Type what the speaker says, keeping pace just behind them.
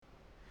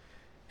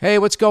Hey,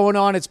 what's going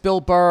on? It's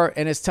Bill Burr,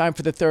 and it's time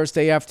for the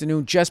Thursday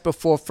afternoon, just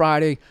before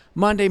Friday,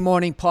 Monday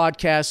morning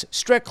podcast,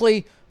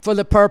 strictly for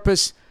the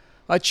purpose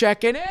of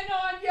checking in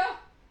on you,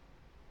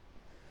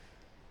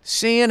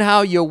 seeing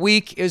how your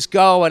week is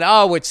going.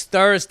 Oh, it's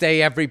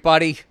Thursday,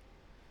 everybody.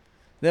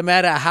 No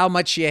matter how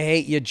much you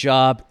hate your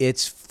job,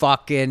 it's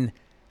fucking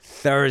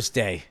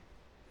Thursday.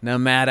 No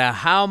matter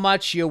how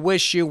much you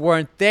wish you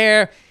weren't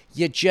there,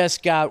 you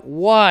just got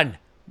one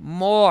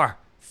more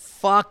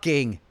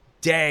fucking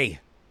day.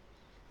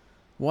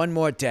 One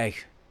more day,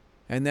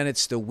 and then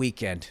it's the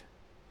weekend.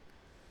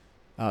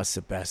 Oh, it's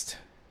the best.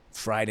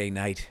 Friday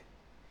night,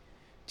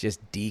 just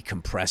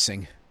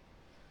decompressing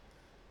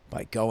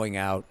by going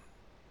out,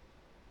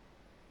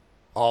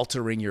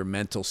 altering your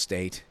mental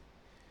state,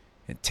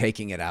 and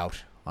taking it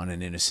out on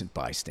an innocent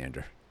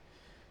bystander.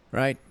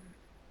 Right?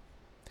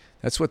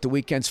 That's what the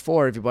weekend's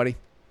for, everybody.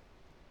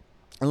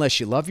 Unless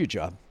you love your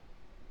job.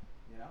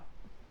 Yeah.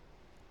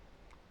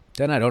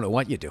 Then I don't know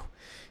what you do.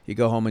 You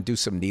go home and do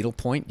some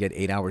needlepoint, get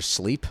 8 hours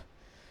sleep,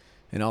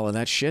 and all of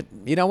that shit.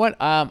 You know what?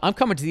 I'm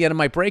coming to the end of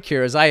my break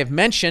here. As I have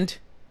mentioned,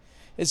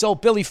 as old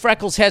Billy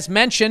Freckles has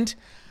mentioned,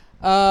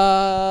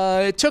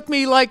 it took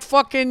me like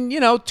fucking,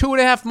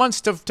 2.5 months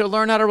to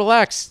learn how to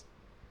relax.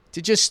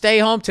 To just stay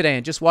home today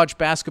and just watch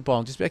basketball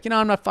and just be like,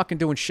 I'm not fucking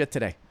doing shit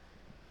today.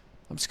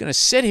 I'm just going to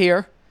sit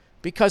here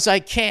because I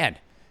can.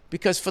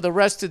 Because for the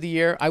rest of the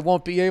year, I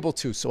won't be able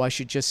to, so I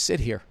should just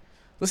sit here.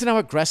 Listen how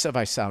aggressive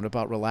I sound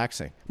about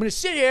relaxing. I'm going to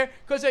sit here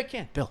because I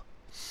can. Bill.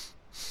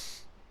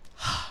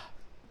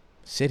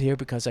 Sit here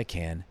because I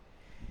can.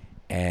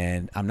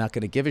 And I'm not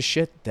going to give a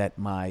shit that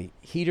my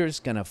heater's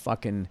going to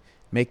fucking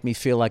make me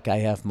feel like I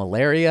have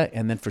malaria.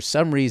 And then for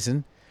some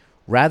reason,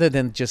 rather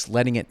than just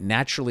letting it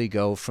naturally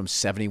go from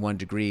 71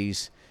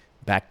 degrees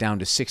back down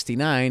to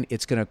 69,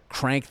 it's going to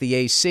crank the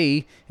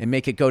AC and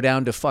make it go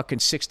down to fucking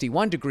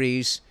 61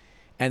 degrees.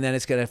 And then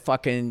it's going to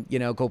fucking,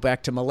 go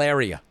back to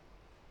malaria.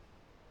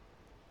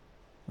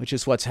 Which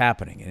is what's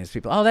happening. And it's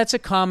people, that's a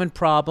common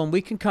problem.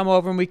 We can come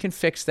over and we can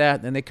fix that.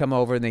 And then they come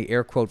over and they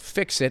air quote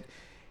fix it.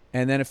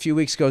 And then a few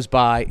weeks goes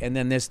by and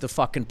then there's the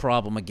fucking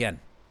problem again.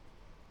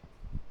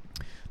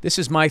 This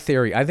is my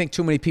theory. I think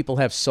too many people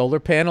have solar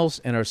panels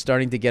and are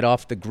starting to get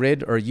off the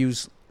grid or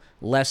use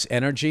less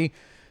energy.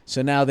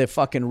 So now they're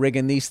fucking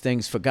rigging these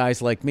things for guys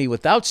like me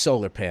without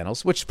solar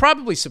panels, which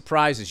probably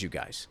surprises you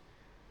guys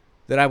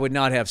that I would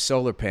not have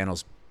solar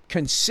panels,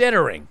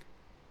 considering,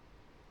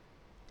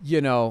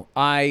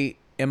 I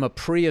am a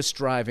Prius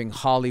driving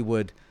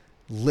Hollywood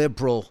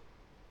liberal,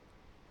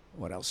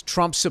 what else?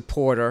 Trump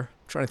supporter.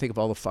 I'm trying to think of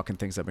all the fucking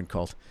things I've been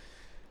called.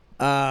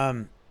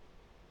 And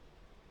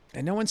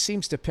no one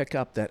seems to pick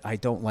up that I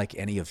don't like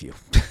any of you.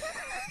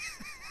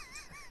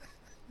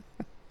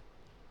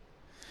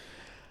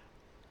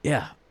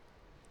 Yeah.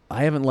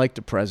 I haven't liked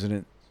the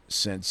president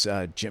since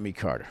Jimmy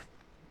Carter.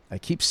 I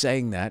keep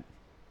saying that.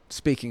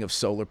 Speaking of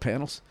solar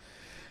panels.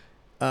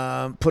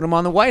 Put him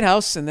on the White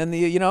House and then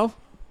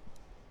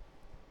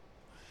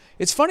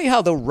It's funny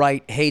how the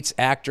right hates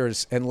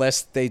actors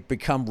unless they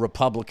become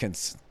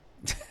Republicans.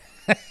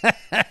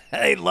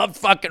 They loved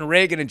fucking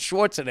Reagan and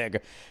Schwarzenegger.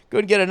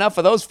 Couldn't get enough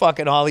of those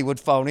fucking Hollywood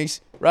phonies,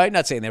 right?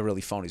 Not saying they're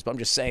really phonies, but I'm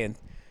just saying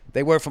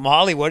they were from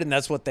Hollywood, and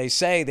that's what they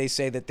say. They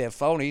say that they're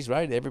phonies,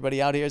 right?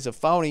 Everybody out here is a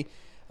phony.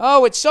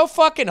 Oh, it's so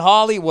fucking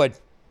Hollywood.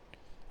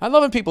 I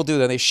love when people do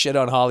that. They shit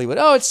on Hollywood.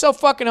 Oh, it's so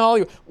fucking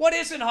Hollywood. What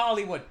isn't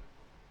Hollywood?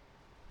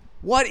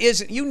 What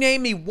isn't? You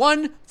name me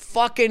one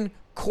fucking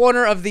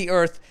corner of the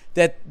earth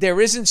that there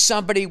isn't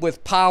somebody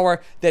with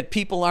power that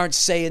people aren't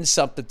saying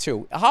something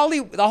to.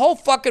 The whole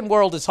fucking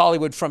world is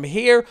Hollywood, from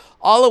here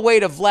all the way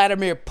to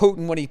Vladimir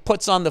Putin when he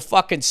puts on the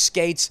fucking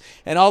skates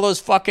and all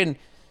those fucking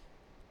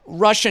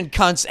Russian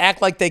cunts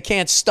act like they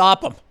can't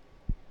stop him.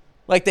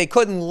 Like they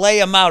couldn't lay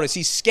him out as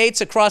he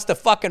skates across the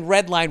fucking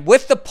red line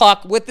with the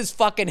puck, with his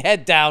fucking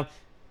head down.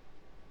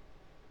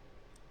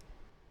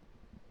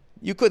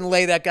 You couldn't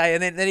lay that guy.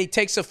 And then he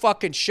takes a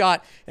fucking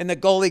shot and the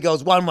goalie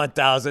goes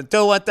 1,000,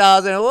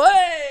 1,000.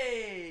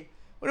 Way!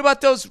 What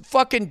about those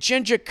fucking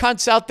ginger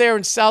cunts out there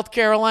in South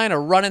Carolina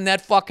running that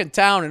fucking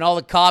town and all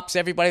the cops,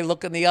 everybody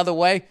looking the other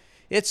way?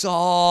 It's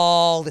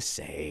all the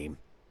same.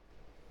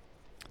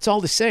 It's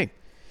all the same.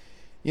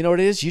 You know what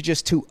it is? You're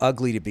just too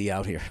ugly to be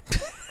out here.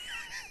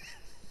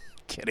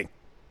 Kidding.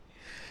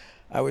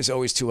 I was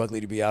always too ugly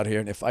to be out here.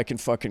 And if I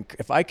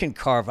can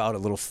carve out a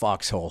little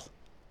foxhole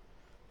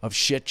of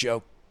shit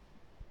joke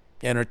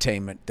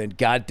entertainment, then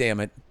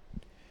goddamn it,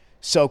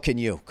 so can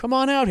you. Come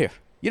on out here.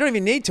 You don't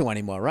even need to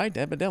anymore, right?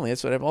 Evidently,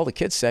 that's what all the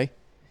kids say.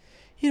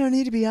 You don't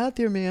need to be out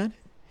there, man.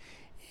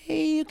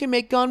 Hey, you can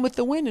make Gone with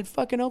the Wind in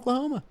fucking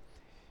Oklahoma.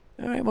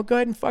 All right, well, go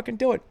ahead and fucking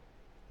do it.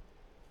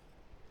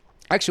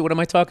 Actually, what am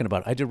I talking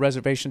about? I did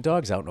Reservation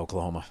Dogs out in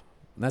Oklahoma.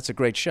 And that's a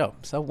great show.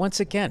 So once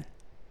again,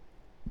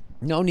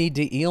 no need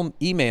to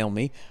email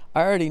me.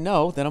 I already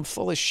know that I'm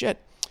full of shit.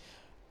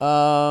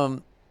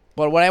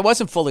 But what I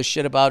wasn't full of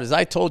shit about is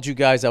I told you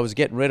guys I was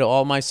getting rid of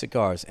all my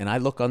cigars. And I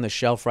look on the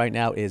shelf right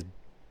now, is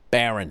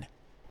barren.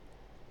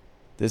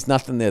 There's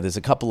nothing there. There's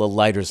a couple of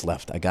lighters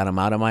left. I got them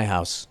out of my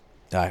house.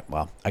 All right,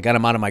 well, I got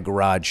them out of my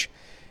garage,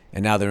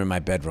 and now they're in my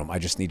bedroom. I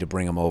just need to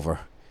bring them over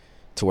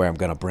to where I'm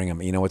going to bring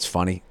them. You know what's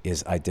funny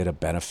is I did a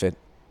benefit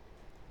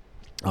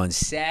on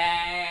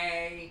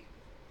Saturday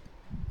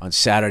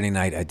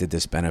night. I did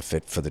this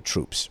benefit for the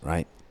troops,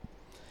 right?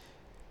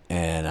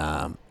 And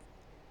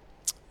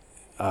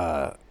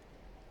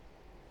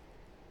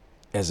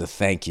as a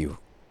thank you,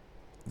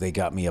 they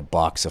got me a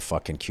box of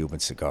fucking Cuban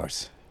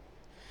cigars.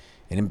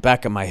 And in the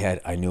back of my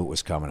head, I knew it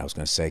was coming. I was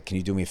going to say, can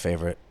you do me a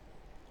favor?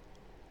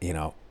 You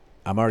know,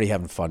 I'm already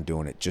having fun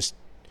doing it. Just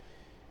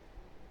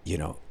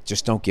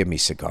don't give me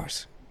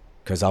cigars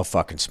because I'll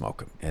fucking smoke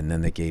them. And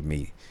then they gave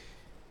me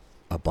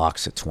a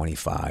box of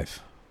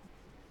 25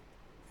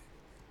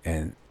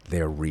 and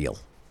they're real.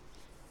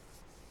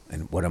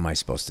 And what am I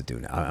supposed to do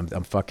now?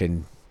 I'm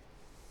fucking,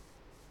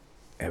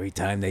 every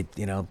time they,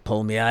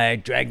 pull me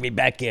out, drag me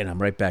back in,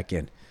 I'm right back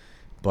in.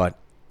 But,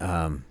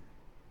 I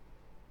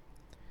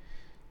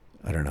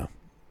don't know.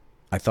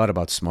 I thought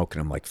about smoking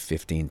them like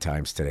 15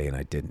 times today and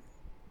I didn't.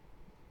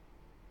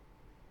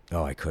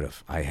 Oh, I could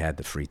have. I had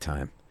the free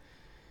time.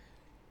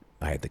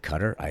 I had the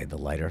cutter. I had the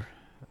lighter.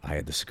 I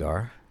had the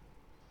cigar.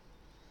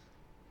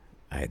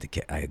 I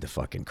had the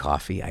fucking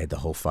coffee. I had the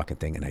whole fucking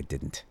thing, and I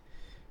didn't,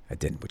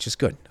 which is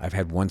good. I've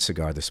had one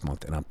cigar this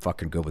month, and I'm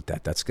fucking good with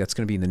that. That's going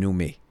to be the new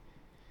me.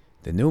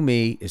 The new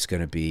me is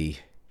going to be,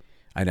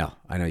 I know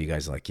you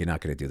guys are like, you're not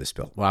going to do this,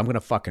 Bill. Well, I'm going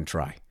to fucking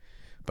try.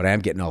 But I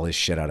am getting all this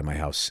shit out of my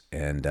house,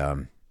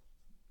 and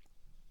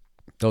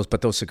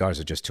those cigars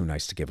are just too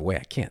nice to give away.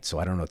 I can't, so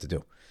I don't know what to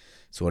do.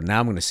 So what now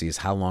I'm going to see is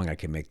how long I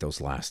can make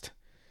those last.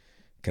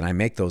 Can I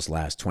make those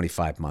last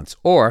 25 months?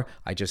 Or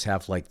I just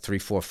have like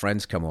 3-4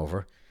 friends come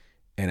over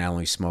and I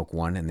only smoke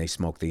one and they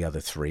smoke the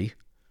other 3.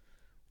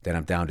 Then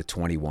I'm down to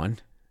 21.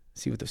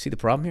 See the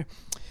problem here?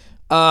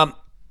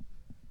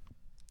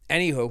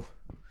 Anywho,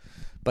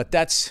 but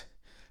that's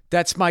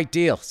my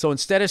deal. So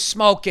instead of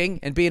smoking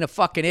and being a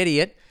fucking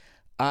idiot,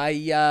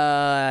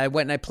 I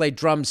went and I played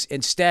drums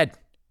instead.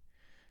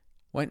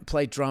 Went and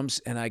played drums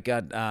and I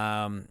got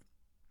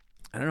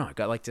I don't know.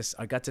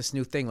 I got this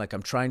new thing. Like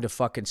I'm trying to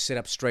fucking sit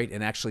up straight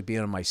and actually be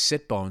on my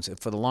sit bones. And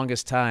for the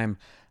longest time,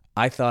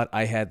 I thought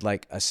I had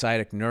like a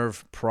sciatic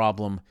nerve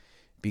problem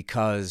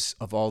because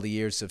of all the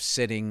years of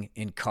sitting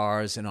in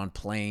cars and on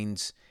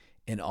planes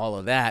and all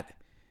of that.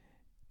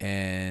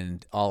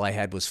 And all I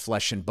had was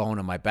flesh and bone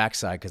on my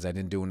backside because I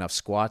didn't do enough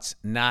squats.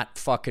 Not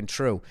fucking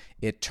true.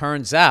 It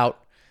turns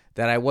out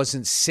that I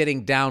wasn't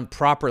sitting down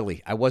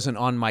properly. I wasn't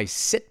on my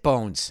sit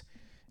bones,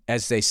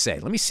 as they say.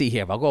 Let me see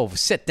here. I'll go over,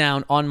 sit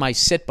down on my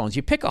sit bones.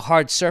 You pick a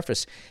hard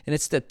surface, and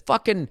it's the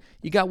fucking,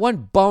 you got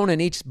one bone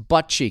in each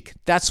butt cheek.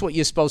 That's what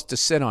you're supposed to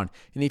sit on.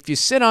 And if you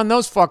sit on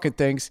those fucking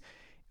things,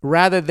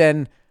 rather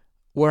than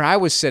where I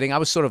was sitting, I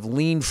was sort of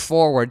leaned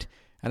forward,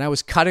 and I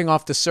was cutting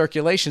off the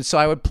circulation. So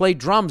I would play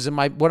drums, and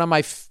one of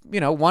my,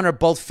 one or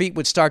both feet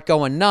would start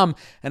going numb,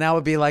 and I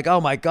would be like, oh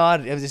my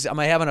God, am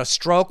I having a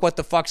stroke? What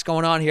the fuck's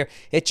going on here?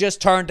 It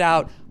just turned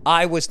out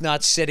I was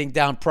not sitting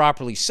down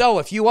properly. So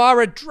if you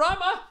are a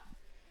drummer,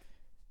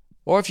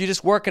 or if you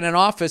just work in an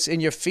office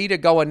and your feet are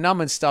going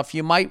numb and stuff,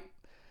 you might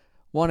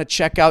want to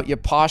check out your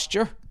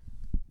posture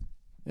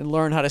and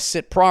learn how to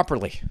sit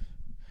properly,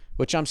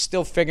 which I'm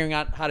still figuring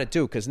out how to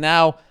do because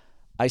now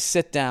I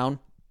sit down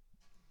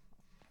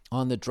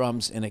on the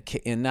drums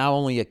and now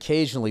only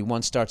occasionally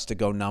one starts to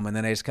go numb, and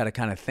then I just got to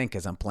kind of think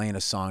as I'm playing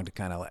a song to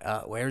kind of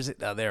like, where is it?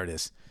 Oh, there it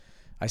is.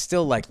 I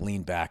still like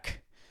lean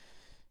back.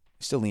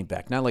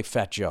 Not like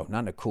Fat Joe, not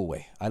in a cool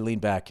way. I lean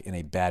back in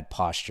a bad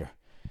posture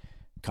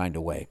kind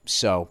of way.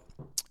 So,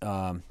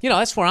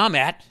 that's where I'm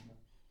at.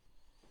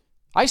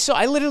 I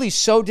literally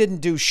so didn't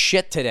do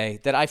shit today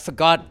that I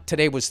forgot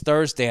today was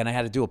Thursday and I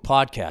had to do a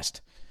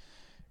podcast.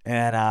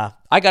 And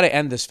I got to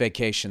end this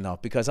vacation, though,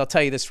 because I'll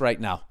tell you this right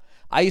now.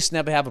 I used to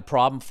never have a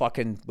problem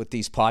fucking with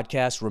these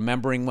podcasts,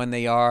 remembering when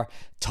they are,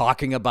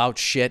 talking about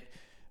shit.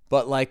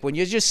 But, like, when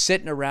you're just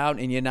sitting around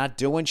and you're not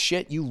doing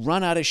shit, you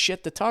run out of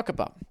shit to talk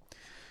about.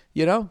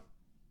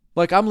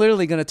 Like, I'm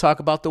literally going to talk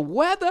about the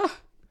weather.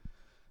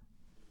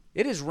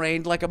 It has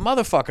rained like a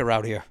motherfucker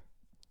out here.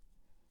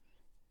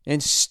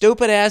 And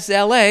stupid-ass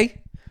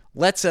L.A.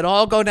 lets it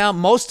all go down.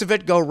 Most of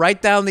it go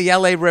right down the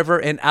L.A. River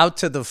and out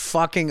to the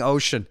fucking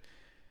ocean.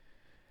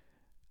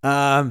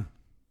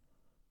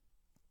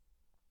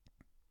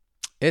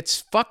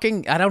 It's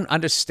fucking, I don't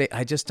understand.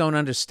 I just don't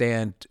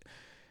understand.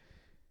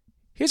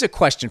 Here's a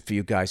question for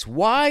you guys.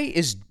 Why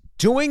is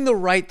doing the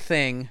right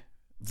thing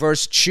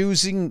versus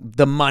choosing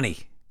the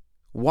money,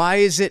 why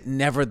is it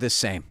never the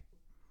same?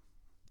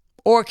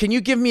 Or can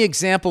you give me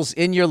examples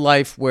in your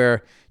life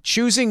where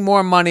choosing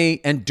more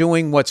money and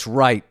doing what's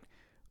right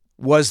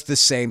was the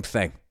same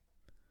thing?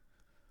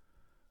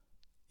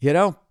 It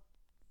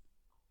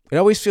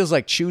always feels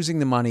like choosing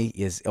the money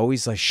is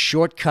always a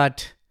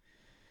shortcut.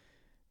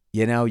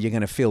 You're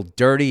going to feel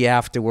dirty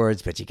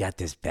afterwards, but you got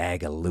this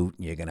bag of loot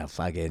and you're going to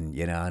fucking,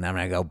 and I'm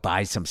going to go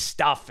buy some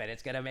stuff and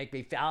it's going to make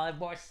me feel I'll have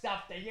more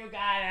stuff than you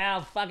got and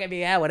I'll fucking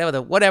be out,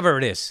 whatever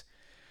it is.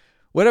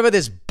 Whatever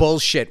this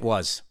bullshit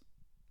was.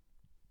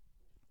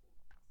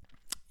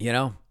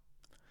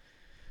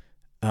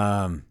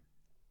 I'm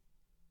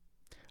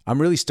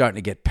really starting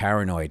to get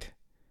paranoid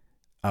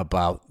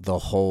about the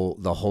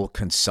whole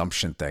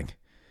consumption thing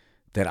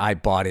that I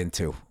bought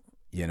into,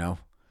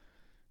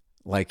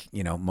 like,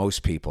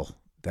 most people,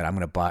 that I'm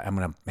going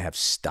to have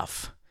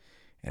stuff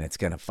and it's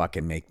going to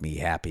fucking make me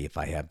happy if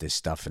I have this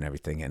stuff and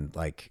everything. And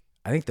like,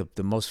 I think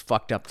the most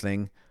fucked up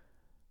thing,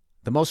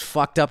 the most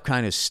fucked up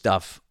kind of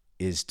stuff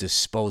is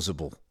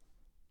disposable.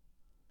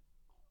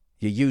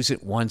 You use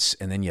it once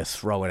and then you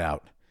throw it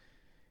out.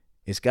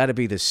 It's got to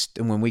be this.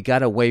 And when we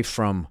got away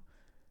from,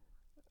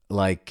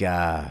 like,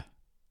 I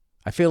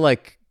feel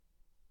like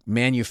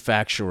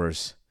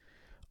manufacturers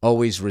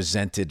always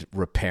resented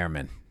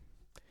repairmen,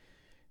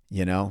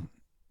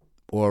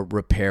 or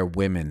repair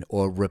women,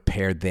 or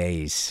repair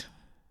theys.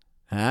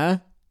 Huh?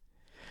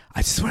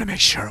 I just want to make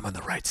sure I'm on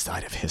the right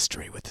side of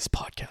history with this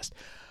podcast.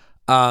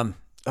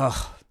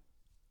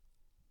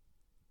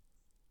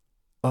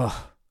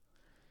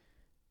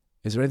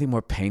 Is there anything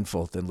more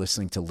painful than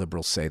listening to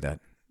liberals say that?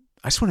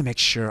 I just want to make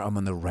sure I'm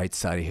on the right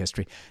side of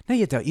history. No,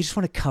 you don't. You just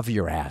want to cover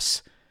your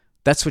ass.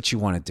 That's what you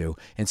want to do.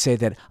 And say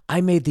that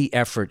I made the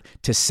effort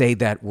to say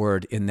that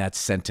word in that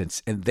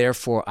sentence, and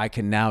therefore I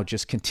can now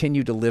just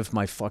continue to live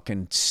my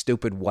fucking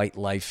stupid white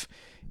life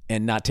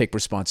and not take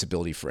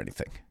responsibility for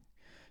anything.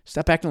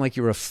 Stop acting like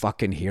you're a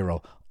fucking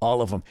hero.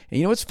 All of them. And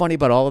you know what's funny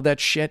about all of that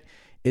shit?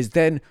 Is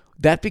then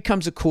that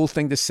becomes a cool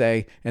thing to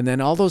say, and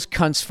then all those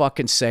cunts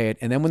fucking say it,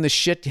 and then when the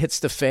shit hits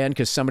the fan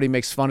because somebody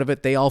makes fun of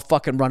it, they all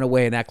fucking run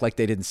away and act like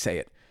they didn't say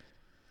it.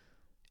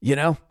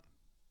 It's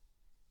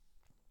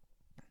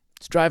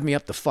driving me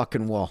up the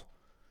fucking wall.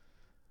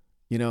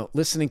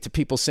 Listening to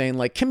people saying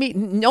like,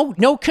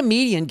 no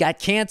comedian got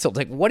canceled.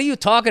 Like, what are you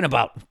talking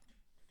about?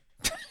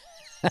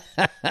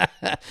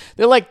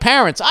 They're like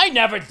parents. I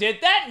never did.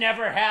 That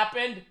never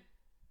happened.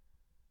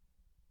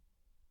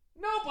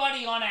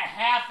 Nobody on a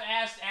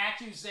half-assed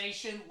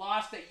accusation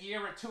lost a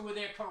year or two of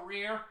their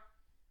career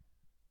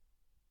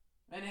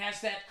and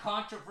has that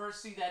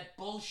controversy, that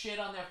bullshit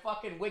on their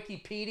fucking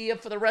Wikipedia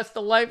for the rest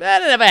of life.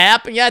 That never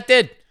happened. Yeah, it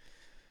did.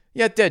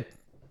 Yeah, it did.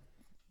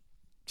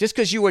 Just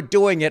because you were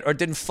doing it or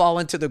didn't fall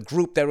into the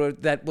group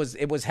that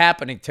was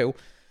happening to.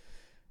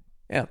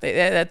 Yeah,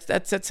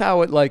 that's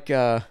how it like.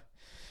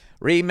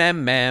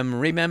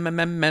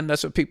 Remember.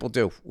 That's what people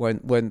do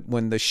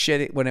when the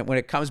shit when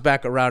it comes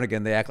back around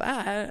again. They act like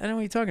I know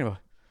what you're talking about.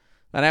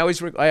 And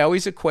I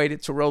always equate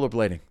it to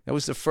rollerblading. That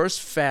was the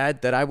first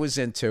fad that I was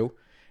into,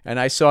 and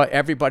I saw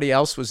everybody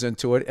else was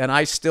into it, and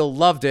I still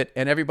loved it,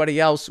 and everybody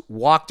else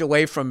walked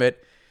away from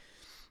it.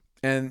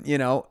 And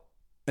and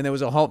there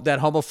was that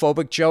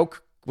homophobic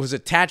joke was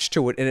attached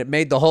to it, and it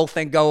made the whole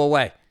thing go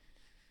away.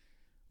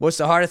 What's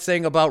the hardest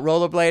thing about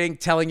rollerblading?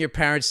 Telling your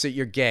parents that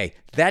you're gay.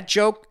 That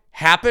joke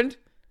happened,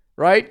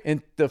 right?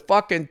 In the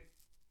fucking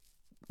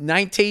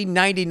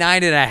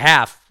 1999 and a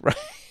half, right?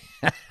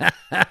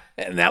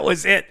 And that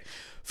was it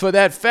for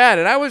that fad.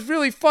 And I was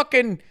really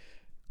fucking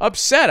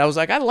upset. I was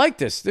like, I like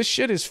this. This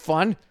shit is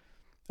fun.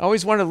 I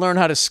always wanted to learn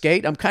how to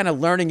skate. I'm kind of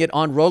learning it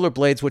on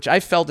rollerblades, which I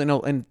felt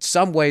in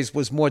some ways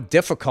was more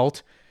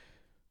difficult.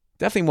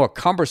 Definitely more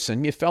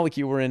cumbersome. You felt like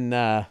you were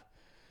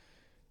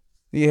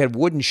you had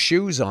wooden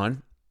shoes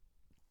on.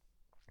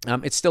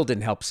 It still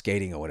didn't help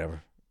skating or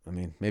whatever. I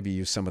mean, maybe you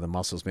use some of the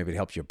muscles, maybe it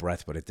helped your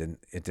breath, but it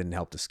didn't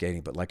help the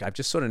skating. But like, I've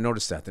just sort of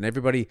noticed that. And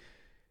everybody,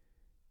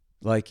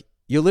 like,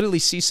 you literally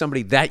see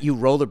somebody that you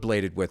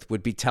rollerbladed with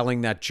would be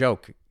telling that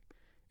joke.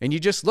 And you're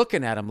just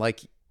looking at them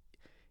like,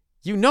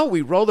 we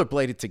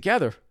rollerbladed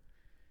together,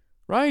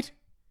 right?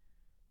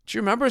 Do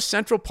you remember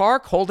Central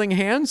Park holding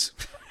hands?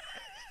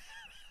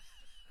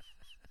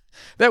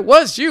 That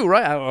was you,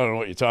 right? I don't know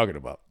what you're talking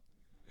about.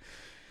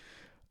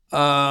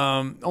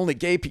 Only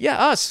gay people. Yeah,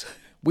 us.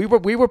 We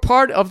were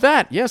part of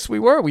that. Yes, we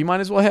were. We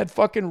might as well had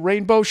fucking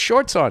rainbow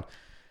shorts on.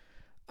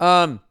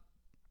 I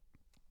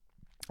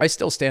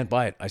still stand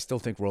by it. I still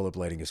think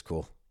rollerblading is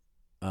cool.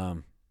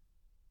 I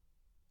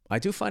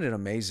do find it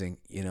amazing,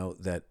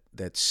 that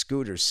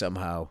scooters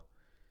somehow,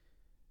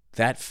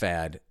 that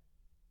fad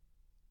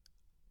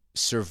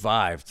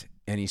survived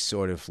any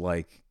sort of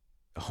like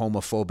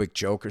homophobic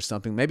joke or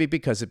something. Maybe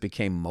because it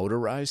became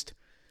motorized,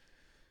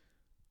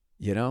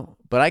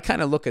 But I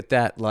kind of look at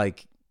that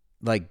like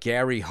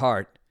Gary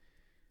Hart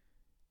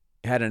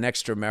had an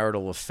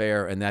extramarital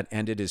affair and that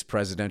ended his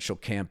presidential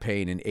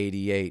campaign in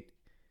 88.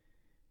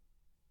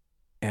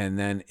 And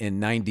then in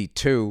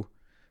 92,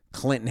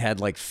 Clinton had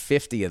like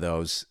 50 of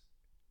those.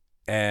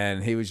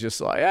 And he was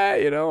just like,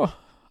 hey,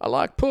 I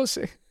like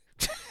pussy.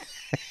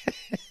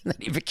 And then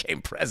he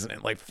became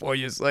president like 4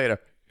 years later.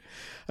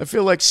 I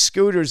feel like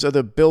scooters are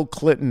the Bill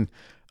Clinton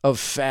of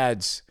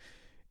fads.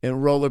 And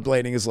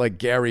rollerblading is like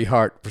Gary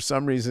Hart. For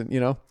some reason,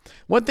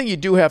 One thing you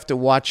do have to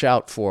watch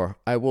out for,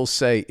 I will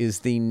say, is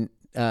the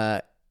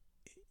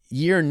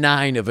year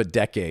 9 of a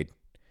decade.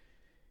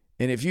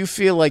 And if you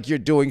feel like you're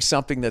doing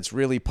something that's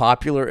really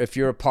popular, if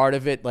you're a part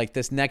of it, like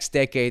this next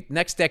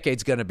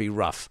decade's going to be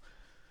rough.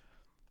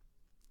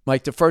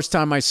 Like the first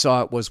time I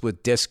saw it was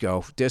with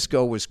disco.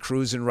 Disco was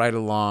cruising right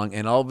along,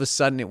 and all of a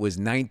sudden it was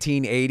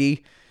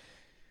 1980.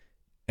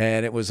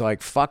 And it was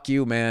like, fuck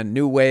you, man.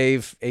 New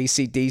wave,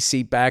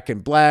 AC/DC, Back in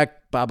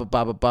Black, blah, blah,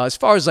 blah, blah, blah. As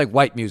far as like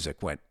white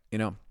music went,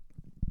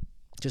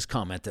 just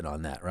commented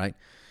on that, right?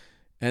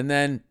 And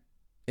then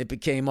it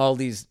became all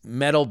these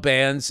metal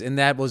bands, and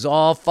that was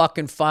all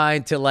fucking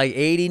fine till like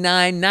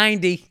 89,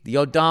 90. The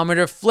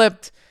odometer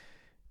flipped,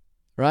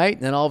 right?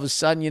 And then all of a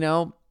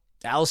sudden,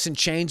 Alice in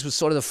Chains was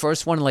sort of the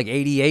first one in like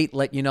 88,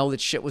 let you know that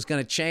shit was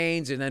going to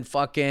change. And then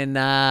fucking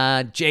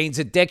Jane's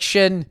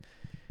Addiction,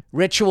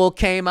 Ritual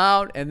came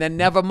out, and then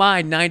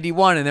Nevermind,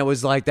 91. And it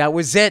was like, that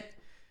was it.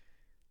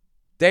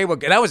 That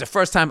was the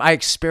first time I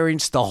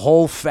experienced the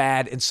whole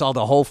fad and saw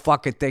the whole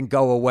fucking thing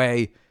go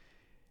away.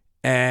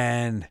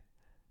 And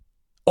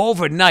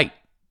overnight,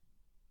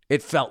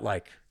 it felt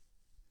like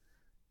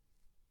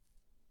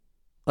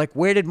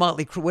where did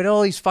Motley Crue,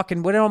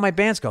 where did all my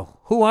bands go?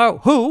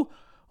 Who?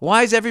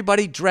 Why is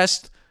everybody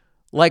dressed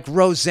like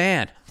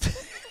Roseanne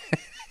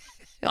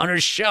on her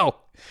show?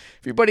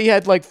 Everybody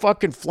had like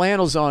fucking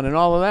flannels on and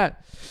all of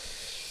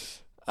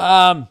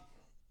that.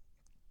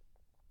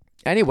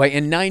 Anyway,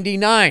 in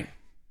 99,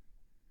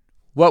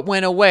 what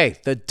went away?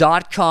 The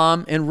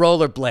 .com and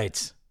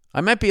rollerblades. I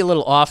might be a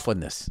little off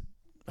on this.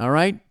 All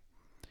right?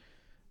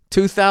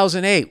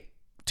 2008,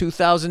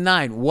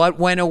 2009, what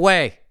went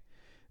away?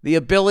 The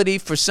ability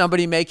for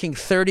somebody making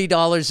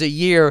 $30 a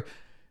year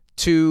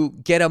to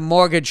get a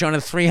mortgage on a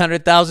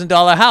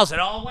 $300,000 house. It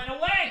all went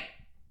away.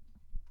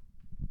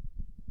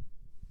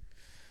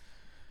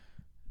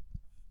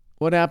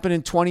 What happened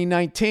in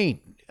 2019?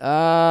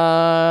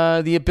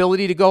 The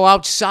ability to go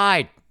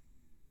outside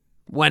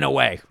went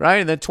away, right?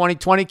 And then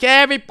 2020,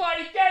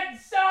 everybody get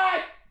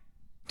inside.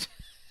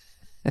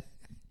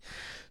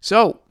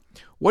 So,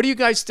 what do you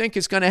guys think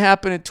is going to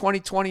happen in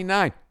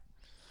 2029?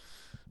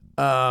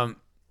 Shout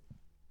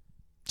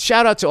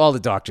out to all the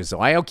doctors,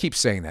 though. I keep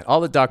saying that.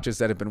 All the doctors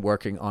that have been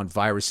working on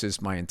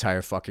viruses my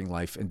entire fucking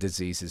life and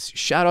diseases.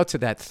 Shout out to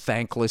that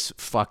thankless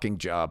fucking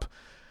job.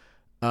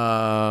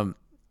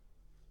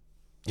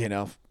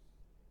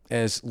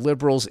 As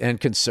liberals and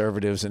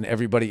conservatives and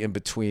everybody in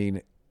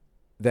between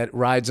that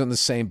rides on the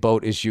same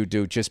boat as you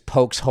do, just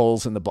pokes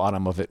holes in the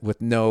bottom of it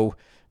with no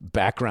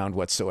background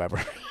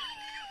whatsoever.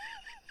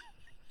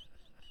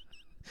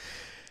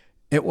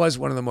 It was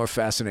one of the more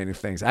fascinating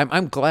things.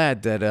 I'm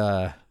glad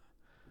that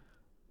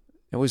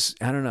it was,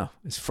 I don't know,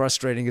 as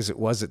frustrating as it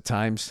was at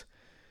times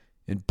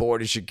and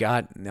bored as you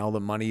got and all the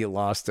money you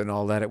lost and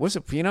all that. It was,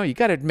 you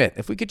got to admit,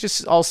 if we could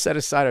just all set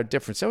aside our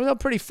difference, it was a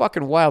pretty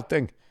fucking wild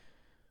thing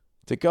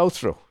to go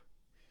through.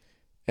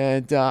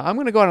 And I'm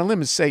going to go on a limb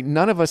and say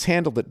none of us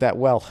handled it that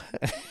well.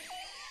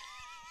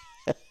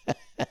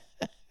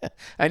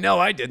 I know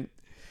I didn't.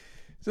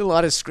 There's a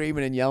lot of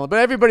screaming and yelling, but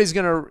everybody's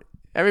going to...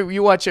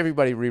 you watch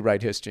everybody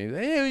rewrite history.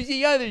 It was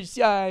the other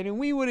side, and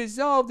we would have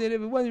solved it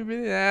if it wasn't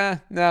really...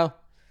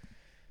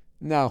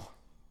 No.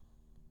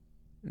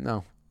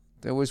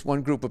 There was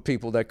one group of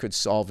people that could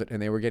solve it,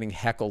 and they were getting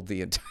heckled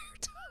the entire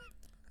time.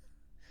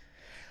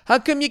 How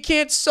come you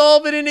can't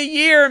solve it in a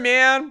year,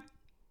 man?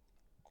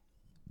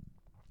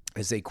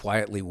 As they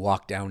quietly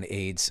walk down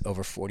AIDS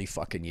over 40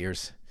 fucking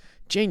years.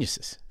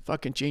 Geniuses.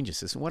 Fucking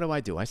geniuses. And what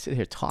do? I sit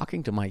here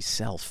talking to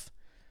myself.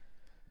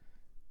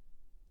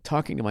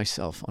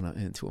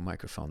 Into a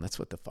microphone. That's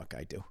what the fuck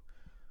I do.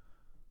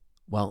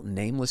 While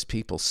nameless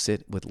people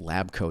sit with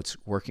lab coats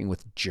working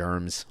with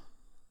germs.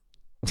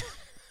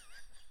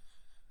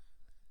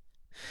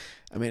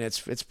 I mean, it's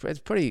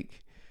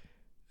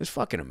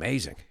fucking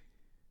amazing.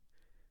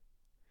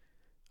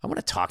 I want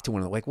to talk to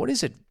one of them. Like,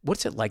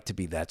 what's it like to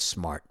be that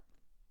smart?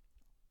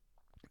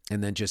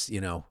 And then just,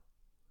 in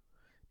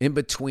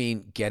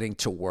between getting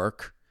to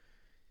work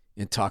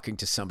and talking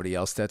to somebody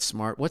else that's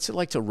smart, what's it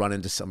like to run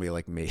into somebody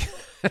like me?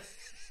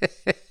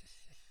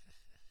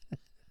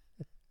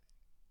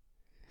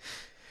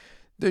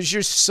 Does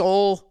your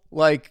soul,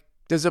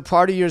 does a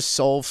part of your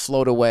soul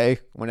float away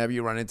whenever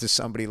you run into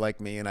somebody like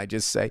me and I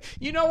just say,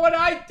 you know what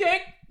I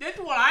think? This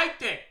is what I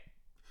think.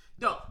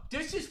 No,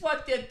 this is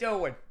what they're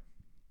doing.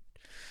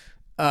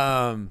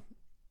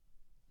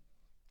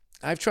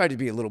 I've tried to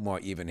be a little more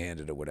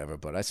even-handed or whatever,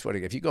 but I swear to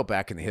God, if you go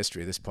back in the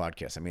history of this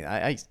podcast, I mean,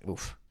 I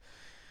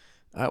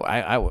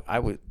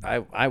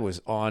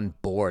was on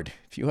board.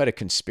 If you had a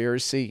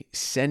conspiracy,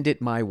 send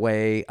it my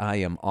way. I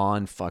am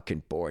on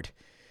fucking board.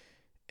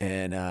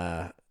 And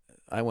I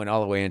went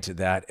all the way into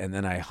that, and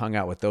then I hung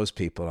out with those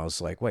people, and I was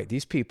like, wait,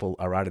 these people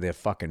are out of their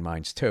fucking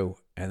minds too.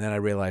 And then I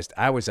realized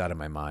I was out of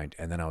my mind,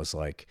 and then I was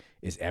like,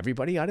 is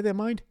everybody out of their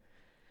mind?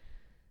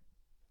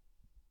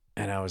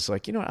 And I was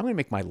like, I'm going to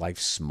make my life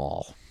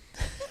small.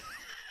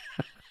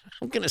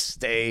 I'm going to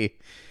stay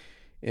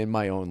in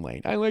my own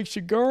lane. I like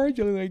cigars,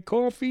 I like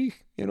coffee,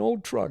 and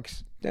old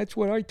trucks. That's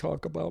what I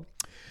talk about.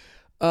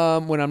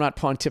 When I'm not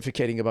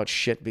pontificating about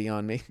shit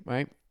beyond me,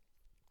 right?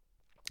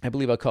 I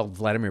believe I called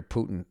Vladimir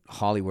Putin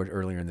Hollywood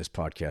earlier in this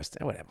podcast.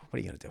 Whatever. What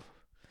are you going to do?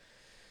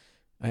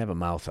 I have a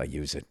mouth. I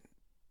use it.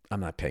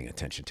 I'm not paying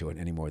attention to it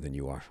any more than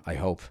you are. I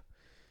hope.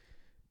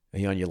 Are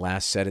you on your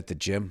last set at the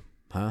gym?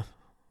 Huh?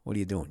 What are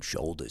you doing?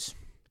 Shoulders.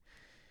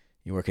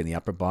 You work in the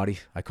upper body?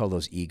 I call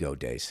those ego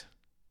days.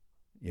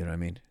 You know what I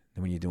mean?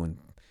 And when you're doing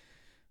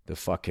the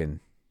fucking...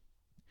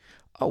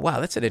 Oh, wow,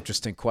 that's an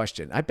interesting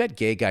question. I bet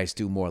gay guys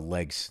do more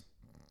legs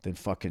than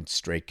fucking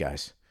straight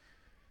guys.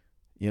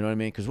 You know what I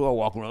mean? Because we're all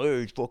walking around,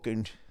 hey,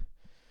 fucking...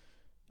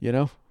 You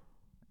know?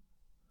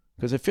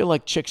 Because I feel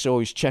like chicks are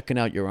always checking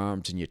out your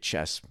arms and your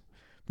chest.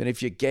 Then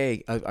if you're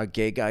gay, are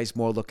gay guys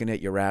more looking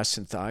at your ass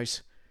and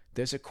thighs?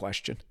 There's a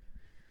question.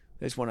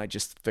 There's one I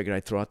just figured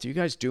I'd throw out. Do you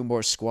guys do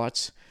more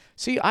squats?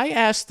 See, I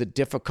ask the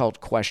difficult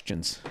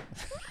questions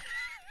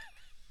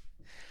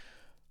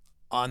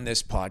on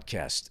this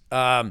podcast.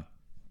 All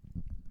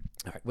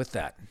right, with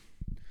that,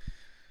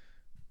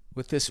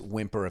 with this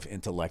whimper of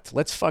intellect,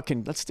 let's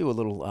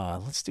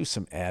do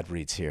some ad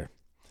reads here.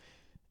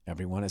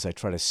 Everyone, as I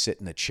try to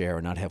sit in a chair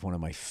and not have one of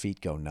my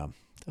feet go numb.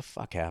 What the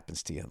fuck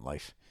happens to you in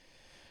life?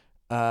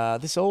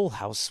 This old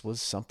house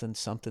was something.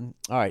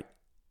 All right.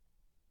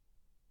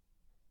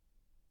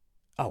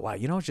 Oh, wow.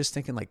 You know, just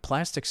thinking like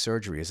plastic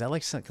surgery. Is that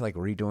like something like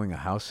redoing a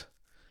house?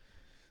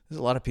 There's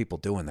a lot of people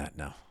doing that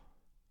now.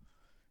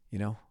 You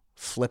know,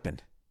 flipping.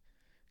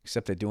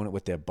 Except they're doing it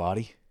with their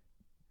body.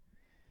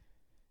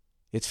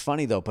 It's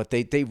funny, though, but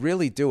they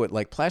really do it.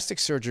 Like plastic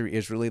surgery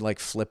is really like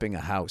flipping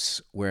a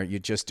house where you're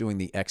just doing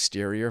the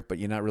exterior, but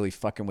you're not really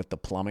fucking with the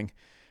plumbing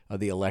or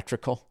the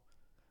electrical.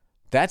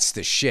 That's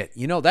the shit.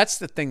 You know, that's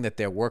the thing that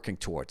they're working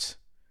towards,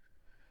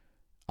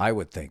 I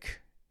would think,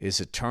 is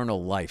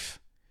eternal life.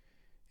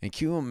 And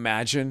can you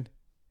imagine?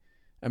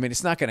 I mean,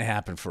 it's not going to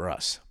happen for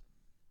us,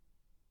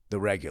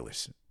 the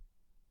regulars.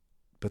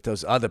 But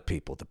those other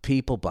people, the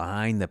people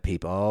behind the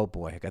people. Oh,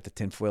 boy, I got the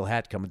tinfoil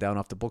hat coming down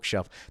off the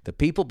bookshelf. The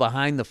people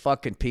behind the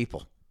fucking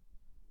people.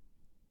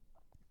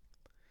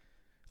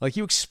 Like,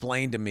 you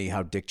explained to me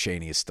how Dick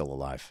Cheney is still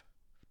alive.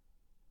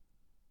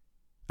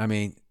 I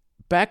mean,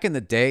 back in the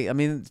day,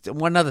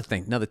 one other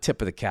thing, another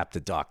tip of the cap to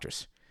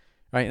doctors.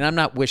 Right? And I'm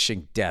not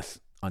wishing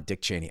death on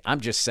Dick Cheney. I'm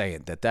just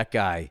saying that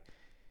guy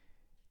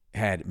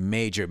had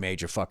major,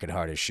 major fucking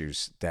heart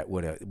issues that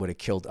would have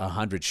killed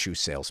 100 shoe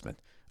salesmen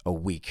a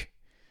week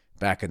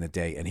back in the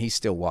day, and he's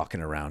still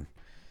walking around,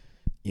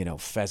 you know,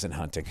 pheasant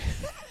hunting.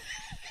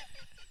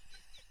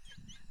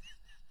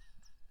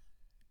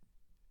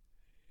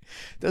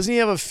 Doesn't he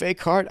have a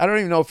fake heart? I don't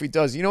even know if he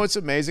does. You know what's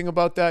amazing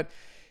about that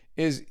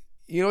is,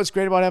 you know what's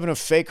great about having a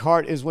fake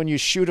heart is when you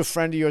shoot a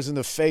friend of yours in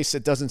the face,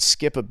 it doesn't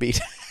skip a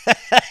beat.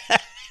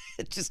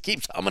 It just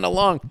keeps humming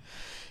along.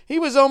 He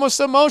was almost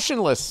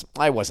emotionless.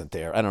 I wasn't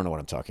there. I don't know what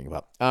I'm talking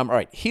about. All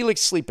right,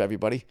 Helix Sleep,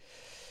 everybody.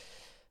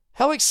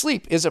 Helix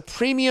Sleep is a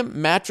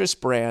premium mattress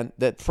brand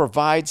that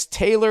provides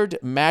tailored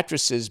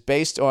mattresses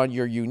based on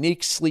your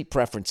unique sleep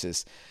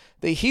preferences.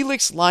 The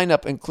Helix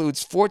lineup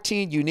includes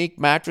 14 unique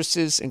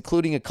mattresses,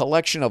 including a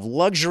collection of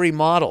luxury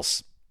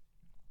models.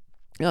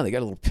 You know, they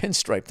got a little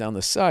pinstripe down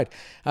the side.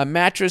 A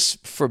mattress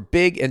for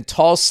big and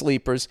tall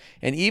sleepers,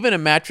 and even a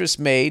mattress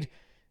made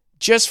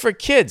just for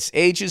kids,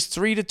 ages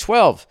 3 to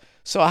 12.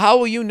 So how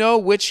will you know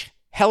which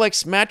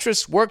Helix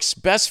mattress works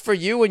best for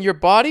you and your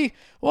body?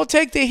 Well,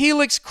 take the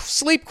Helix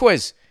Sleep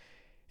Quiz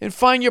and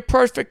find your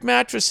perfect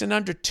mattress in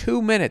under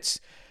 2 minutes.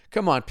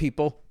 Come on,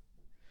 people.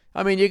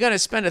 I mean, you're going to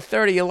spend a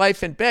third of your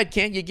life in bed.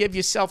 Can't you give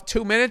yourself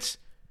 2 minutes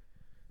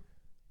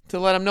to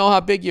let them know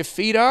how big your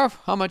feet are,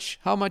 how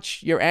much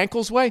your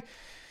ankles weigh?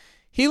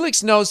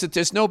 Helix knows that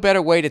there's no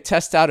better way to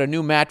test out a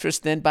new mattress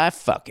than by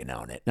fucking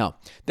on it. No,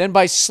 than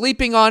by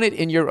sleeping on it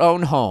in your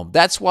own home.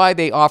 That's why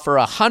they offer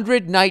a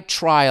 100-night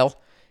trial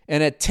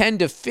and a 10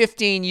 to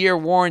 15-year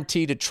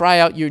warranty to try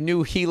out your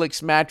new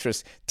Helix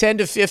mattress. 10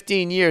 to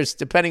 15 years,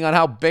 depending on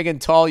how big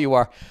and tall you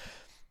are.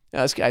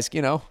 Now, this guy's,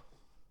 you know,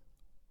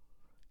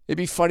 it'd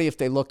be funny if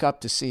they look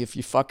up to see if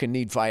you fucking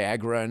need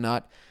Viagra or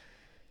not.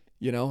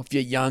 You know, if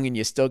you're young and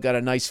you still got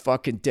a nice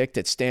fucking dick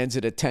that stands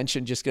at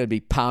attention, just going to be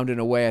pounding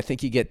away, I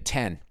think you get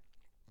 10.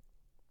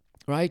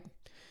 Right?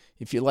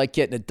 If you like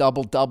getting a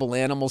double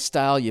animal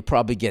style, you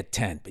probably get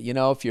 10. But, you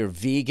know, if you're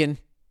vegan,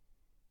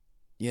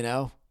 you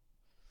know,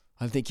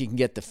 I think you can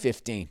get the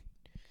 15. You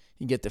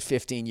can get the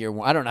 15-year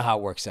one. I don't know how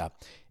it works out.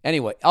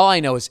 Anyway, all I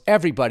know is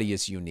everybody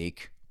is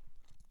unique.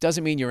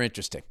 Doesn't mean you're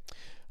interesting.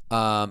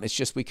 It's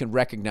just we can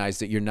recognize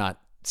that you're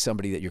not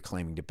somebody that you're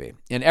claiming to be.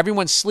 And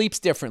everyone sleeps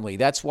differently.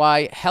 That's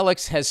why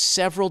Helix has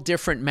several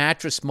different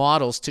mattress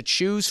models to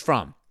choose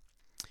from,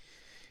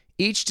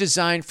 each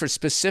designed for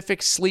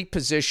specific sleep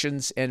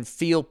positions and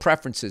feel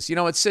preferences. You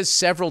know, it says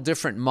several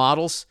different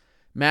models,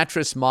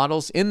 mattress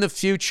models. In the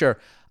future,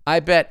 I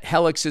bet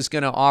Helix is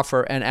going to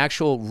offer an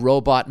actual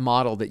robot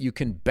model that you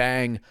can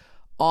bang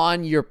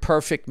on your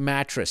perfect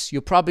mattress.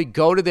 You'll probably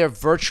go to their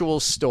virtual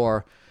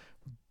store,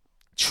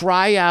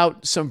 try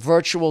out some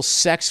virtual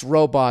sex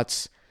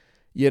robots,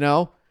 you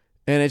know,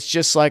 and it's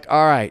just like,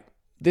 all right,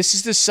 this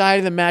is the side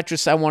of the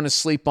mattress I want to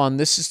sleep on.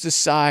 This is the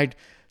side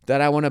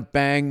that I want to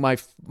bang my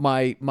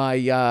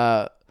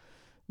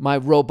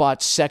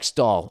robot sex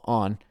doll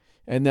on,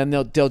 and then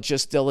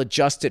they'll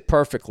adjust it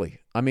perfectly.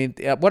 I mean,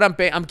 what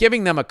I'm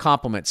giving them a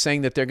compliment,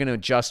 saying that they're going to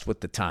adjust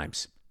with the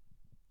times.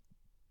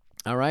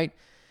 All right.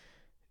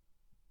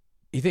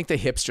 You think the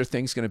hipster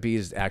thing's going to be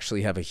is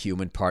actually have a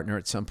human partner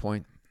at some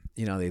point?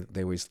 You know,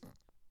 they always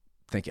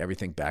think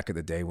everything back in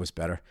the day was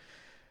better.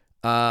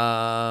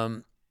 All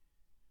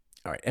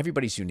right,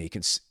 everybody's unique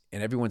and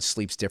everyone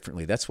sleeps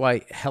differently. That's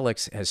why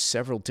Helix has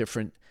several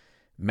different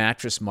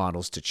mattress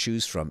models to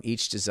choose from,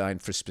 each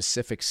designed for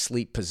specific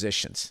sleep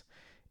positions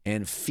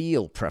and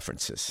feel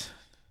preferences.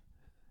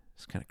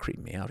 It's kind of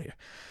creeping me out here.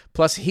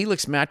 Plus,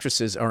 Helix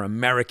mattresses are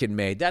American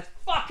made. That's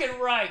fucking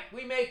right.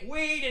 We make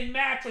weed and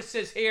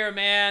mattresses here,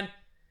 man.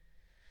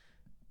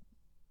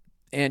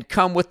 And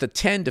come with a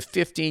 10 to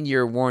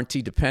 15-year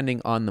warranty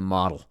depending on the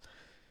model.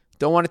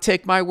 Don't want to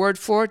take my word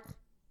for it?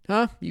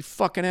 Huh? You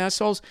fucking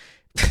assholes.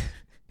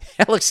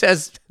 Alex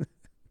says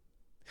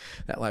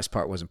that last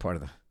part wasn't part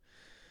of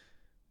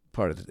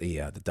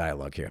the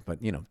dialogue here,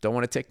 but don't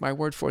want to take my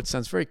word for it.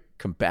 Sounds very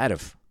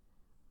combative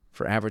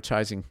for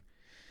advertising.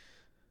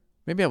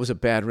 Maybe that was a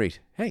bad read.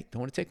 Hey,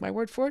 don't want to take my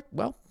word for it?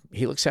 Well,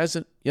 Helix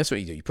hasn't. Yes, what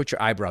you do. You put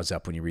your eyebrows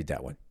up when you read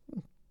that one.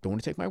 Don't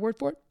want to take my word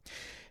for it?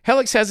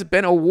 Helix has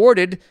been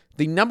awarded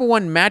the number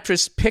one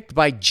mattress picked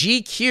by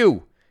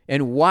GQ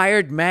and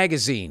Wired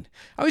magazine.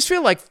 I always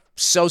feel like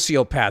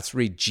sociopaths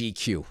read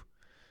GQ,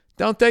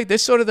 don't they? They're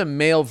sort of the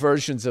male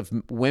versions of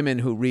women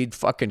who read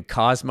fucking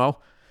Cosmo,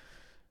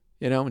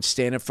 and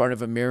stand in front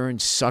of a mirror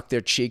and suck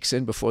their cheeks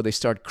in before they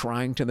start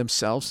crying to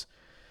themselves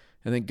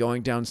and then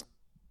going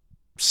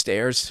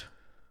downstairs.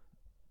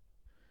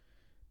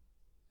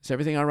 Is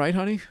everything all right,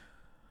 honey?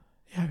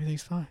 Yeah,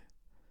 everything's fine.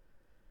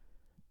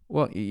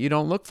 Well, you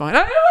don't look fine. I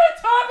don't want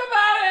to talk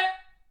about it.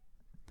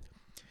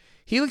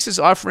 Helix is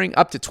offering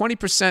up to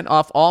 20%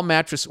 off all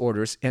mattress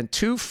orders and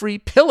 2 free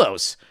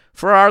pillows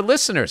for our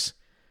listeners.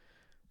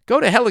 Go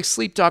to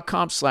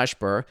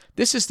helixsleep.com/Burr.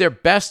 This is their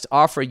best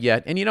offer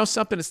yet. And you know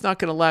something? It's not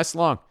going to last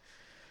long.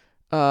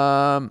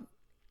 Like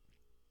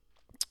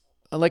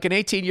an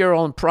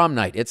 18-year-old on prom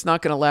night. It's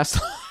not going to last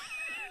long.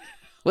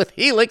 With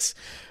Helix,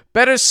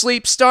 better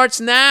sleep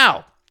starts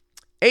now.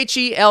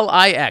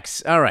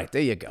 HELIX. All right,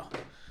 there you go.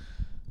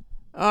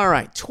 All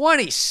right,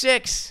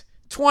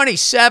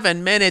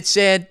 27 minutes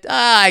in.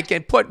 I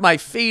can put my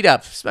feet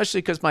up,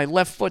 especially because my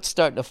left foot's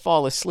starting to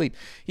fall asleep.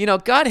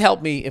 God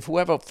help me if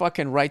whoever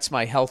fucking writes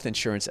my health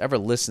insurance ever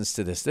listens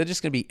to this. They're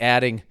just going to be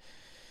adding,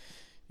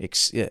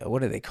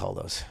 what do they call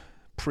those?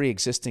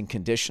 Pre-existing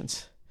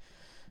conditions.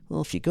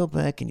 Well, if you go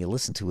back and you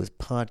listen to his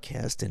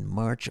podcast in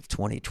March of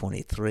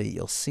 2023,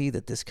 you'll see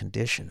that this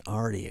condition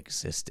already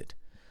existed.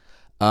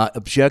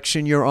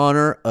 Objection, Your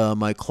Honor.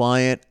 My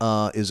client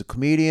is a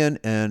comedian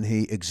and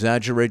he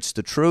exaggerates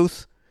the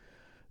truth.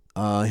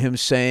 Him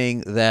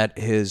saying that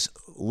his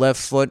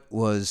left foot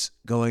was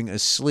going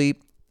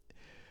asleep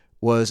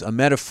was a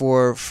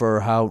metaphor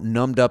for how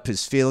numbed up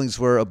his feelings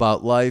were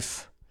about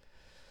life.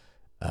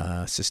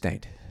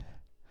 Sustained.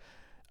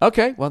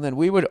 Okay, well then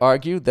we would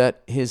argue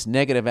that his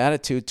negative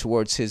attitude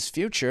towards his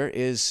future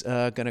is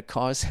going to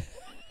cause...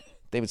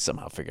 They would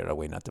somehow figure out a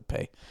way not to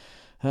pay.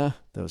 Huh?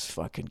 Those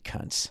fucking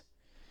cunts.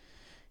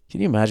 Can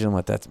you imagine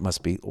what that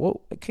must be?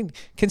 Whoa, can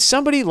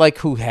somebody like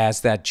who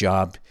has that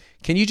job,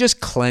 can you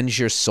just cleanse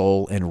your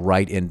soul and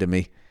write into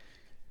me?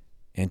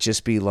 And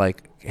just be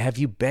like, have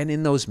you been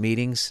in those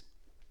meetings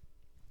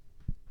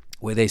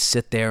where they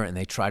sit there and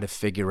they try to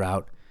figure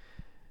out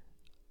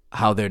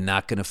how they're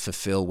not going to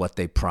fulfill what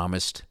they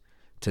promised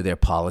to their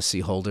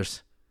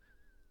policyholders?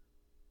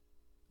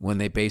 When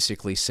they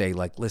basically say,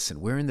 like,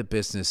 listen, we're in the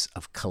business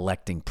of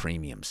collecting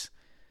premiums,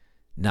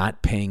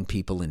 not paying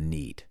people in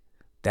need.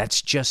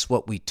 That's just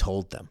what we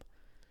told them.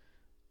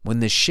 When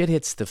the shit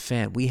hits the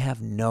fan, we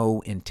have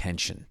no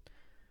intention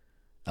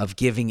of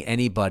giving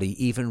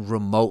anybody even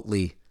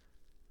remotely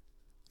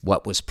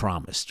what was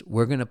promised.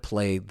 We're going to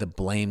play the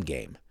blame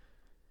game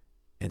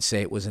and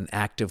say it was an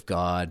act of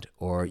God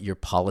or your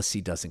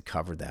policy doesn't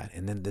cover that.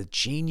 And then the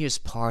genius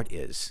part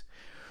is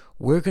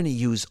we're going to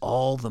use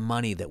all the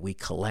money that we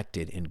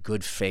collected in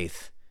good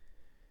faith.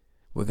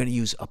 We're going to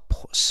use a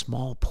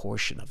small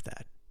portion of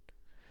that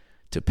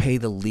to pay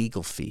the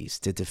legal fees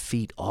to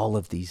defeat all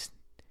of these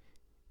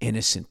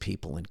innocent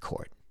people in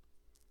court.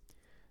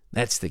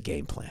 That's the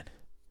game plan.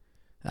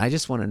 I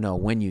just want to know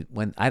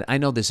when I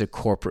know there's a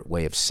corporate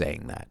way of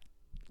saying that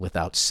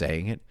without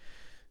saying it,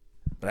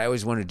 but I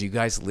always wondered, do you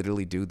guys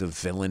literally do the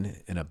villain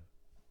in a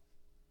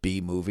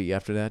B movie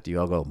after that? Do you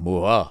all go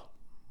muah,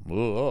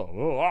 muah,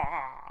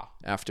 muah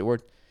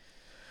afterward?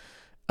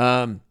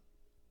 Anyway,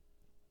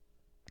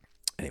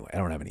 I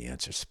don't have any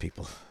answers,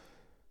 people.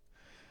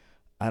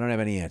 I don't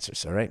have any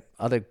answers, all right?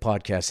 Other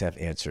podcasts have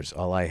answers.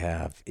 All I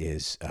have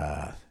is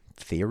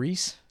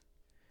theories,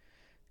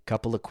 a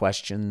couple of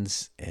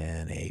questions,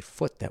 and a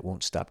foot that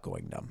won't stop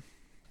going numb.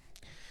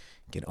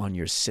 Get on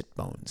your sit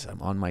bones.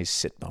 I'm on my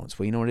sit bones.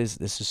 Well, you know what it is?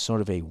 This is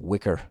sort of a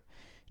wicker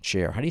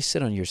chair. How do you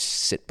sit on your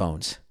sit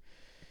bones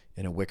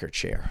in a wicker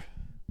chair?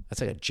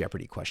 That's like a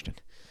Jeopardy question.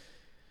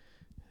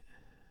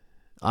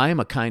 I am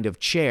a kind of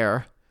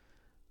chair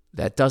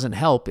that doesn't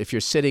help if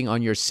you're sitting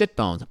on your sit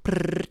bones.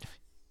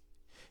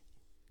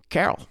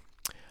 Carol,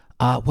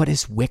 what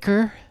is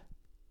wicker?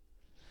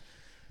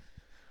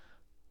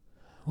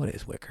 What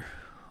is wicker?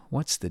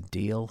 What's the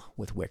deal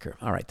with wicker?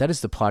 All right, that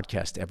is the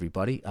podcast,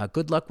 everybody.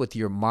 Good luck with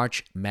your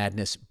March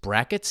Madness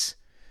brackets.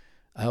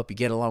 I hope you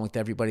get along with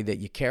everybody that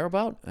you care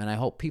about, and I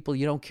hope people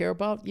you don't care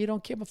about, you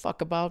don't give a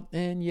fuck about,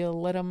 and you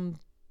let them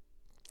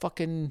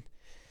fucking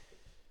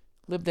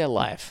live their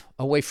life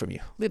away from you.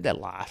 Live their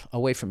life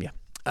away from you.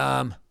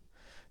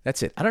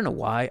 That's it. I don't know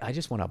why. I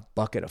just want a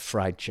bucket of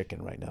fried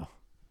chicken right now.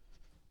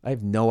 I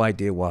have no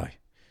idea why.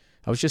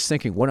 I was just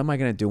thinking, what am I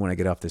going to do when I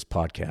get off this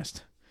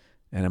podcast?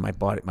 And then my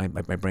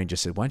brain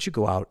just said, why don't you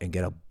go out and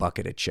get a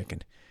bucket of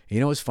chicken? And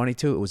you know what's funny,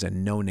 too? It was a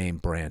no-name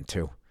brand,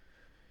 too.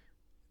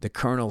 The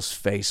Colonel's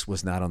face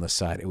was not on the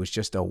side. It was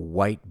just a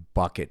white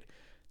bucket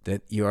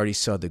that you already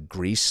saw the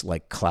grease,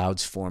 like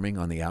clouds forming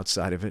on the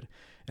outside of it.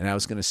 And I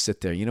was going to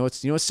sit there. You know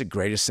what's the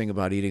greatest thing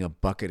about eating a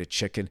bucket of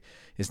chicken?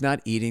 Is not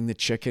eating the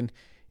chicken.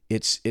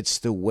 It's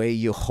the way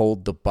you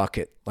hold the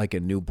bucket like a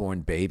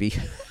newborn baby.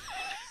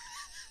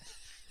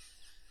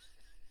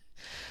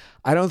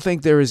 I don't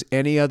think there is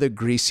any other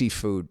greasy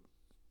food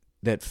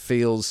that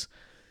feels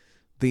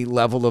the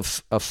level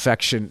of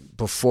affection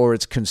before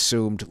it's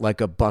consumed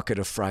like a bucket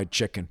of fried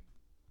chicken.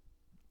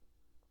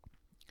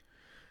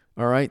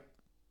 All right?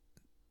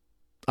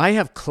 I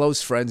have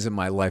close friends in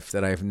my life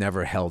that I have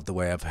never held the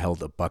way I've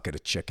held a bucket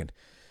of chicken.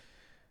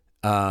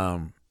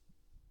 All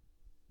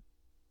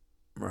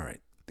right.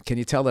 Can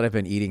you tell that I've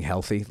been eating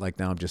healthy? Like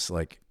now I'm just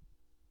like,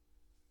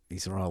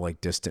 these are all like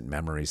distant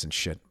memories and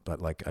shit. But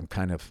like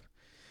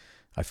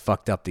I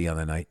fucked up the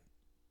other night,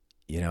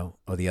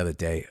 or the other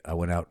day. I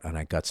went out and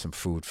I got some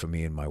food for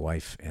me and my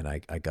wife, and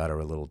I got her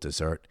a little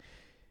dessert,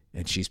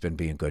 and she's been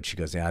being good. She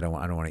goes, yeah, I don't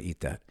want to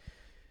eat that.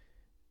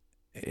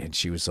 And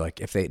she was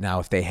like, if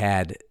they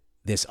had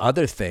this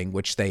other thing,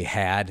 which they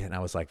had, and I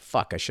was like,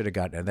 fuck, I should have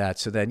gotten that.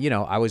 So then,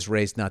 I was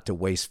raised not to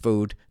waste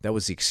food. That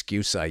was the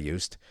excuse I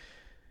used.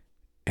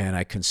 And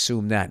I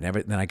consumed that, and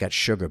then I got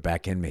sugar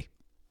back in me.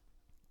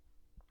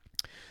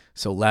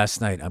 So last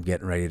night, I'm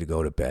getting ready to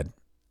go to bed.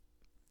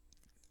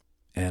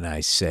 And I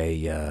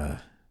say,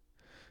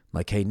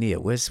 like, hey, Nia,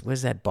 where's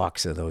that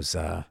box of those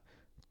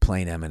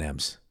plain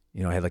M&Ms?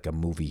 I had like a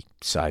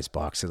movie-sized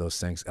box of those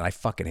things. And I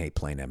fucking hate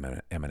plain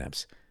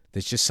M&Ms.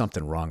 There's just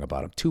something wrong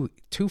about them.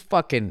 Two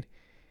fucking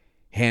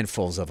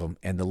handfuls of them,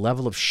 and the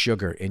level of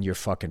sugar in your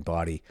fucking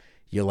body,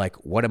 you're like,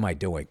 what am I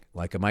doing?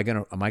 Like, am I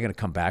gonna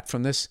come back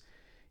from this?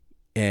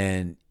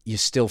 And you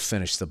still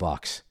finish the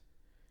box.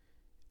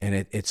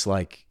 And it's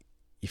like,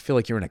 you feel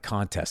like you're in a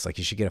contest. Like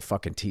you should get a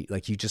fucking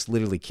like you just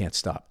literally can't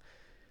stop.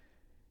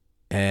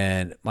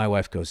 And my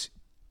wife goes,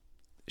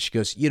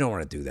 you don't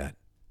want to do that.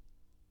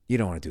 You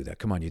don't want to do that.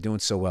 Come on, you're doing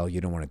so well.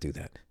 You don't want to do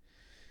that.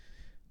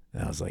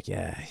 And I was like,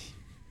 yeah.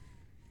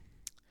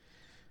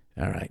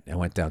 All right. I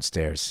went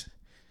downstairs.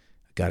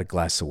 I got a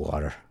glass of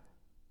water.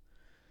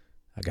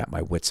 I got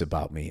my wits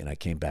about me, and I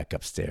came back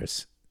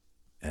upstairs.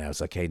 And I was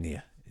like, hey,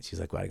 Nia. And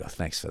she's like, well, I go,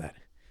 thanks for that.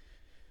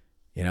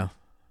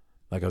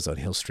 Like I was on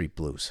Hill Street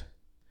Blues.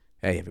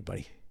 Hey,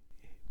 everybody.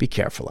 Be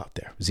careful out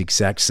there. It was the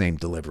exact same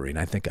delivery, and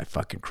I think I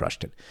fucking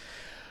crushed it.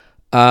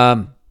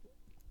 All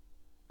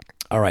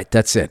right,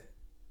 that's it.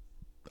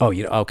 Oh,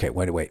 okay,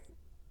 wait.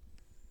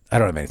 I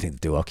don't have anything to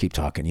do. I'll keep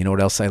talking. You know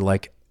what else I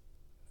like?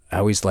 I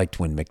always liked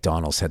when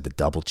McDonald's had the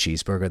double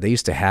cheeseburger. They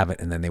used to have it,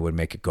 and then they would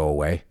make it go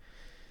away,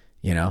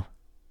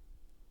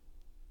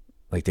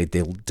 Like they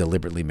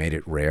deliberately made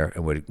it rare,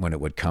 and when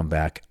it would come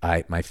back,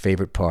 my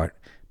favorite part,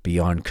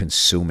 beyond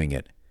consuming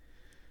it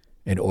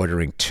and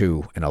ordering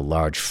 2 and a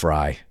large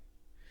fry.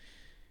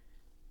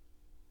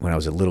 When I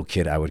was a little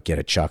kid, I would get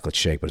a chocolate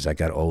shake, but as I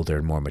got older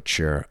and more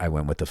mature, I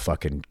went with the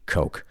fucking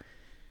Coke.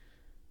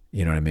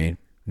 You know what I mean?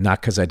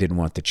 Not because I didn't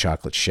want the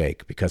chocolate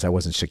shake, because I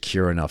wasn't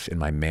secure enough in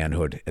my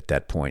manhood at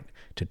that point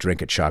to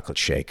drink a chocolate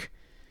shake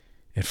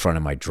in front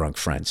of my drunk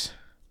friends.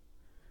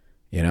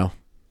 Wouldn't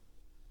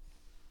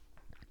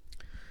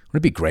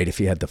it be great if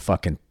you had the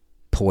fucking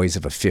poise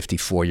of a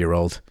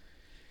 54-year-old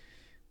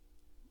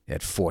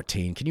at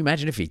 14? Can you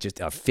imagine if he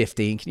just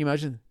 15? Can you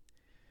imagine?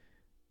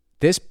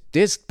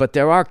 But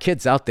there are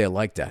kids out there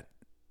like that.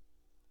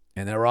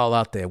 And they're all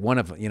out there. One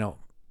of them,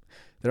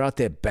 they're out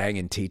there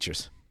banging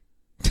teachers.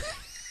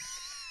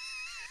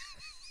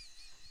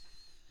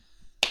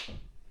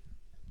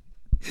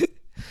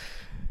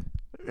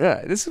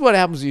 Yeah, this is what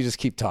happens when you just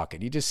keep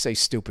talking. You just say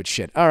stupid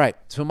shit. All right.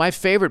 So my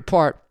favorite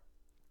part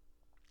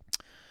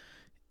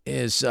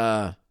is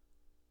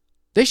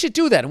they should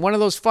do that in one of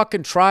those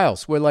fucking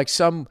trials where like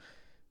some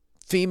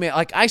female,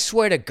 like I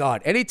swear to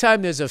God,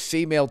 anytime there's a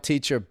female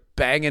teacher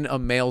banging a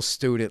male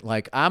student,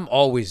 like I'm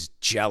always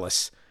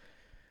jealous.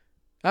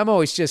 I'm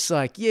always just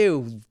like,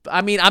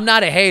 I'm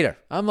not a hater.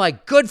 I'm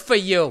like, good for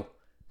you.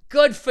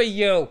 Good for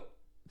you.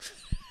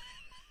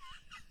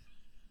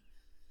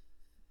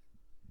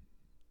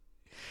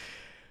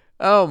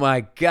 Oh my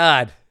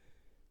God.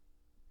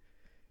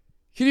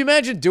 Can you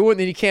imagine doing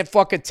that? You can't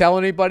fucking tell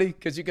anybody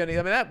because you're gonna.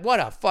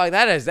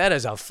 That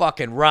is a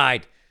fucking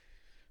ride.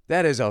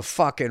 That is a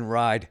fucking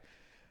ride.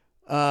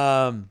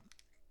 As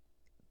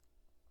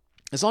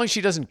long as she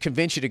doesn't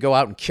convince you to go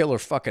out and kill her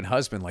fucking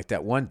husband like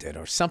that one did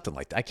or something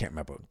like that. I can't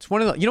remember. It's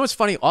one of the. You know what's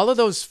funny? All of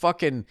those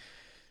fucking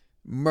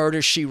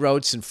Murder, She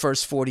Wrotes and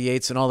First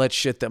 48s and all that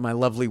shit that my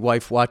lovely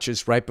wife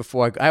watches right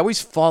before I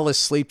always fall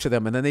asleep to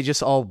them, and then they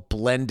just all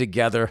blend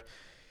together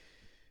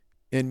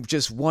in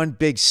just one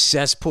big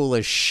cesspool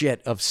of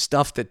shit of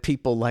stuff that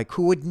people like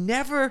who would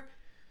never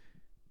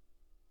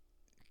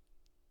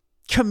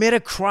commit a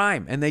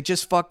crime, and they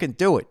just fucking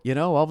do it, you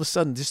know, all of a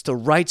sudden, just the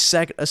right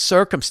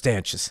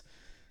circumstances.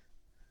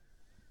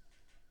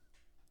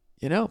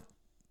 You know,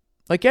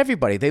 like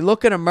everybody, they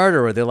look at a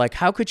murderer, they're like,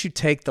 how could you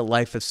take the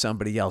life of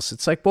somebody else?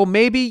 It's like, well,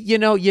 maybe, you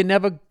know, you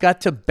never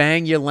got to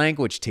bang your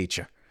language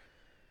teacher.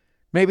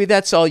 Maybe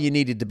that's all you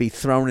needed to be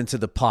thrown into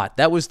the pot.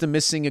 That was the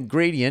missing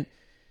ingredient,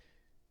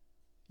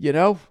 you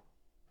know?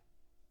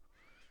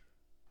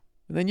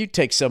 And then you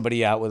take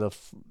somebody out with a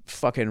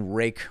fucking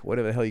rake,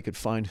 whatever the hell you could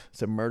find.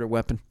 It's a murder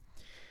weapon.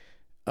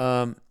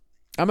 I'm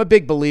a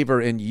big believer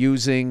in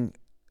using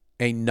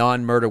a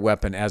non-murder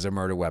weapon as a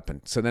murder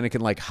weapon, so then it can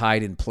like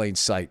hide in plain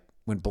sight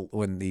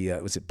when the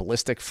was it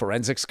ballistic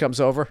forensics comes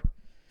over.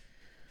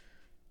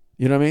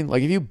 You know what I mean?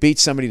 Like if you beat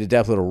somebody to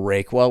death with a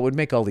rake, well, it would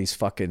make all these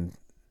fucking.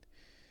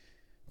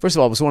 First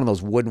of all, it was one of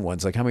those wooden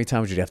ones. Like how many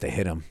times would you have to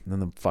hit them? And then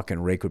the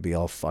fucking rake would be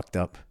all fucked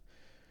up.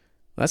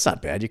 Well, that's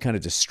not bad. You're kind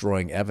of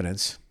destroying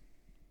evidence.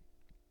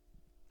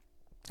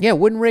 Yeah,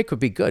 wooden rake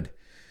would be good.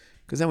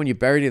 Because then when you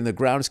bury it in the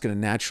ground, it's going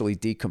to naturally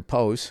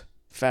decompose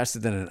faster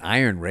than an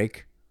iron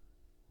rake.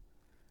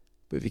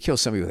 But if you kill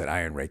somebody with an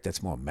iron rake,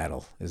 that's more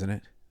metal, isn't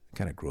it? I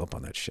kind of grew up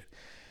on that shit.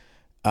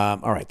 All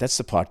right, that's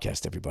the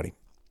podcast, everybody.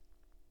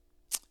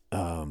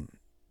 Did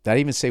I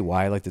even say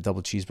why I like the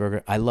double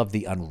cheeseburger? I love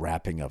the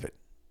unwrapping of it.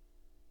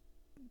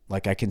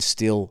 Like I can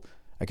still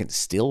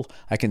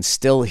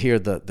hear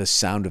the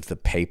sound of the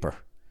paper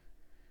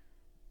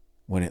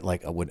when it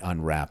like would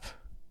unwrap.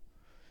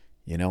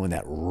 You know, and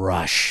that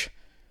rush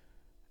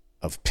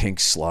of pink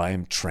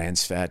slime,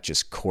 trans fat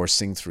just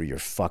coursing through your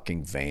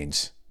fucking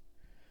veins.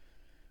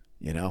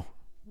 You know?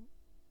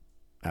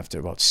 After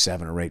about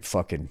 7 or 8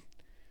 fucking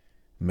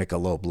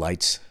Michelob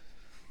Lights.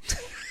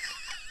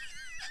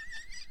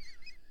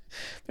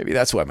 Maybe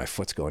that's why my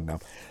foot's going numb.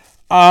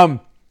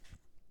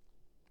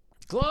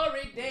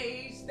 Glory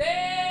days,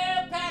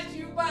 they'll pass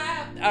you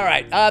by. All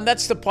right,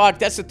 that's the pod.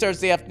 That's the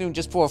Thursday afternoon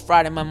just before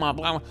Friday. And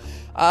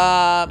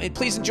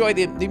please enjoy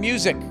the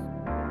music.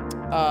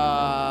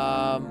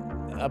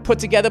 Put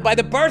together by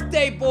the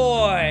birthday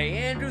boy,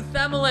 Andrew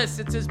Themelis.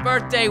 It's his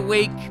birthday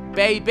week,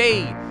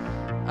 baby.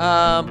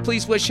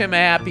 Please wish him a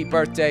happy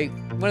birthday.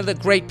 One of the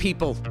great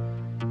people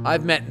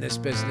I've met in this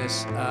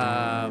business.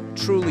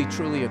 Truly,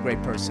 truly a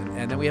great person.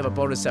 And then we have a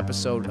bonus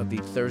episode of the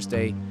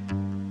Thursday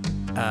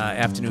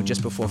afternoon,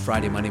 just before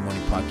Friday, Monday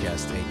morning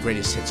podcast, a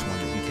greatest hits one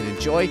that you can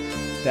enjoy.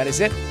 That is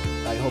it.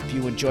 I hope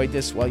you enjoyed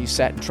this while you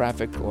sat in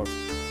traffic or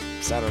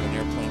sat on an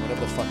airplane,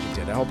 whatever the fuck you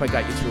did. I hope I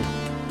got you through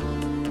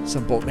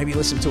some boat. Maybe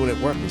listen to it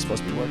at work. You're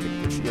supposed to be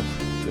working. Good for you.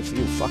 Good for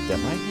you. Fuck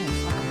them, right? Yeah,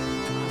 fuck them.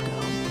 Fuck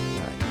them.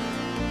 All right.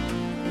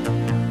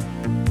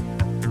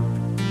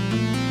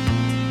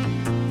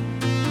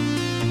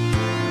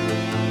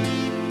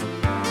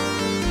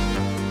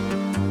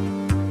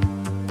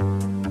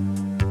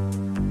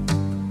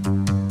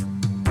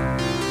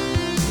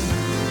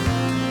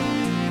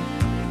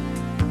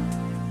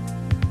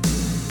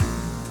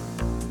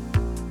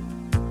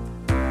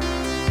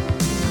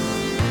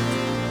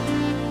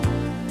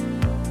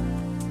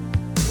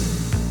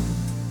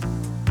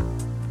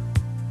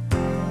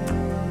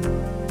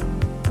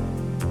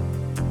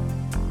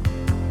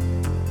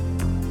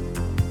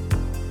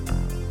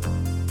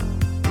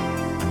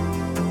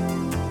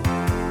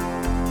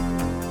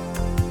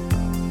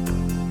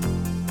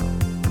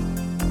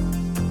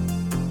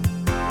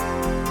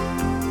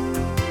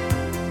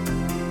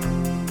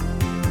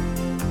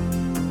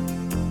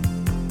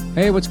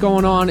 Hey, what's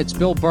going on? It's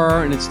Bill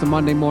Burr, and it's the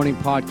Monday Morning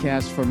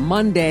Podcast for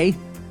Monday,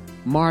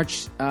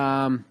 March,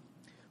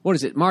 what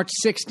is it, March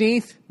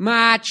 16th?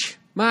 March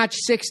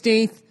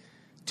 16th,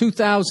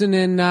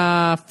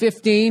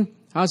 2015.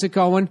 How's it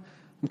going?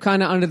 I'm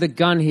kind of under the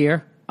gun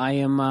here. I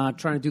am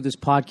trying to do this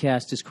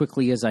podcast as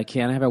quickly as I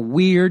can. I have a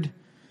weird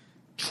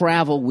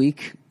travel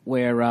week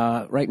where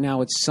right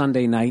now it's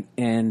Sunday night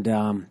and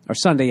or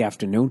Sunday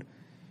afternoon,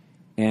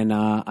 and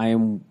I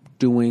am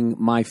doing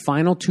my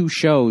final 2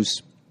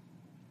 shows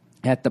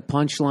at the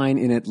Punchline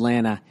in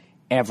Atlanta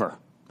ever.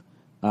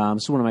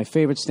 It's one of my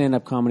favorite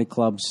stand-up comedy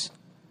clubs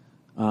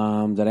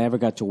that I ever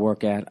got to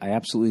work at. I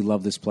absolutely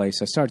love this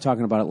place. I started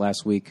talking about it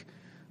last week,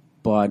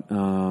 but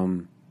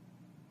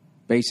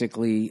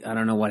basically, I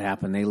don't know what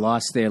happened. They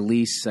lost their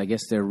lease. I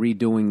guess they're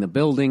redoing the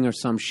building or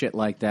some shit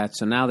like that,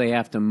 so now they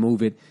have to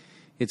move it.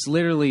 It's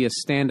literally a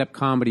stand-up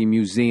comedy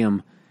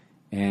museum,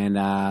 and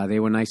they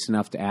were nice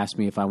enough to ask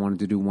me if I wanted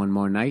to do one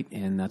more night,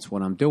 and that's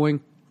what I'm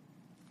doing.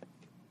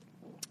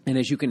 And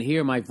as you can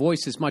hear, my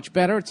voice is much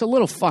better. It's a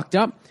little fucked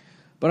up,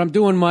 but I'm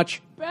doing much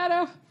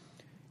better.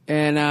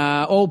 And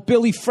old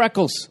Billy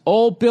Freckles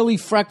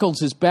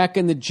is back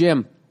in the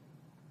gym.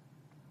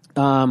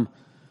 I'll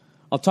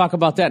talk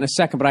about that in a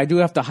second, but I do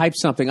have to hype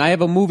something. I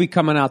have a movie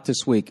coming out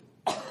this week.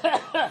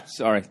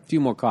 Sorry, a few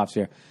more coughs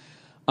here.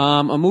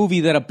 A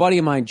movie that a buddy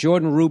of mine,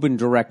 Jordan Rubin,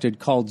 directed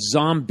called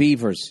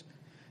Zombievers.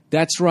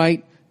 That's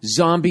right,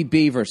 Zombie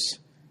Beavers.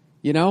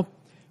 You know,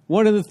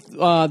 one of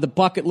the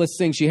bucket list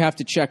things you have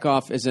to check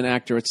off as an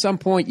actor. At some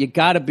point, you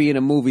got to be in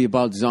a movie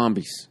about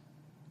zombies.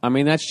 I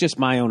mean, that's just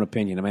my own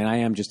opinion. I mean, I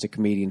am just a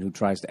comedian who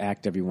tries to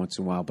act every once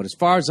in a while. But as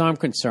far as I'm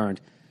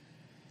concerned,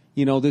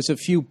 you know, there's a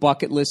few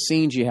bucket list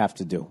scenes you have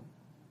to do,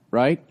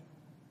 right?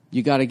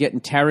 You got to get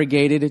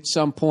interrogated at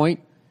some point,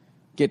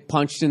 get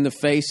punched in the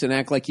face and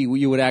act like you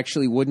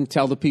wouldn't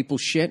tell the people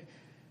shit.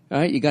 All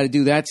right? You got to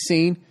do that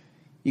scene.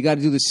 You got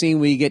to do the scene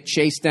where you get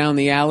chased down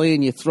the alley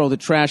and you throw the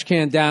trash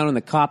can down and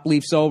the cop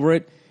leaps over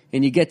it.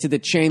 And you get to the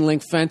chain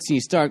link fence and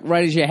you start,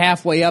 right as you're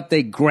halfway up,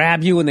 they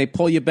grab you and they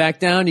pull you back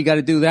down. You got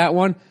to do that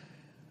one.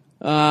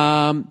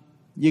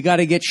 You got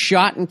to get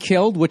shot and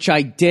killed, which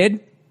I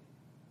did.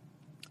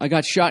 I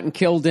got shot and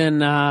killed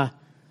in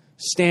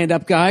Stand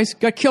Up Guys.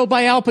 Got killed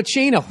by Al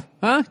Pacino.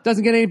 Huh?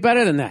 Doesn't get any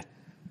better than that.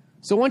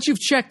 So once you've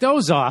checked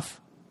those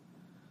off,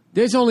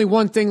 there's only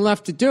one thing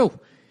left to do.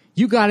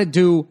 You got to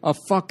do a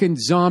fucking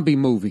zombie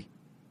movie.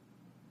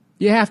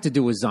 You have to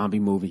do a zombie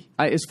movie,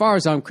 as far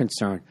as I'm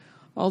concerned.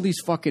 All these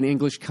fucking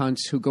English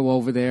cunts who go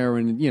over there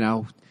and, you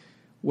know,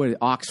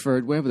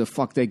 Oxford, wherever the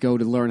fuck they go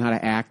to learn how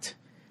to act.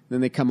 Then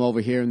they come over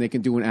here and they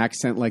can do an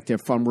accent like they're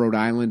from Rhode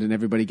Island and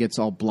everybody gets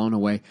all blown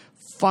away.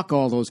 Fuck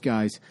all those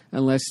guys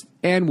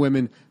and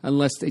women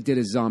unless they did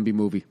a zombie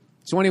movie.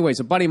 So anyways,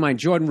 a buddy of mine,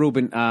 Jordan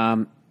Rubin,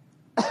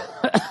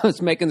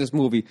 is making this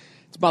movie.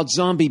 It's about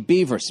zombie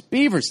beavers.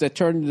 Beavers that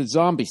turn into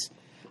zombies.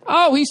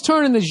 Oh, he's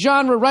turning the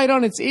genre right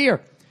on its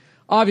ear.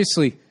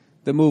 Obviously,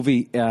 the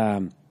movie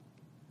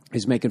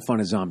is making fun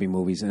of zombie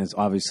movies, and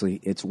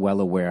it's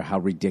well aware how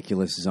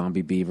ridiculous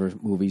zombie beaver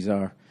movies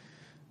are.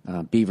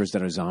 Beavers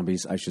that are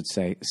zombies, I should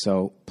say.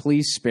 So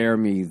please spare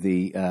me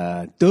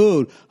the,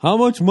 dude, how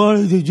much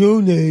money did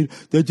you need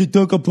that you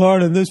took a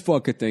part in this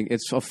fucking thing?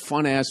 It's a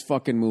fun-ass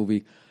fucking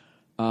movie.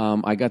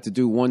 I got to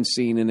do one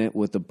scene in it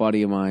with a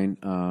buddy of mine,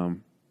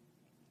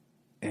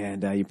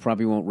 and you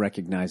probably won't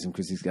recognize him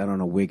because he's got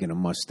on a wig and a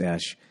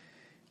mustache.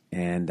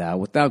 And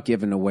without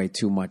giving away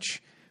too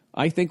much,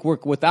 I think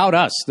without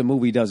us, the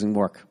movie doesn't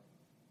work.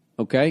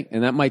 Okay?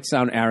 And that might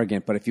sound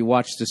arrogant, but if you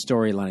watch the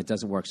storyline, it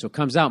doesn't work. So it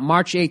comes out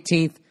March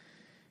 18th.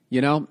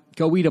 You know,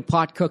 go eat a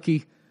pot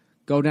cookie.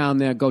 Go down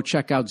there. Go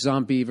check out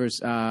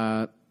Zombievers.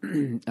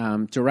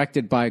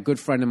 Directed by a good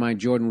friend of mine,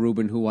 Jordan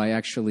Rubin, who I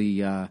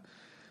actually,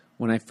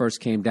 when I first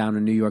came down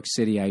to New York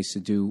City, I used to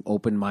do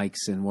open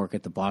mics and work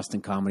at the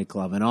Boston Comedy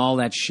Club and all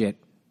that shit.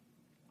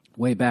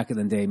 Way back in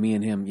the day, me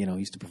and him, you know,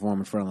 used to perform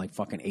in front of like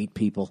fucking 8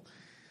 people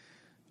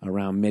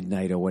around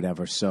midnight or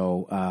whatever.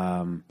 So,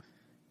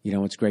 you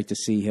know, it's great to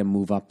see him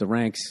move up the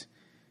ranks.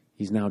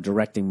 He's now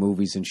directing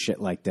movies and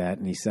shit like that.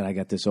 And he said, I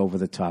got this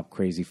over-the-top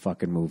crazy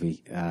fucking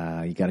movie.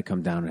 You got to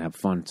come down and have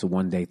fun. It's a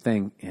one-day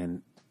thing.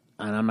 And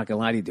I'm not going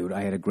to lie to you, dude.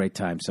 I had a great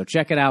time. So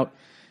check it out.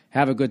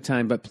 Have a good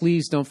time. But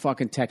please don't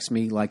fucking text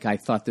me like I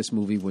thought this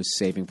movie was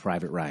Saving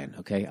Private Ryan,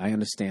 okay? I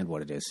understand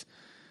what it is.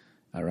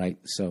 All right?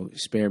 So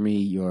spare me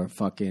your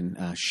fucking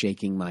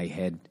shaking my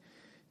head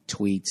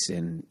tweets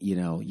and, you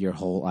know, your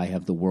whole I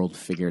have the world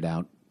figured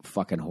out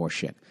fucking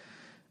horseshit.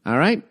 All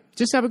right?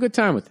 Just have a good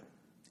time with it.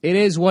 It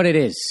is what it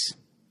is.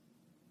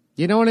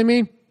 You know what I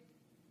mean?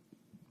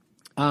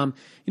 You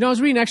know, I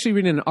was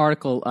reading an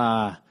article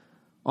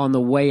on the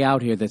way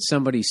out here that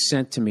somebody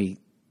sent to me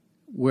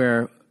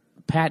where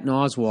Patton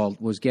Oswalt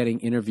was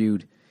getting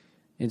interviewed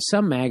in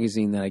some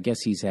magazine that I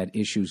guess he's had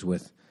issues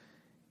with.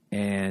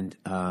 And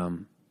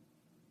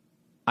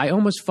I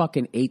almost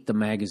fucking ate the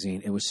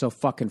magazine. It was so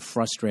fucking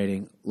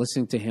frustrating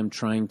listening to him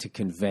trying to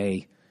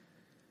convey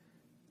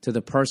to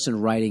the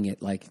person writing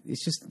it, like,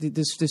 it's just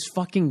this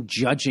fucking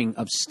judging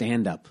of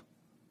stand-up.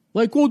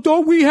 Like, well,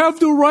 don't we have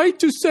the right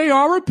to say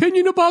our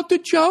opinion about the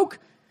joke?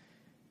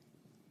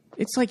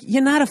 It's like,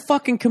 you're not a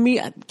fucking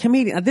comedian.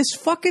 This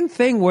fucking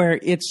thing where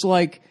it's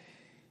like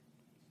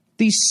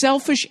these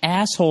selfish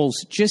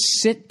assholes just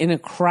sit in a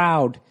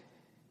crowd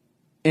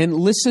and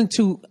listen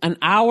to an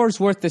hour's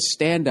worth of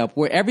stand-up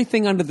where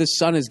everything under the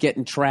sun is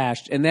getting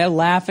trashed, and they're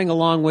laughing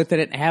along with it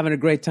and having a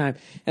great time.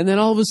 And then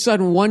all of a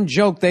sudden, one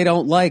joke they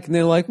don't like, and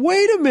they're like,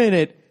 wait a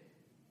minute.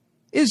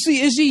 Is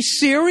he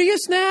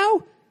serious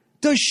now?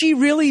 Does she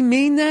really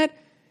mean that?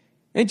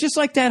 And just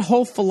like that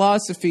whole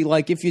philosophy,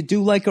 like if you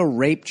do like a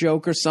rape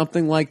joke or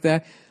something like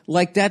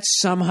that's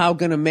somehow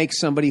going to make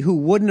somebody who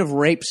wouldn't have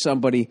raped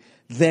somebody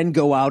then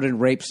go out and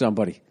rape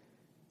somebody.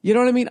 You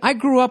know what I mean? I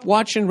grew up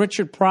watching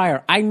Richard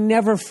Pryor. I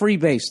never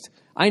freebased.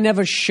 I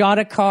never shot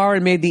a car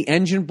and made the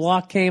engine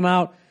block came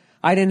out.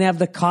 I didn't have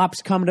the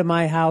cops come to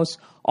my house.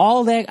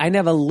 All that. I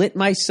never lit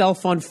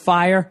myself on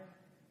fire.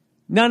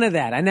 None of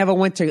that. I never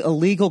went to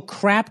illegal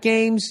crap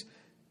games.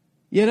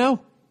 You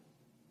know?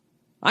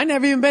 I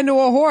never even been to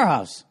a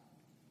whorehouse.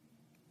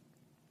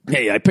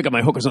 Hey, I pick up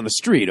my hookers on the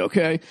street,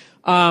 okay?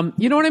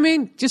 You know what I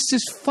mean? Just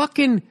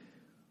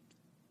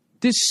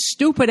this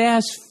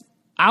stupid-ass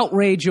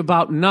outrage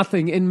about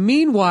nothing. And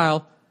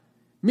meanwhile,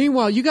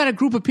 you got a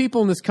group of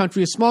people in this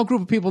country, a small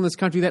group of people in this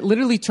country that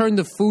literally turned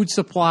the food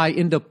supply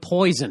into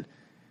poison.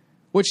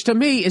 which to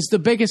me is the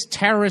biggest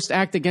terrorist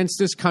act against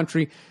this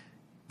country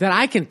that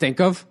I can think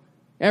of.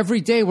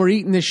 Every day we're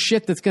eating this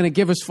shit that's going to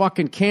give us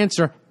fucking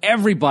cancer.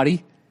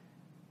 Everybody.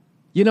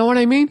 You know what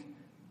I mean?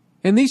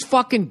 And these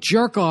fucking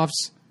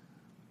jerk-offs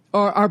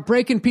are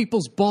breaking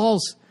people's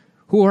balls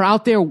who are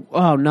out there.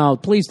 Oh, no,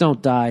 please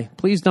don't die.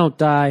 Please don't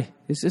die.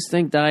 Is this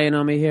thing dying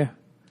on me here?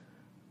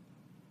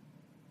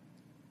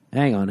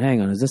 Hang on.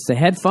 Is this the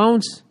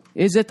headphones?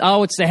 Is it?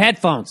 Oh, it's the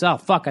headphones. Oh,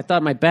 fuck, I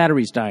thought my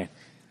battery's dying.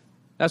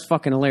 That's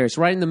fucking hilarious.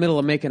 Right in the middle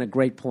of making a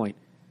great point.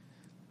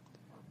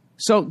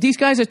 So these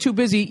guys are too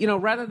busy,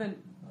 rather than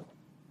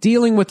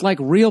dealing with, like,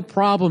 real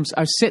problems,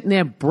 are sitting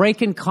there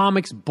breaking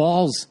comics'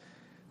 balls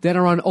that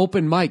are on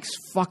open mics,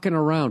 fucking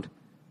around.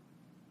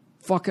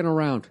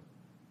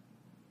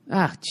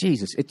 Ah,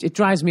 Jesus. It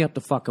drives me up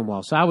the fucking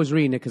wall. So I was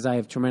reading it because I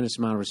have tremendous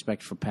amount of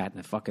respect for Pat, and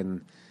I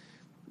fucking,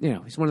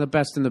 he's one of the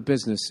best in the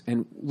business.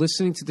 And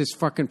listening to this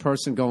fucking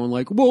person going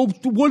like, well,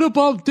 what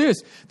about this?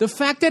 The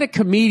fact that a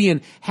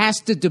comedian has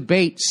to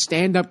debate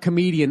stand-up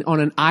comedian on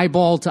an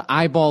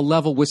eyeball-to-eyeball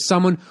level with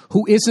someone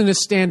who isn't a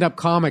stand-up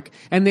comic,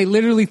 and they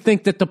literally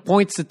think that the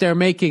points that they're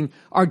making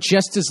are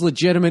just as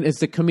legitimate as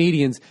the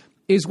comedians,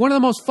 is one of the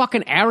most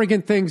fucking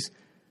arrogant things.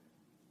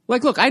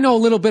 Like, look, I know a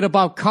little bit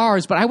about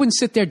cars, but I wouldn't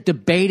sit there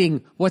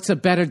debating what's a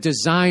better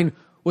design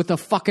with a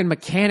fucking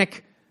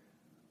mechanic.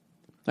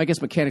 I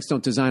guess mechanics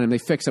don't design them, they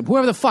fix them.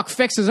 Whoever the fuck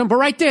fixes them, but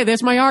right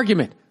there's my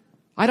argument.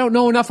 I don't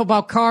know enough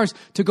about cars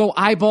to go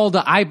eyeball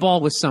to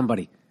eyeball with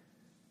somebody.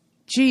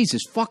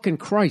 Jesus fucking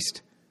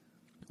Christ.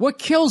 What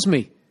kills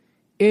me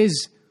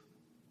is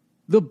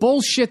the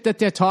bullshit that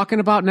they're talking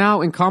about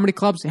now in comedy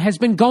clubs has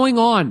been going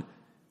on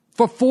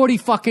for 40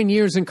 fucking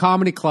years in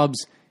comedy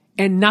clubs,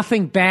 and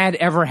nothing bad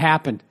ever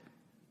happened.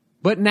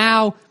 But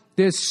now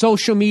there's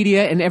social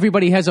media, and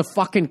everybody has a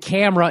fucking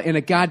camera and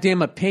a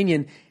goddamn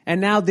opinion, and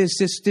now there's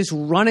this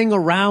running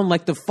around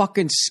like the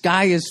fucking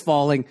sky is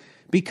falling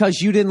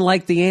because you didn't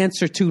like the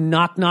answer to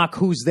knock knock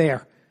who's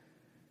there.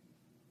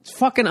 It's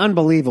fucking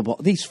unbelievable.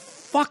 These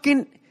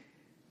fucking...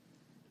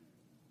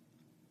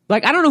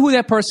 Like, I don't know who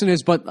that person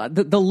is, but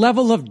the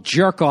level of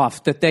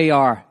jerk-off that they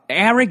are,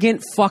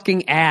 arrogant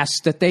fucking ass,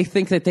 that they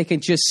think that they can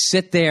just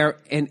sit there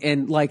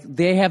and like,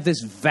 they have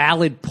this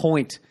valid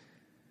point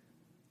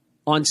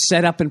on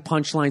setup and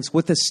punchlines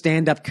with a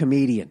stand-up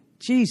comedian.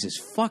 Jesus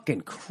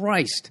fucking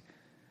Christ.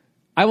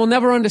 I will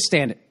never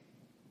understand it.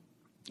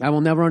 I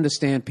will never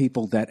understand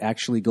people that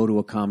actually go to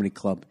a comedy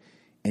club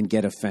and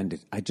get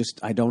offended.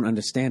 I don't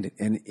understand it.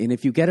 And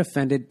if you get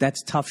offended,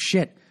 that's tough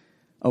shit,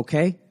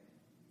 okay?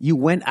 You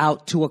went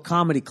out to a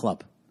comedy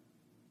club.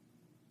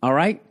 All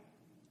right?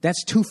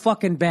 That's too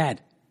fucking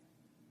bad.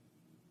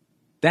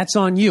 That's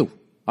on you.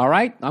 All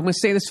right? I'm going to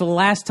say this for the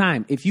last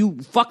time. If you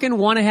fucking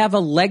want to have a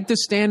leg to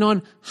stand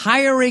on,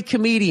 hire a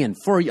comedian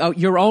for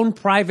your own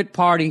private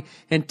party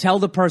and tell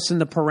the person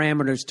the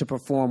parameters to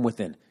perform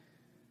within.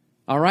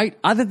 All right?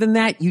 Other than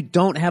that, you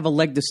don't have a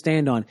leg to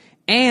stand on.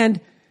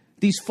 And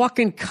these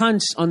fucking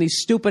cunts on these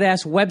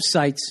stupid-ass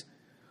websites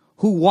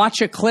who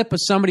watch a clip of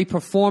somebody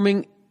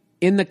performing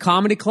in the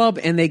comedy club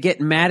and they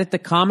get mad at the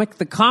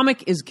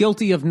comic is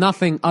guilty of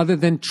nothing other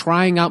than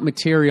trying out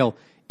material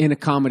in a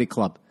comedy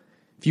club.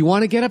 If you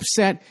want to get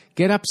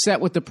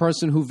upset with the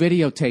person who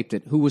videotaped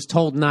it, who was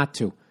told not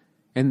to.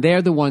 And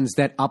they're the ones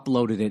that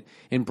uploaded it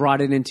and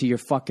brought it into your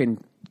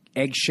fucking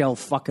eggshell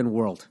fucking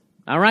world.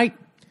 All right?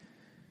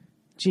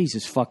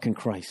 Jesus fucking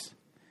Christ.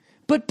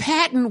 But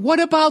Patton, what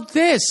about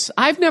this?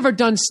 I've never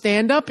done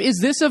stand-up. Is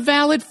this a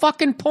valid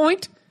fucking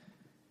point?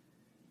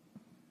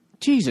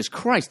 Jesus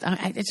Christ.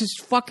 It's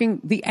just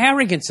fucking the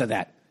arrogance of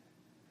that.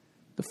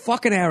 The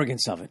fucking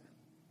arrogance of it.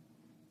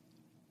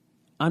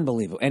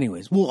 Unbelievable.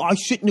 Anyways, well, I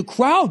sit in the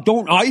crowd.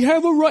 Don't I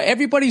have a right?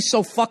 Everybody's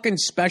so fucking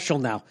special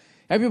now.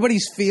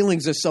 Everybody's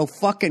feelings are so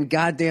fucking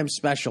goddamn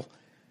special.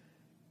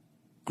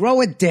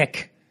 Grow a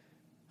dick.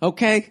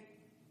 Okay?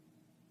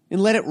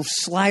 And let it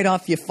slide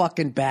off your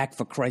fucking back,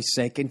 for Christ's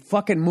sake. And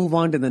fucking move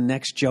on to the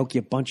next joke,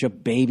 you bunch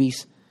of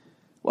babies.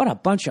 What a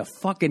bunch of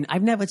fucking...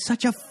 I've never... It's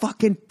such a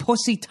fucking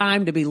pussy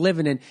time to be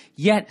living in.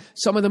 Yet,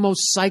 some of the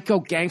most psycho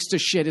gangster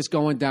shit is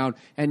going down,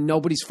 and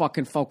nobody's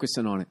fucking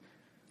focusing on it.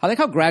 I like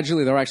how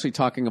gradually they're actually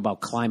talking about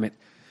climate.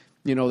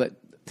 You know,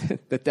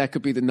 that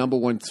could be the number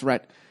one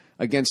threat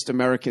against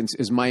Americans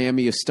is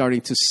Miami is starting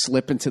to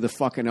slip into the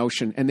fucking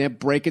ocean, and they're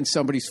breaking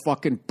somebody's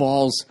fucking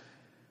balls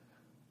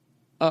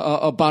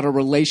about a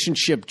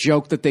relationship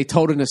joke that they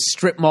told in a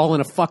strip mall in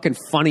a fucking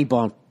funny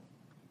bone.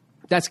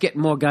 That's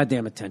getting more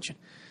goddamn attention.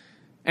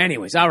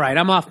 Anyways, all right,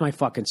 I'm off my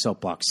fucking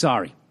soapbox.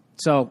 Sorry.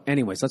 So,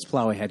 anyways, let's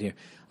plow ahead here.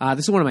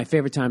 This is one of my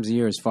favorite times of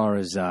year as far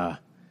as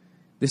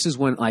this is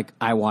when, like,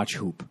 I watch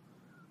hoop.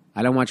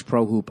 I don't watch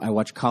pro hoop. I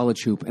watch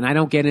college hoop. And I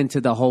don't get into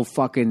the whole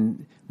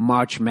fucking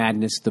March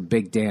Madness, the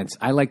big dance.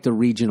 I like the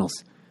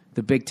regionals.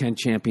 The Big Ten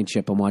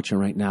championship I'm watching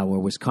right now where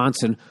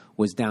Wisconsin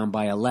was down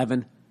by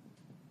 11.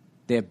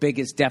 Their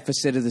biggest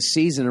deficit of the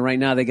season. And right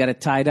now they got it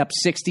tied up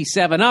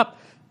 67 up.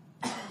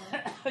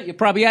 You're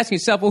probably asking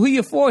yourself, well, who are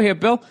you for here,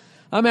 Bill?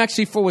 I'm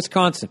actually for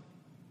Wisconsin.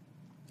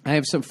 I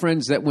have some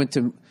friends that went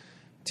to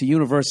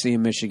university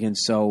in Michigan,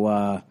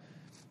 so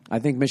I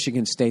think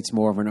Michigan State's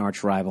more of an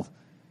arch rival.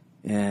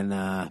 And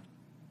I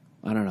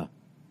don't know.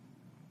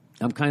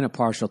 I'm kind of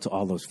partial to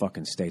all those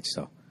fucking states,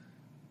 though.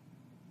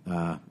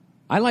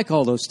 I like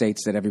all those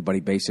states that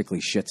everybody basically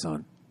shits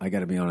on. I got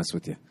to be honest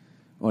with you.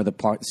 Or the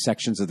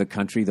sections of the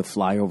country, the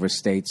flyover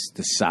states,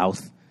 the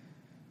South.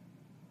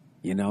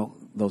 You know,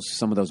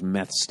 some of those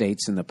meth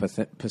states in the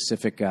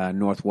Pacific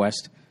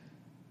Northwest.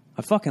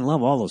 I fucking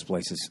love all those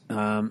places.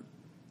 And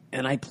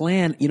I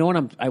plan, you know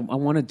what I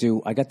want to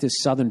do? I got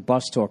this Southern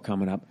bus tour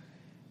coming up,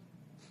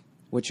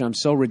 which I'm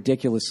so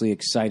ridiculously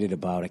excited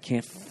about. I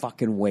can't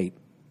fucking wait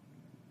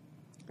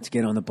to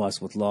get on the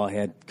bus with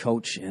Lawhead,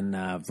 Coach, and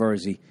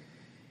Verzi,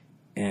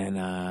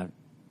 and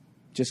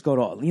just go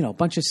to a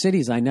bunch of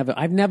cities.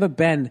 I've never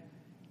been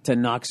to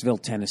Knoxville,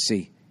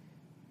 Tennessee,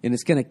 and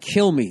it's going to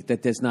kill me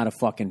that there's not a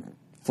fucking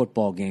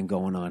football game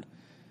going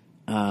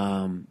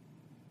on.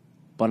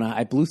 But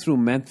I blew through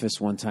Memphis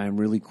one time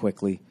really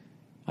quickly.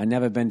 I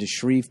never been to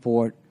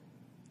Shreveport.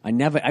 I've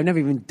never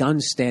even done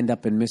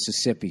stand-up in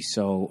Mississippi.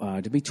 So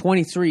to be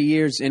 23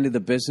 years into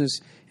the business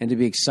and to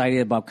be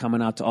excited about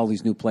coming out to all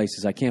these new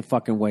places, I can't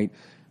fucking wait.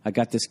 I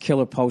got this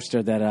killer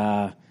poster that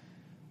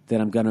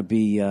I'm going to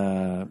be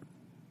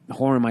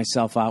whoring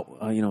myself out,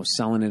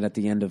 selling it at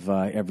the end of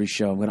every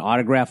show. I'm going to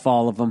autograph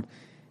all of them,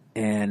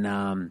 and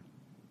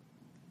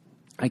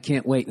I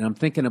can't wait. And I'm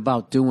thinking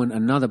about doing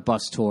another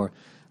bus tour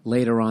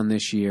later on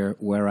this year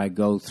where I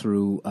go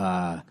through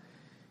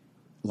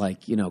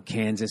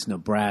Kansas,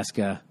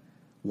 Nebraska.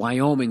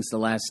 Wyoming's the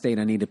last state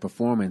I need to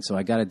perform in, so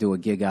I got to do a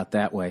gig out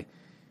that way.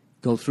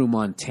 Go through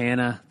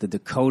Montana, the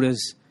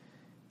Dakotas,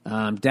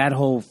 that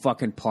whole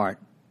fucking part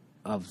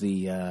of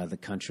the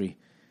country.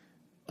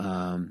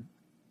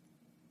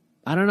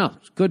 I don't know.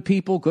 It's good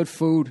people, good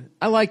food.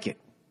 I like it.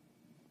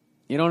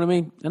 You know what I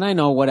mean? And I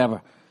know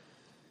whatever.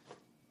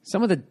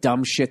 Some of the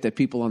dumb shit that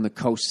people on the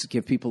coast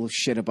give people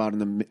shit about in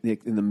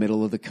the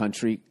middle of the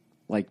country,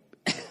 like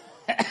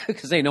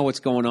because they know what's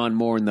going on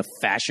more in the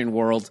fashion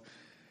world,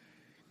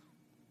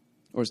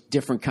 or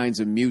different kinds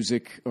of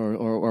music,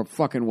 or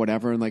fucking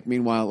whatever. And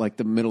meanwhile,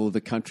 the middle of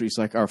the country is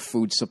our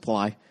food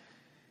supply.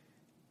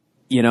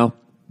 You know,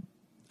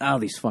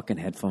 these fucking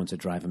headphones are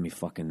driving me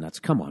fucking nuts.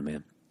 Come on,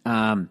 man.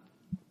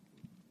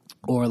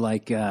 Or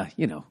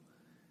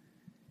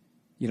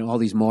all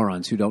these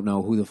morons who don't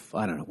know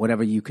I don't know,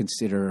 whatever you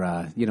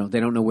consider, they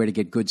don't know where to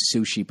get good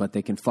sushi, but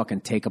they can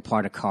fucking take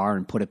apart a car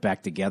and put it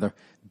back together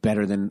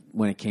better than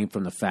when it came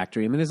from the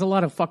factory. I mean, there's a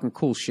lot of fucking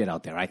cool shit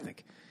out there, I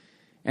think.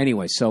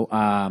 Anyway,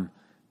 so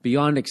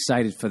beyond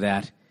excited for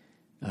that.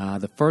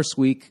 The first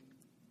week,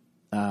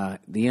 the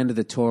end of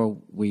the tour,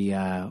 we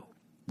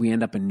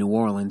end up in New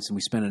Orleans, and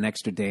we spend an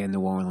extra day in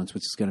New Orleans,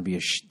 which is going to be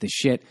the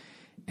shit.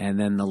 And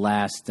then the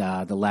last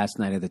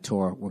night of the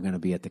tour, we're going to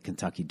be at the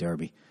Kentucky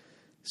Derby.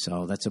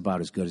 So that's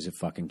about as good as it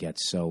fucking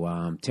gets.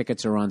 So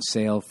tickets are on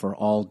sale for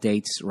all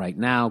dates right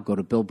now. Go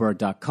to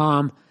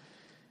billburr.com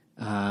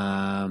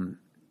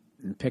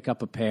and pick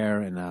up a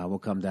pair, and we'll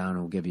come down and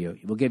we'll give you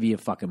your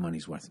fucking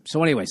money's worth.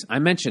 So anyways, I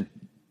mentioned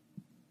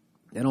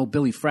that old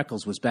Billy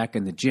Freckles was back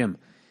in the gym,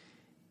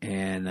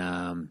 and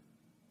I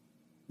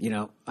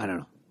don't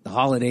know, the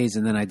holidays,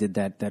 and then I did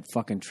that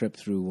fucking trip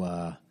through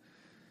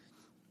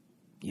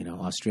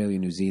Australia,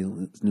 New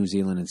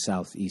Zealand, and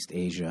Southeast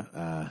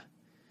Asia.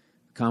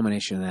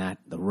 Combination of that,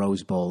 the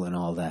Rose Bowl, and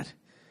all that,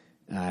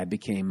 I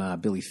became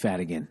Billy Fat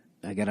again.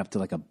 I got up to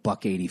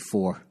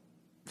 $184.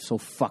 So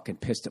fucking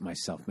pissed at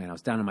myself, man. I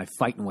was down to my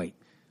fighting weight,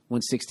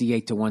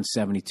 168 to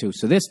 172.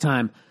 So this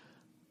time,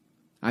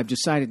 I've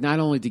decided not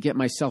only to get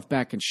myself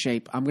back in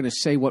shape, I'm going to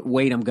say what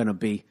weight I'm going to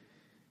be.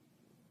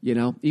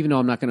 Even though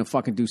I'm not going to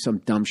fucking do some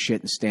dumb shit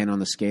and stand on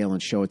the scale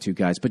and show it to you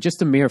guys. But just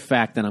the mere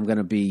fact that I'm going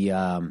to be...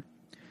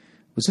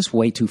 was this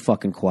way too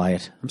fucking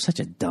quiet? I'm such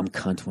a dumb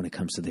cunt when it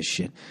comes to this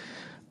shit.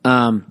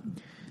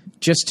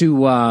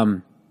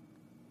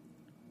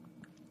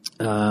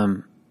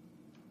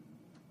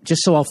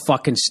 Just so I'll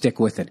fucking stick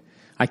with it.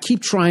 I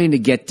keep trying to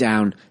get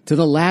down to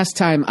the last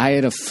time I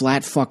had a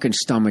flat fucking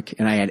stomach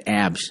and I had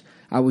abs.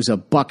 I was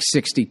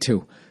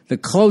 $162. The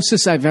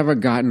closest I've ever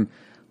gotten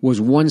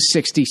was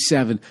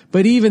 167.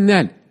 But even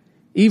then,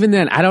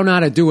 I don't know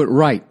how to do it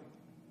right.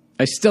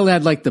 I still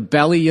had the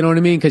belly, you know what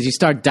I mean? Because you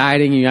start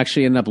dieting and you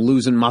actually end up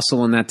losing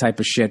muscle and that type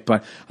of shit.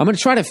 But I'm going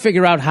to try to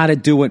figure out how to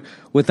do it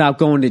without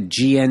going to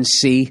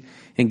GNC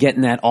and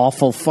getting that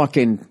awful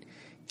fucking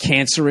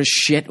cancerous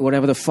shit,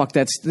 whatever the fuck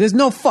that's... There's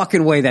no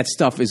fucking way that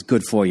stuff is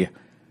good for you.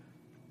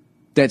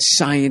 That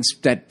science,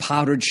 that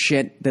powdered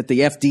shit that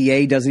the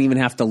FDA doesn't even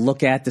have to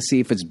look at to see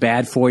if it's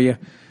bad for you.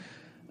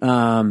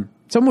 Someone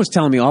was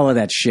telling me all of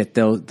that shit,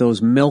 though.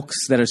 Those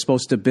milks that are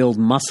supposed to build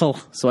muscle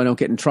so I don't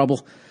get in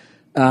trouble.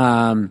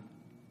 That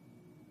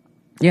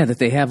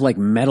they have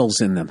metals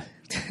in them.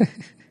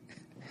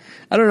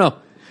 I don't know.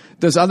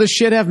 Does other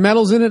shit have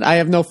metals in it? I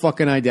have no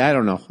fucking idea. I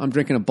don't know. I'm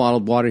drinking a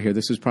bottled water here.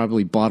 This was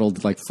probably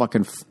bottled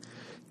fucking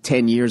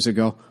 10 years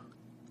ago.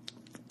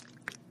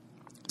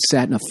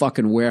 Sat in a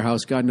fucking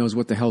warehouse. God knows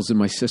what the hell's in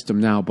my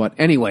system now. But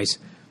anyways,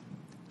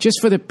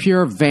 just for the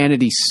pure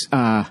vanity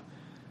of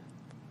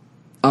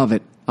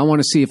it, I want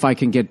to see if I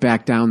can get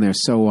back down there.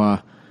 So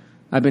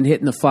I've been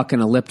hitting the fucking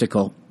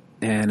elliptical,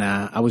 and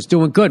I was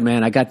doing good,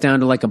 man. I got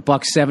down to like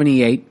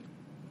 $1.78,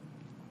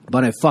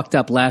 but I fucked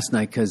up last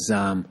night because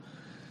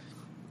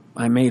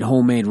I made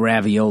homemade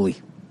ravioli.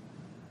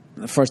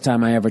 The first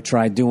time I ever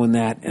tried doing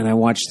that, and I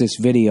watched this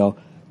video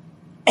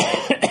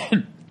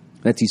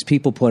that these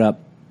people put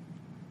up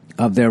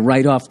of their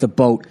right off the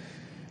boat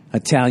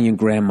Italian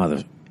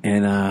grandmother.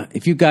 And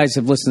if you guys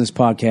have listened to this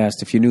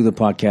podcast, if you're new to the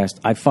podcast,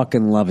 I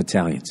fucking love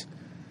Italians.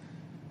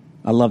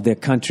 I love their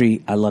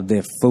country. I love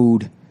their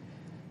food.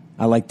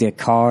 I like their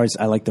cars.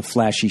 I like the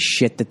flashy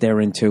shit that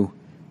they're into.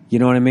 You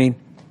know what I mean?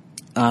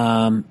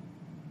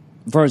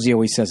 Verzi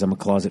always says I'm a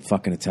closet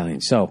fucking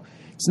Italian. So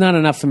it's not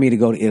enough for me to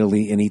go to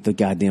Italy and eat the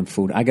goddamn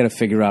food. I got to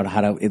figure out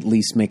how to at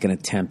least make an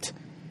attempt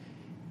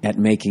at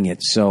making it.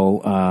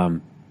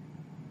 So,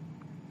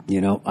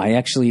 I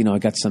actually, I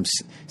got some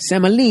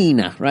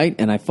semolina, right?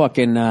 And I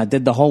fucking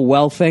did the whole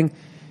well thing.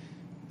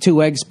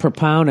 2 eggs per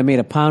pound. I made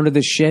a pound of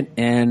this shit.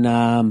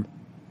 And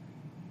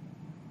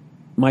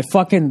my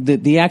fucking,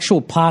 the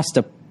actual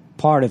pasta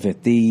part of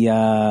it,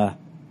 the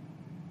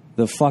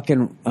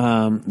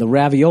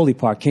ravioli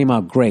part came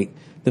out great.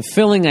 The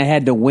filling I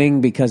had to wing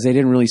because they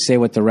didn't really say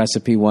what the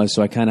recipe was,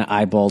 so I kind of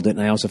eyeballed it,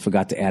 and I also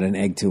forgot to add an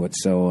egg to it,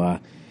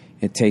 so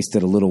it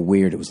tasted a little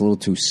weird. It was a little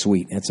too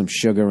sweet. It had some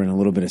sugar and a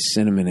little bit of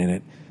cinnamon in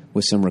it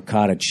with some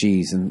ricotta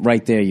cheese, and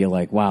right there you're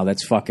like, wow,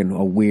 that's fucking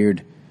a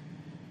weird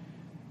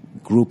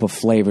group of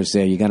flavors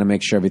there. You got to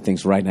make sure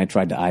everything's right, and I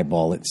tried to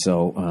eyeball it,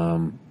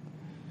 so...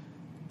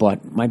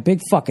 But my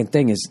big fucking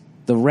thing is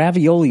the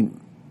ravioli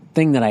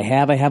thing that I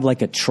have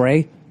like a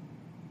tray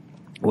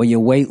where you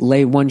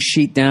lay one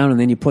sheet down and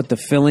then you put the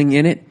filling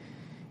in it,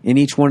 in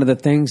each one of the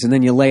things, and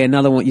then you lay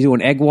another one, you do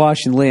an egg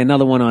wash and lay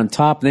another one on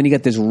top, and then you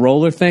got this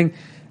roller thing.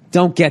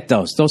 Don't get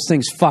those. Those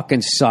things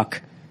fucking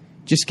suck.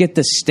 Just get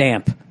the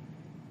stamp.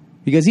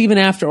 Because even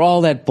after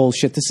all that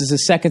bullshit, this is the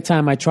second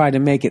time I tried to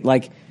make it,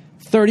 like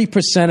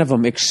 30% of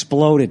them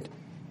exploded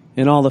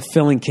and all the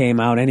filling came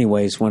out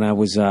anyways when I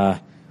was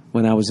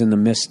in the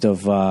midst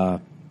of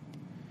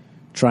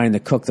trying to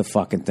cook the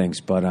fucking things.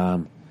 But I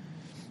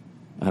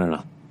don't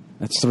know.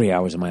 That's 3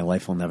 hours of my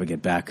life I'll never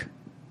get back.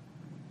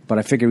 But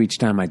I figure each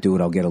time I do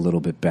it, I'll get a little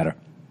bit better.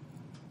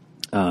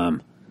 So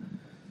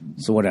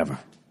whatever.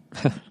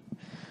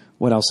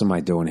 What else am I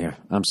doing here?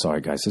 I'm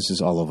sorry, guys. This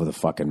is all over the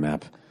fucking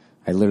map.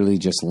 I literally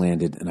just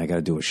landed, and I got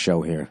to do a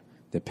show here.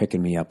 They're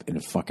picking me up in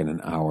fucking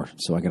an hour.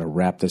 So I got to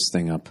wrap this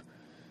thing up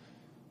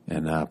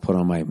and put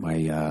on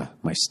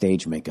my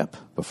stage makeup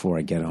before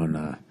I get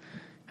on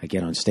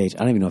stage. I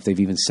don't even know if they've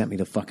even sent me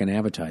the fucking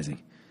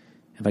advertising.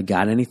 Have I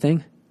got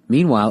anything?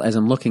 Meanwhile, as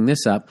I'm looking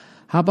this up,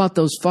 how about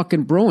those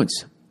fucking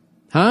Bruins?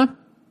 Huh?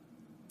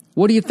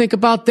 What do you think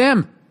about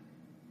them?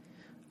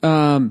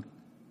 Those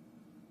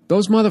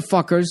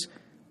motherfuckers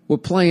were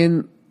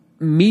playing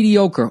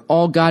mediocre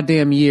all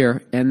goddamn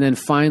year, and then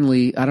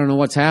finally, I don't know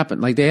what's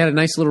happened. Like, they had a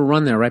nice little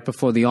run there right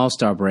before the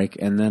All-Star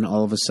break, and then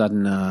all of a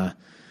sudden,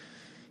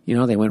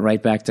 they went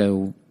right back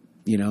to,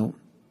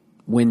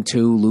 win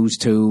 2, lose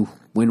 2,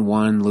 win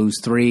 1,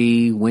 lose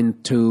 3, win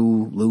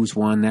 2, lose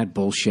 1, that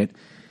bullshit.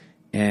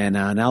 And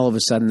now all of a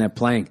sudden they're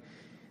playing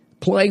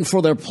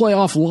for their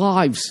playoff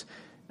lives.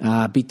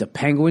 Beat the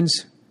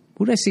Penguins.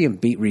 Who did I see them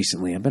beat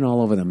recently? I've been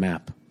all over the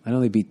map. I know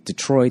they beat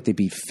Detroit. They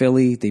beat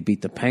Philly. They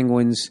beat the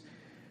Penguins.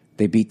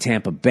 They beat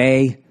Tampa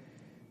Bay.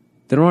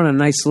 They're on a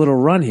nice little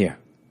run here.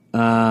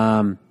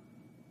 It'd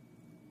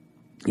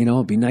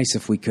be nice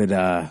if we could.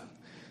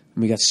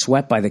 We got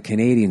swept by the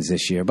Canadians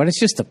this year, but it's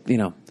just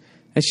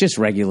it's just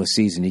regular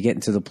season. You get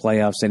into the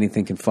playoffs,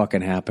 anything can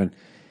fucking happen.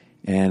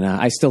 And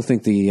I still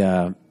think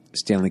the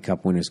Stanley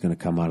Cup winner is going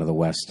to come out of the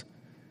West,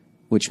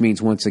 which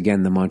means once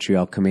again the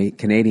Montreal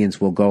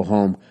Canadiens will go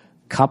home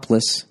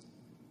cupless,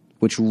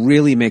 which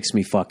really makes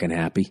me fucking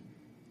happy.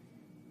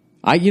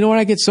 You know what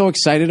I get so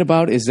excited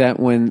about is that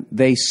when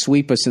they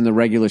sweep us in the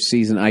regular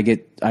season, I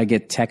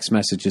get text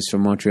messages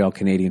from Montreal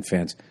Canadian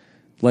fans.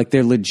 Like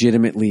they're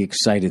legitimately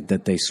excited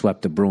that they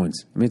swept the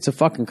Bruins. I mean, it's a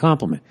fucking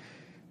compliment.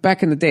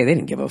 Back in the day, they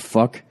didn't give a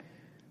fuck.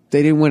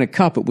 They didn't win a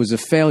cup. It was a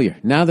failure.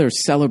 Now they're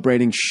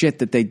celebrating shit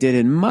that they did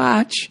in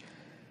March.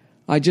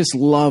 I just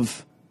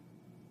love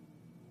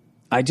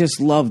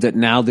that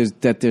now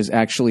there's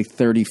actually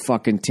 30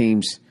 fucking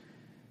teams.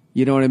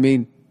 You know what I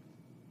mean?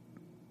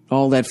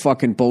 All that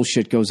fucking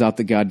bullshit goes out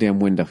the goddamn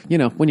window.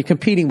 When you're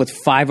competing with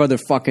 5 other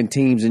fucking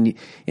teams and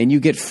you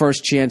get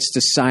first chance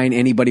to sign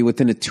anybody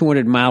within a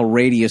 200-mile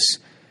radius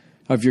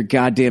of your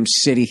goddamn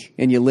city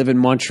and you live in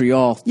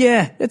Montreal,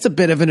 yeah, it's a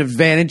bit of an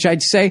advantage,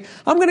 I'd say.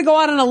 I'm going to go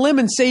out on a limb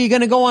and say you're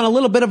going to go on a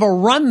little bit of a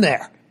run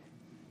there.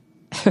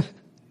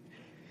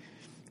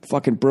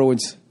 Fucking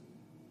Bruins.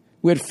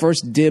 We had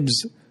first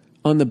dibs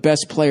on the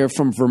best player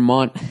from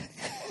Vermont.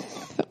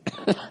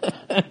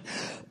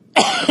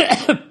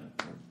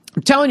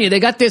 I'm telling you, they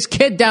got this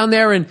kid down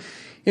there in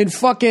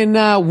fucking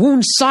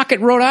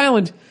Woonsocket, Rhode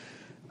Island.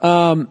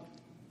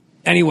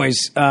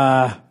 Anyways,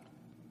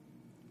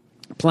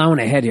 plowing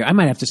ahead here. I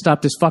might have to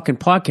stop this fucking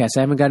podcast.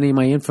 I haven't got any of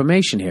my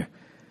information here.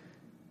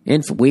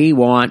 We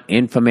want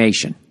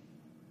information.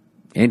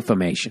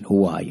 Information.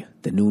 Who are you?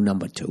 The new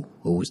number 2.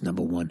 Who was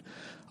number 1?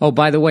 Oh,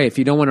 by the way, if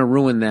you don't want to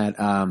ruin that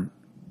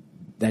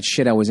that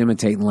shit I was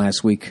imitating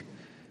last week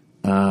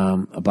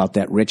about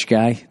that rich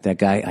guy, that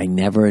guy, I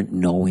never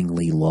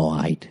knowingly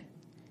lied.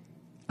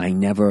 I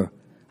never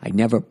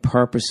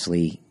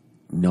purposely,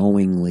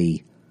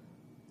 knowingly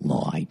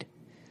lied.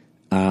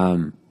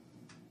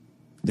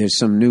 There's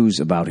some news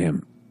about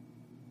him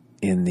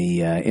in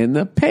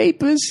the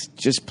papers.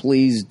 Just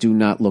please do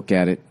not look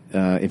at it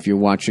if you're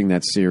watching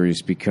that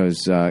series,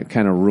 because it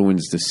kind of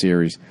ruins the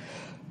series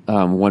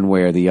one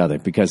way or the other,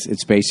 because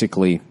it's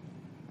basically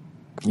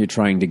you're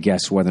trying to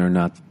guess whether or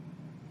not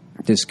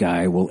this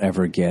guy will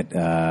ever get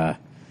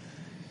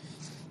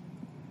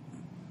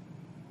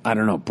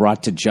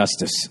brought to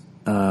justice.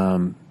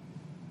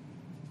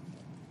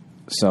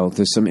 So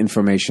there's some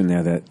information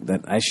there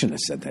that I shouldn't have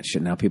said that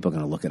shit. Now people are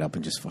going to look it up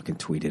and just fucking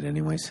tweet it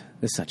anyways.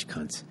 They're such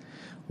cunts.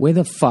 Where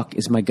the fuck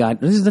is my God?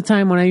 This is the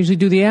time when I usually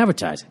do the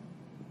advertising.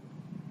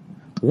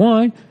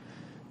 Why?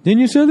 Didn't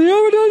you send the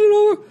advertising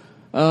over?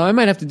 I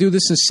might have to do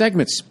this in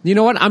segments. You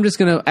know what? I'm just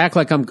going to act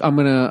like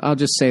I'll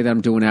just say that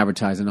I'm doing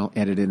advertising. I'll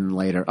edit it in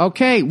later.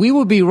 Okay, we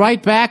will be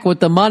right back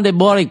with the Monday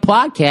Morning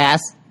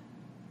Podcast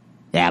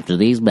after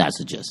these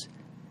messages.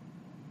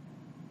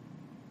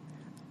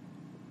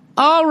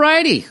 All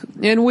righty,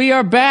 and we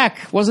are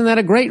back. Wasn't that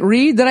a great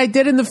read that I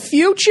did in the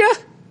future?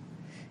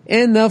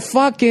 In the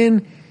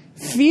fucking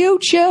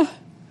future.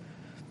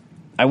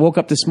 I woke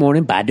up this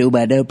morning,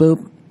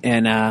 boop,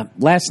 and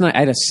last night I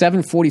had a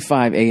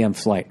 7:45 a.m.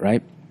 flight,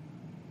 right?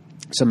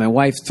 So my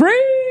wife,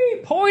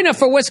 3-pointer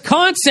for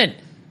Wisconsin.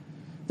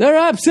 They're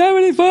up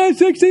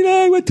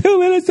 75-69 with 2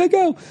 minutes to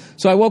go.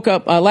 So I woke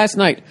up last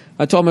night.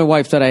 I told my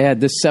wife that I had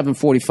this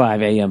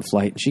 7:45 a.m.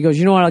 flight. She goes,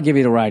 you know what? I'll give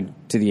you the ride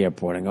to the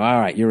airport. I go, all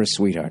right, you're a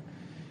sweetheart.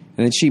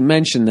 And then she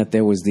mentioned that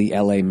there was the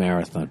L.A.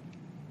 Marathon.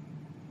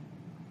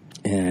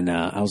 And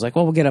I was like,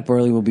 well, we'll get up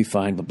early. We'll be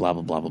fine, but blah,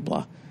 blah, blah, blah,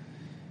 blah.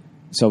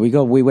 So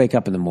we wake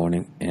up in the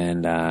morning,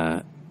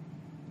 and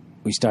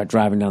we start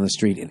driving down the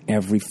street, and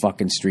every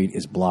fucking street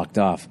is blocked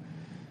off.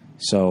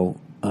 So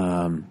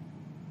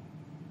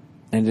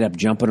ended up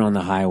jumping on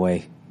the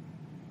highway,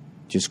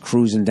 just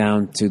cruising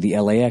down to the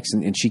LAX,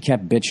 and she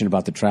kept bitching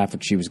about the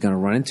traffic she was going to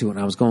run into. And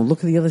I was going, look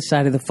at the other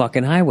side of the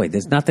fucking highway.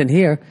 There's nothing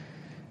here.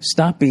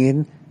 Stop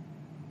being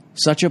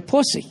such a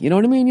pussy. You know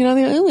what I mean? You know,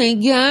 oh my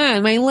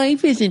God, my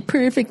life isn't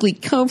perfectly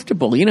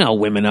comfortable. You know how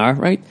women are,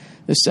 right?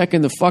 The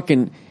second the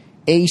fucking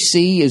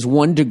AC is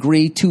 1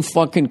 degree too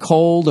fucking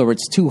cold or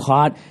it's too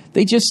hot,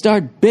 they just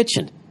start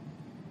bitching.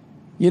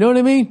 You know what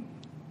I mean?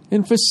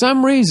 And for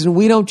some reason,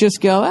 we don't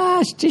just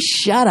go, just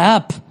shut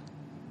up.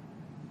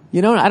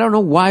 You know, I don't know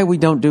why we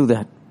don't do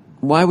that.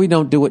 Why we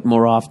don't do it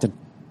more often.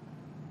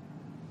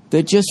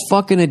 They're just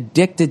fucking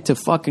addicted to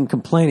fucking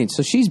complaining.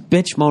 So she's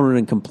bitch moaning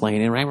and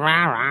complaining,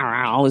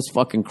 right? All this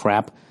fucking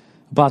crap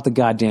about the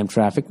goddamn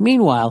traffic.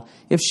 Meanwhile,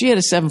 if she had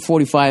a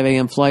 7:45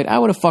 a.m. flight, I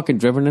would have fucking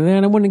driven her there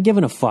and I wouldn't have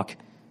given a fuck.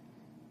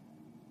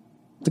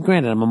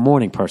 Granted, I'm a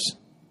morning person.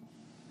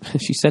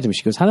 She said to me,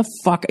 she goes, how the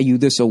fuck are you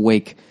this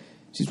awake?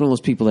 She's one of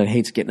those people that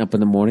hates getting up in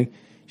the morning.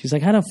 She's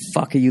like, how the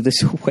fuck are you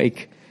this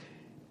awake?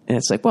 And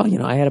it's like, well, you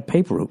know, I had a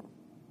paper route.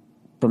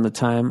 From the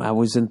time I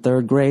was in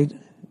 3rd grade,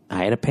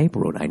 I had a paper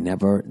route. I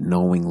never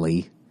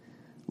knowingly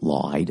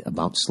lied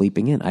about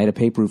sleeping in. I had a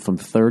paper route from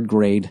 3rd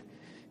grade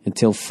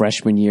until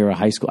freshman year of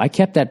high school. I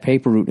kept that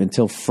paper route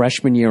until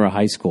freshman year of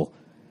high school,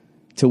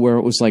 to where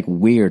it was like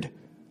weird.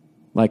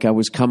 Like I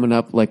was coming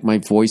up, like my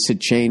voice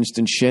had changed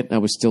and shit. And I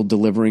was still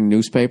delivering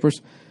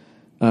newspapers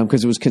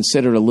because it was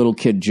considered a little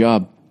kid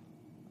job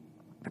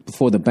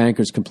before the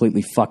bankers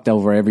completely fucked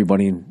over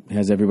everybody and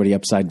has everybody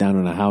upside down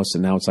in a house.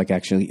 And now it's like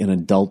actually an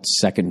adult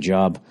second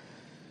job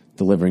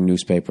delivering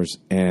newspapers.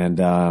 And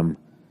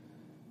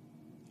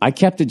I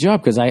kept the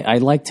job because I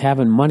liked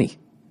having money.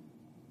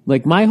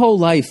 Like my whole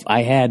life,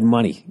 I had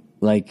money.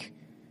 Like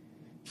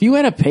if you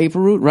had a paper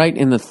route right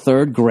in the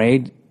 3rd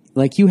grade,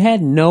 like you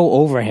had no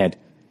overhead.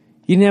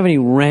 You didn't have any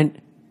rent.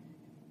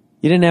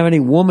 You didn't have any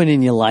woman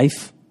in your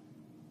life.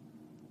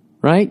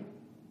 Right?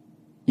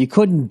 You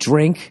couldn't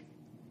drink.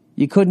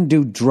 You couldn't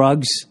do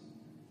drugs.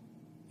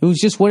 It was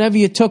just whatever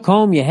you took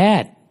home, you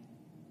had. It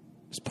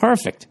was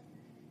perfect.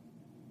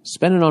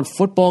 Spending on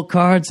football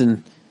cards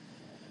and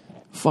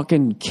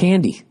fucking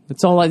candy.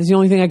 That's the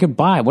only thing I could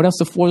buy. What else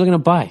the four are going to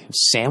buy? A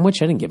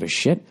sandwich? I didn't give a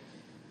shit.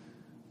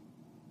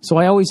 So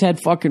I always had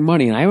fucking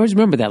money. And I always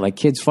remember that. Like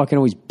kids fucking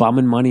always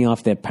bumming money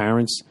off their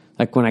parents.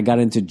 Like when I got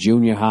into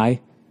junior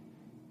high.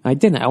 I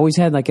didn't. I always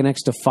had like an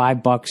extra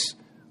 $5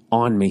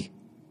 on me.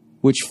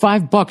 Which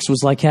 $5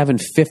 was like having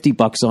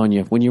 $50 on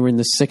you when you were in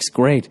the 6th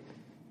grade.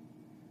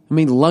 I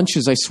mean,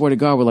 lunches, I swear to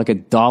God, were like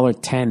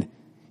 $1.10.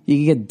 You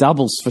could get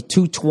doubles for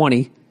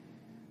 $2.20.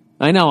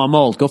 I know, I'm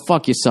old. Go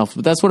fuck yourself.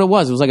 But that's what it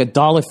was. It was like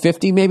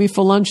 $1.50 maybe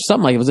for lunch.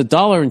 Something like it. It was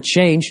 $1 and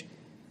change.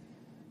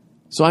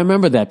 So I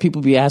remember that.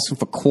 People be asking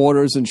for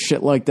quarters and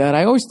shit like that.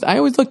 I always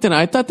looked at it.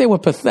 I thought they were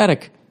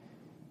pathetic.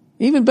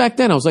 Even back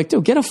then, I was like,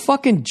 dude, get a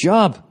fucking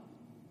job.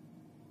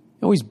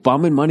 Always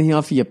bumming money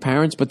off of your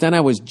parents. But then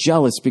I was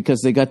jealous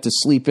because they got to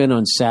sleep in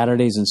on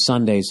Saturdays and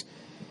Sundays.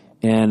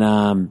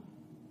 And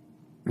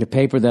the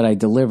paper that I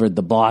delivered,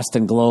 the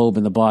Boston Globe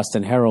and the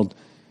Boston Herald,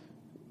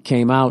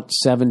 came out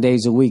 7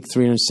 days a week,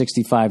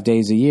 365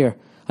 days a year.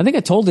 I think I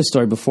told this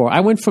story before.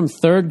 I went from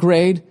third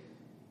grade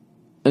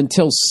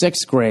until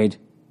sixth grade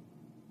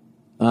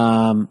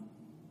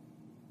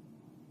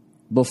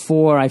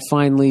before I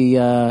finally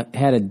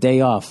had a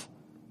day off.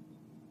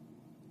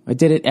 I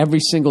did it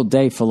every single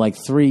day for like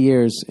 3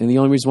 years, and the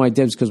only reason why I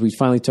did was because we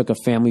finally took a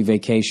family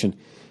vacation.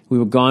 We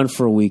were gone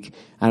for a week,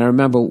 and I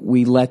remember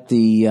we let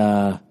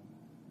the...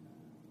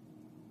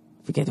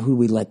 forget who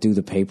we let do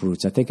the paper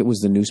routes. I think it was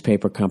the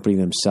newspaper company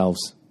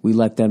themselves. We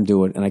let them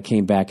do it, and I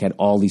came back, had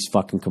all these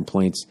fucking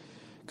complaints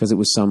because it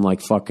was some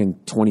like fucking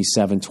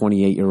 27,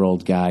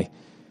 28-year-old guy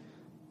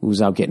who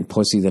was out getting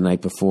pussy the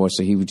night before,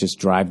 so he would just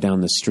drive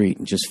down the street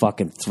and just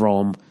fucking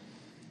throw them,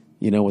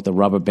 with the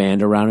rubber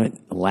band around it,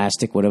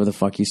 elastic, whatever the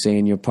fuck you say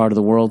in your part of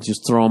the world,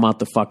 just throw them out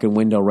the fucking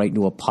window right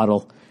into a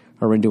puddle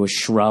or into a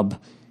shrub,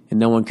 and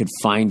no one could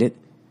find it.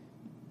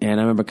 And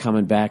I remember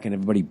coming back and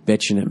everybody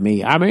bitching at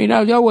me. I mean,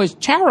 that was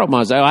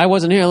terrible. I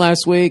wasn't here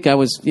last week. I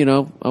was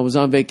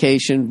on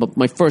vacation. But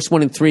my first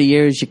one in 3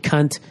 years, you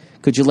cunt.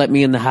 Could you let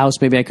me in the house?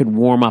 Maybe I could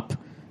warm up.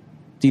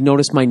 Do you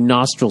notice my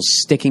nostrils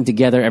sticking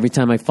together every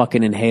time I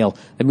fucking inhale?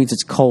 That means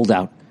it's cold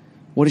out.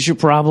 What is your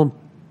problem?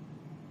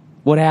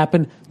 What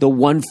happened? The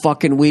one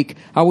fucking week,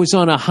 I was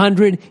on a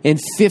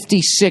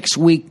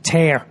 156-week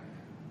tear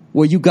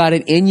where you got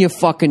it in your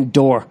fucking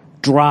door.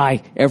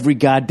 Dry every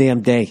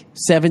goddamn day.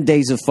 7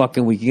 days a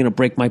fucking week. You're going to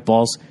break my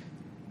balls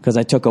because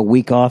I took a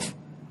week off?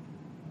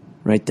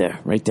 Right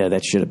there.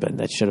 That should have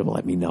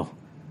let me know.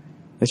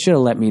 That should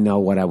have let me know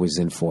what I was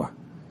in for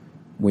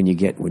when you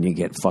get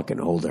fucking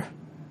older.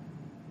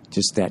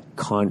 Just that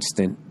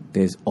constant,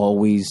 there's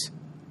always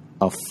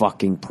a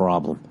fucking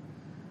problem.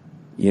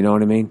 You know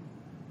what I mean?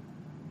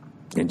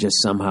 And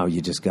just somehow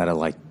you just got to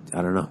I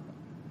don't know.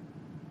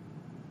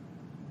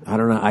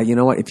 You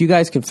know what? If you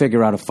guys can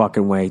figure out a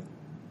fucking way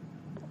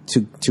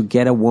to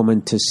get a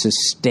woman to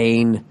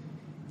sustain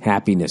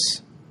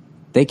happiness.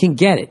 They can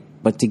get it,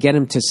 but to get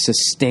them to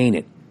sustain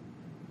it,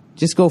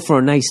 just go for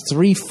a nice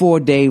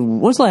 3-4 day. When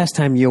was the last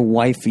time your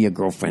wife or your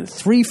girlfriend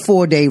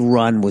 3-4 day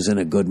run was in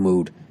a good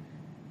mood?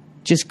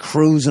 Just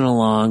cruising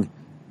along,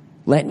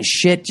 letting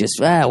shit just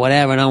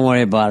whatever. Don't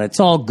worry about it.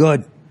 It's all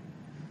good.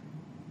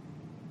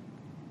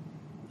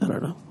 I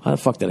don't know how the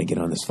fuck did I get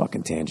on this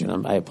fucking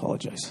tangent. I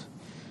apologize.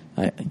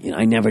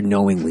 I never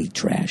knowingly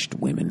trashed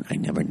women. I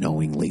never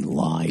knowingly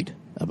lied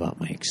about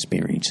my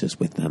experiences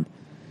with them.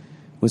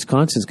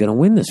 Wisconsin's going to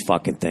win this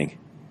fucking thing.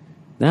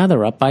 Now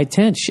they're up by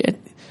 10. Shit.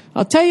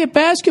 I'll tell you,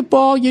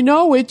 basketball,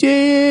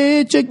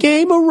 it's a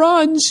game of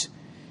runs.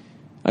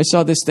 I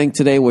saw this thing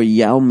today where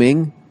Yao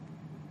Ming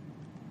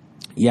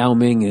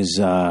is,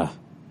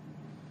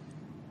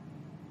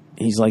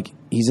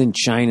 he's in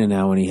China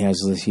now, and he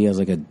has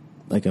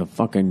like a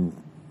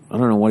fucking, I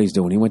don't know what he's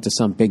doing. He went to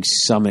some big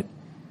summit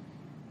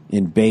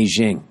in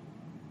Beijing,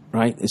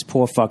 right? This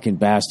poor fucking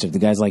bastard. The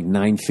guy's like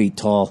 9 feet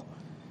tall.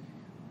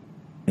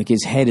 Like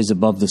his head is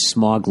above the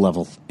smog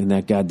level in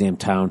that goddamn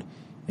town.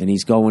 And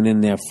he's going in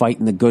there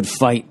fighting the good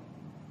fight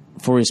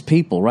for his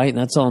people, right? And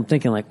that's all I'm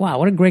thinking. Like, wow,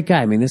 what a great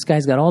guy. I mean, this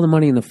guy's got all the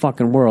money in the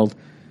fucking world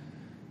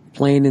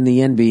playing in the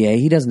NBA.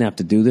 He doesn't have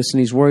to do this, and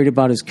he's worried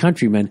about his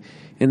countrymen.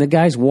 And the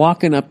guy's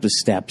walking up the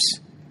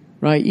steps,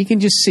 right? You can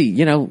just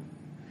see,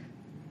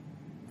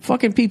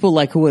 fucking people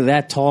like who are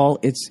that tall,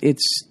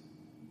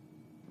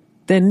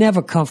 they're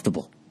never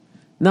comfortable.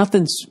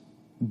 Nothing's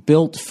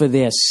built for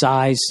their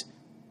size.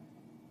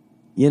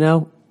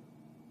 They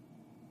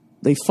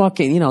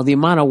fucking, the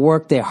amount of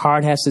work their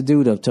heart has to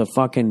do to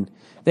fucking,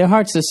 their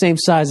heart's the same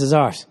size as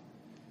ours.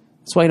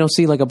 That's why you don't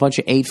see like a bunch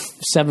of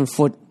 7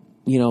 foot,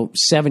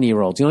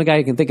 7-year-olds. The only guy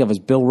you can think of is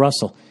Bill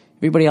Russell.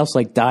 Everybody else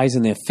like dies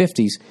in their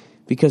 50s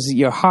because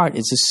your heart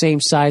is the same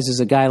size as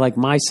a guy like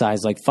my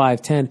size, like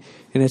 5'10",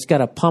 and it's got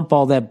to pump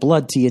all that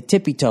blood to your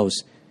tippy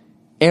toes.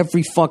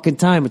 Every fucking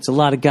time. It's a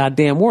lot of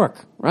goddamn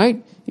work,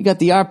 right? You got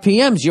the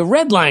RPMs, you're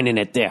redlining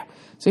it there.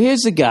 So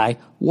here's the guy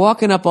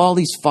walking up all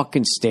these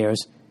fucking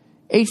stairs,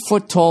 8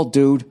 foot tall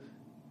dude,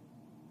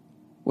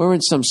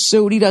 wearing some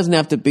suit. He doesn't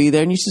have to be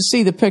there. And you should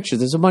see the picture.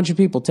 There's a bunch of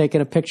people taking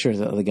a picture of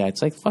the guy.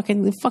 It's like,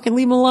 fucking leave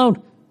him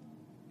alone.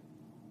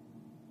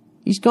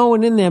 He's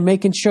going in there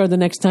making sure the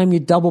next time you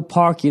double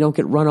park, you don't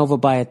get run over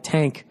by a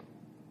tank,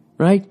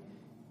 right?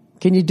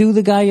 Can you do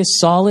the guy a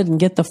solid and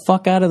get the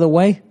fuck out of the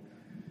way?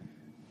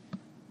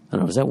 I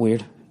don't know, is that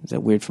weird? Is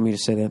that weird for me to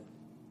say that?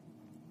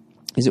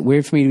 Is it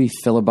weird for me to be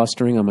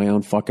filibustering on my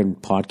own fucking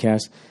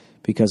podcast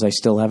because I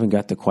still haven't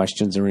got the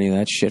questions or any of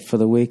that shit for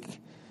the week?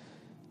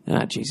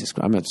 Jesus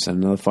Christ, I'm going to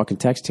send another fucking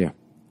text here.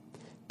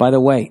 By the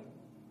way,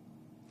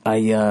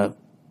 I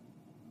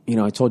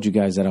told you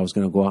guys that I was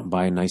going to go out and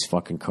buy a nice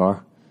fucking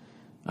car.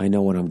 I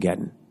know what I'm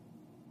getting.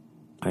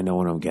 Oh,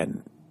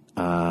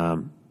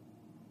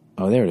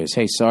 there it is.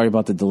 Hey, sorry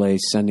about the delay.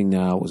 Sending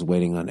now. Was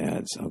waiting on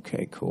ads.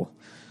 Okay, cool.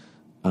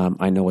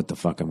 I know what the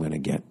fuck I'm going to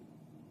get.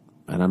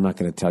 And I'm not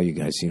going to tell you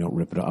guys so you don't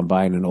rip it up. I'm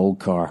buying an old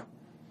car.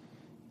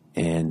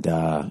 And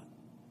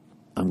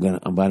I'm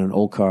buying an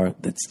old car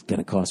that's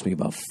gonna cost me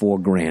about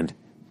 $4,000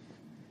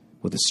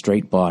 with a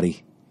straight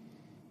body,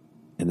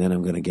 and then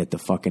I'm gonna get the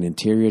fucking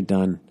interior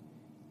done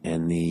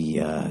and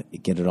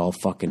get it all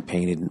fucking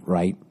painted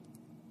right,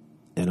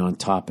 and on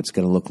top it's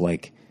gonna look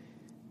like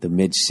the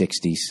mid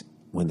 '60s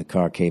when the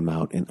car came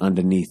out, and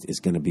underneath is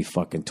gonna be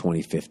fucking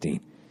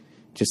 2015,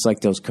 just like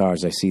those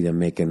cars I see them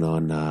making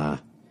on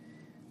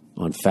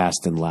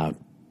Fast and Loud.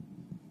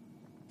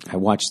 I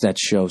watched that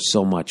show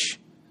so much.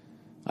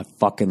 I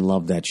fucking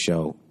love that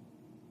show.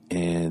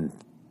 And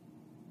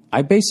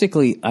I'm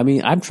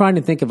trying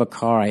to think of a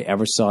car I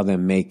ever saw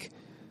them make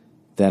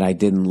that I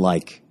didn't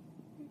like.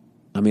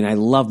 I mean, I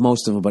love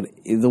most of them, but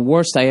the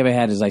worst I ever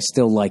had is I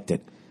still liked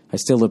it. I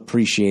still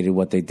appreciated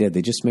what they did.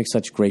 They just make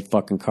such great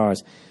fucking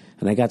cars.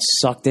 And I got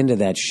sucked into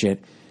that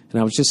shit. And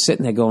I was just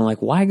sitting there going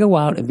like, why go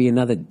out and be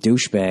another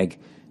douchebag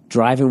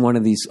driving one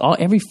of these?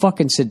 Every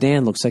fucking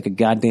sedan looks like a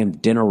goddamn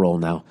dinner roll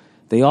now.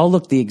 They all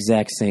look the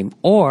exact same.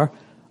 Or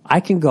I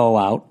can go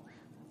out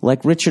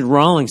like Richard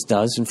Rawlings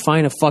does and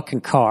find a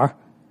fucking car.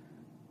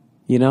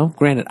 You know,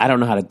 granted, I don't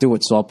know how to do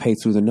it, so I'll pay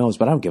through the nose,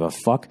 but I don't give a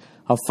fuck.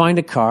 I'll find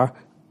a car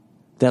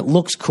that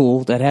looks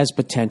cool, that has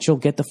potential,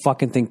 get the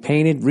fucking thing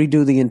painted,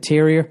 redo the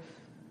interior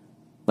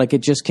like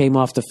it just came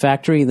off the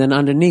factory, then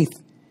underneath,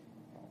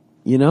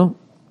 you know,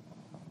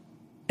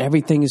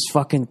 everything is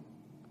fucking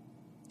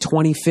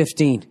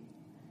 2015.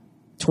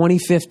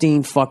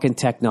 2015 fucking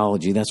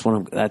technology. That's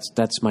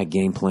my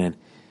game plan.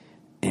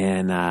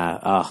 And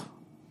I'll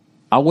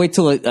wait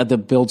till the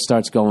build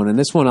starts going. And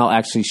this one I'll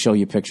actually show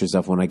you pictures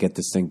of when I get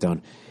this thing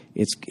done.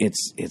 It's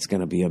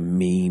going to be a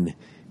mean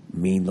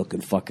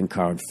looking fucking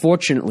car.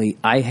 Unfortunately,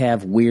 I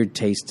have weird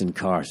taste in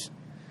cars.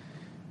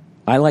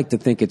 I like to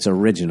think it's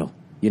original,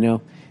 you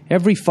know?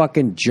 Every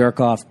fucking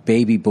jerk-off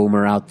baby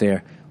boomer out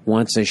there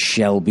wants a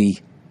Shelby,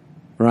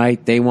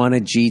 right? They want a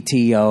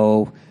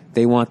GTO.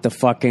 They want the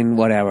fucking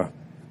whatever.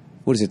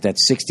 What is it, that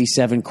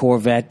 67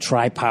 Corvette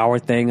tri-power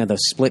thing or the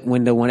split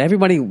window one?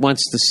 Everybody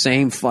wants the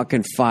same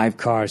fucking 5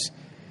 cars.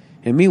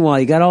 And meanwhile,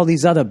 you got all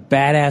these other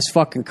badass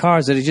fucking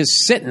cars that are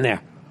just sitting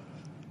there.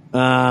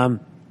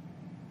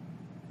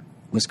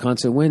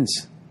 Wisconsin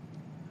wins.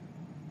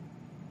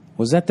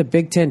 Was that the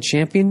Big Ten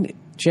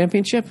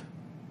championship?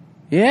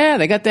 Yeah,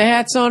 they got the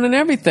hats on and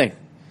everything.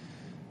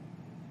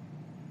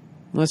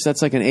 Unless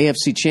that's like an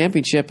AFC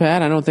championship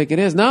hat. I don't think it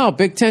is. No,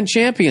 Big Ten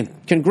champion.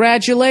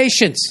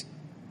 Congratulations.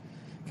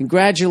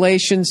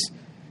 Congratulations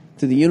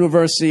to the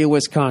University of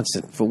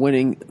Wisconsin for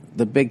winning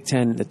the Big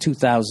Ten, the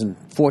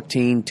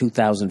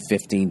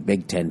 2014-2015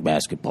 Big Ten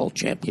basketball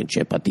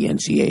championship at the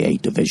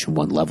NCAA Division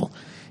I level.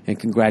 And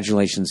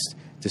congratulations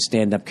to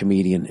stand-up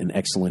comedian and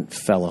excellent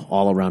fella,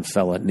 all-around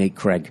fella, Nate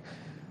Craig,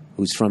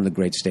 who's from the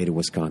great state of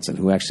Wisconsin,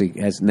 who actually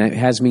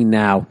has me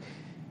now.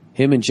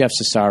 Him and Jeff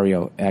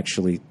Cesario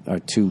actually are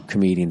 2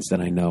 comedians that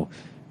I know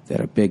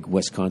that are big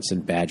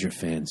Wisconsin Badger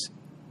fans.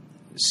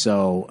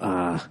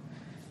 So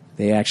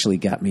they actually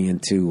got me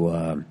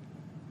into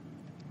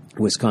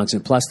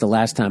Wisconsin. Plus, the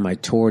last time I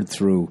toured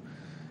through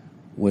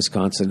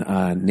Wisconsin,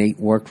 Nate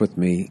worked with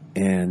me,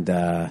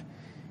 and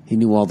he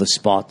knew all the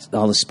spots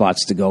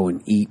to go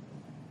and eat.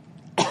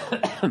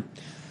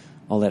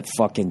 All that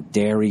fucking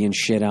dairy and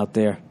shit out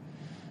there.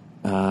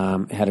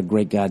 Had a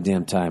great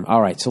goddamn time.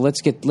 All right, so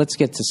let's get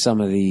to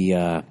some of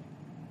the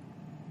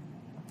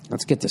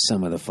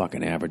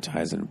fucking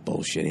advertising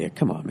bullshit here.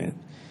 Come on, man.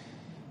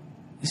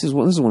 This is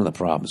one of the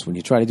problems when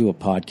you try to do a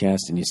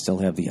podcast and you still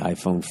have the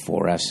iPhone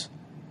 4S.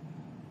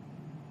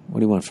 What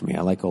do you want from me?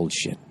 I like old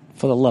shit.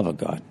 For the love of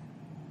God.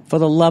 For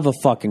the love of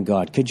fucking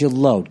God. Could you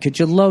load? Could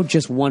you load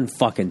just one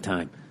fucking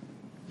time?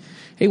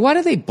 Hey, why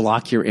do they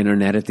block your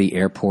internet at the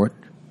airport?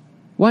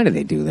 Why do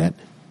they do that?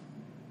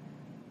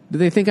 Do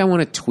they think I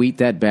want to tweet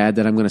that bad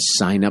that I'm going to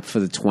sign up for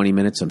the 20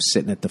 minutes I'm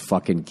sitting at the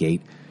fucking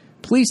gate?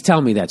 Please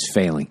tell me that's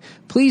failing.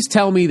 Please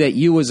tell me that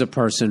you as a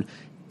person,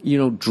 you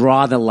know,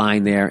 draw the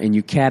line there and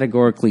you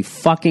categorically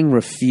fucking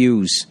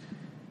refuse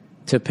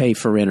to pay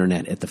for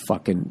internet at the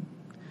fucking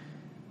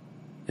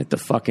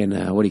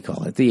what do you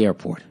call it? At the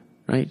airport,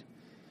 right?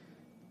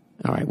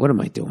 All right, what am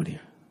I doing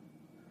here?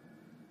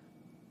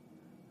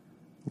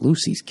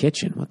 Lucy's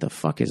Kitchen. What the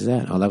fuck is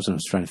that? Oh, that was when I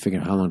was trying to figure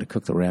out how long to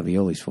cook the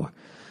raviolis for.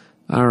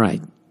 All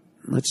right.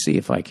 Let's see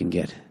if I can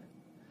get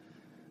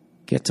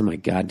to my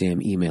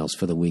goddamn emails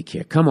for the week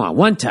here. Come on,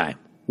 one time.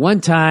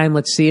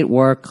 Let's see it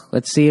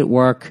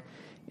work.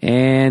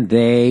 And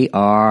they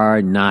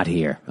are not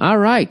here. All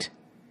right.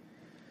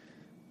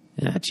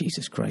 Ah,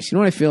 Jesus Christ. You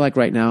know what I feel like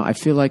right now? I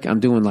feel like I'm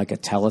doing like a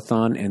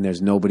telethon and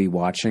there's nobody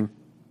watching.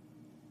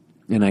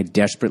 And I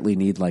desperately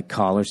need like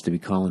callers to be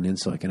calling in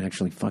so I can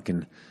actually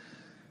fucking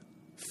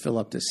fill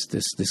up this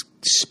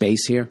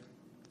space here.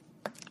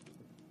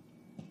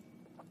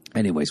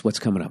 Anyways, what's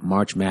coming up?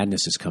 March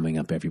Madness is coming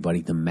up,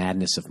 everybody. The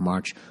madness of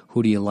March.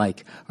 Who do you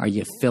like? Are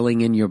you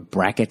filling in your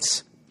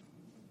brackets?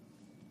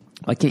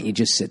 Why can't you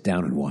just sit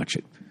down and watch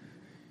it?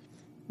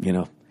 You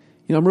know,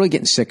 I'm really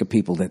getting sick of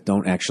people that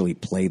don't actually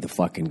play the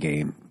fucking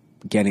game,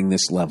 getting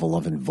this level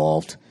of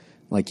involved.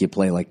 Like you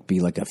play be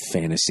like a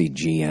fantasy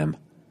GM.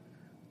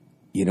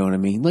 You know what I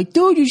mean? Like,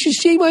 dude, you should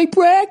see my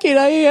bracket.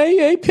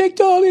 I picked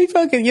all these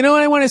fucking... You know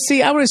what I want to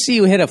see? I want to see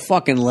you hit a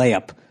fucking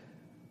layup.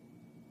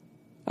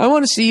 I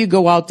want to see you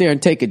go out there and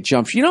take a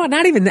jump. You know what?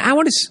 Not even... I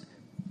want to...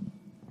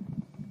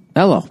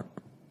 Hello.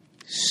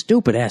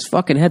 Stupid ass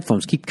fucking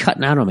headphones keep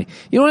cutting out on me.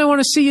 You know what I want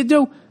to see you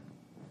do?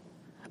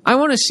 I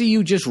want to see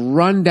you just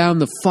run down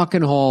the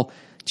fucking hall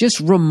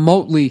just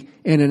remotely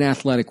in an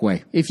athletic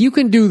way. If you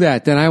can do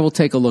that, then I will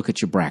take a look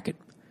at your bracket.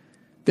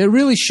 There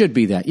really should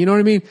be that. You know what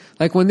I mean?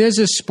 Like when there's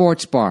a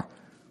sports bar,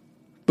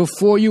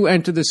 before you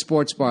enter the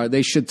sports bar,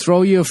 they should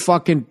throw you a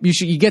fucking...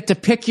 You get to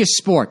pick your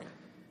sport.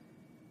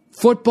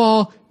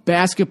 Football,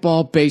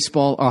 basketball,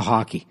 baseball, or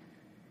hockey.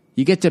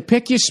 You get to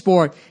pick your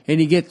sport,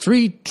 and you get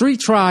three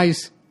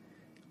tries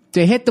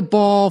to hit the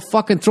ball,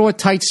 fucking throw a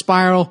tight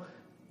spiral,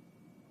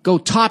 go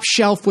top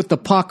shelf with the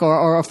puck,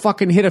 or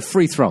fucking hit a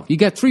free throw. You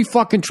got 3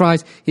 fucking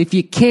tries. If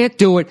you can't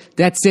do it,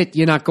 that's it.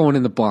 You're not going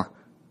in the bar.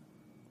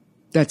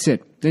 That's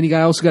it. Then you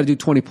also got to do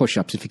 20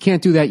 push-ups. If you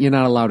can't do that, you're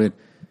not allowed in.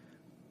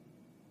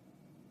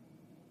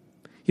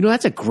 You know,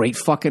 that's a great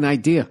fucking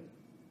idea.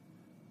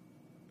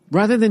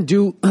 Rather than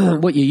do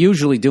what you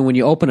usually do when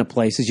you open a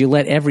place is you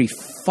let every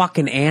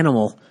fucking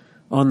animal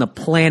on the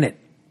planet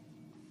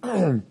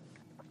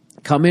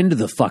come into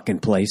the fucking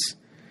place.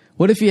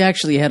 What if you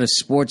actually had a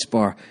sports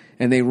bar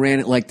and they ran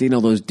it like,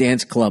 those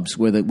dance clubs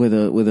where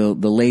the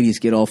ladies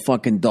get all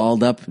fucking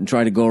dolled up and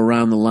try to go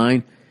around the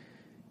line,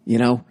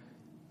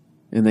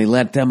 and they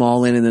let them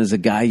all in, and there's a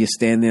guy, you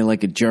stand there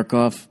like a jerk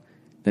off.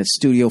 That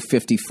Studio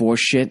 54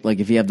 shit, like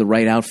if you have the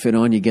right outfit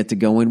on, you get to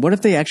go in. What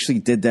if they actually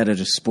did that at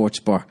a sports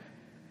bar?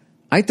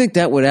 I think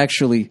that would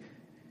actually,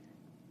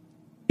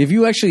 if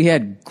you actually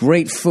had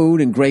great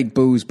food and great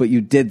booze, but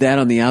you did that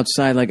on the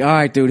outside, like, all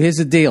right, dude, here's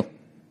the deal.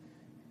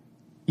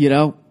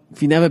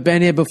 If you've never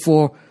been here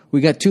before,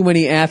 we got too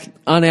many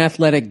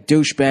unathletic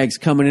douchebags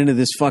coming into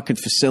this fucking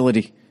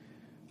facility.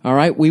 All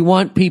right? We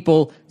want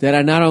people that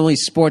are not only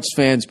sports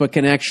fans, but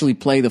can actually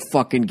play the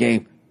fucking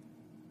game.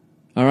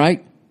 All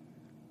right?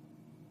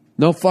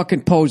 No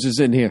fucking posers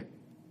in here.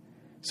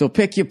 So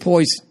pick your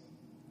poison.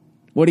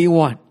 What do you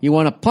want? You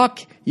want a puck?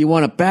 You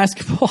want a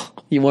basketball?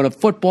 You want a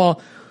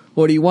football?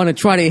 Or do you want to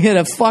try to hit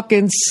a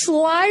fucking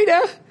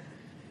slider?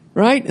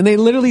 Right? And they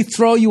literally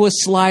throw you a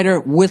slider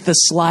with a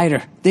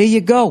slider. There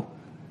you go.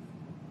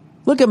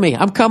 Look at me.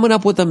 I'm coming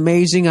up with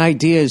amazing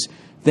ideas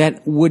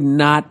that would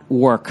not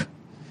work.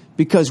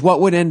 Because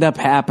what would end up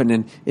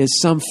happening is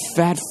some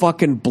fat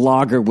fucking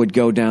blogger would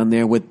go down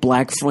there with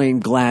black frame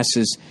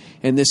glasses,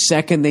 and the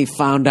second they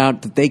found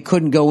out that they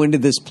couldn't go into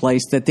this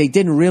place that they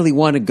didn't really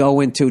want to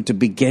go into to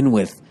begin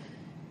with,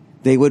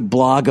 they would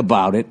blog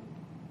about it,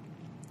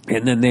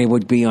 and then they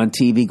would be on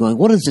TV going,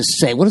 what does this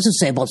say? What does it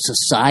say about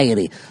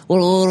society? What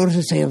does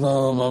it say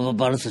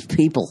about us as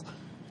people?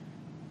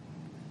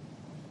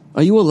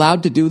 Are you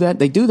allowed to do that?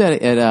 They do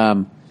that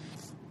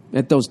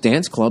at those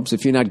dance clubs.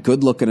 If you're not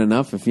good looking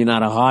enough, if you're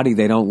not a hottie,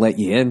 they don't let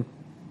you in.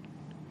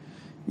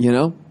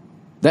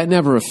 That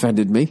never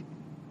offended me.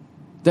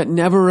 That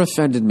never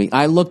offended me.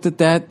 I looked at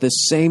that the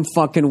same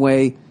fucking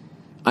way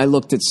I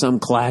looked at some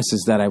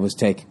classes that I was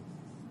taking.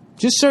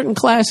 Just certain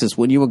classes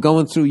when you were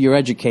going through your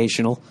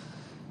educational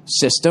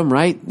system,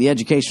 right? The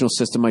educational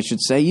system, I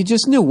should say. You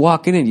just knew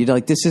walking in. You're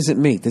like, this isn't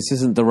me. This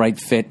isn't the right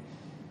fit.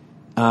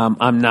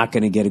 I'm not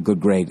going to get a good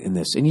grade in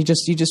this. And you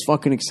just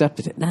fucking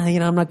accepted it. Nah,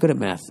 I'm not good at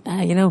math.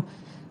 I don't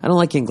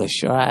like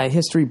English.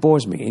 History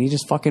bores me. And you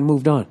just fucking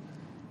moved on.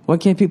 Why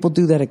can't people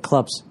do that at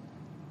clubs?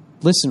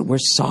 Listen, we're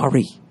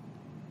sorry.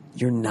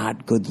 You're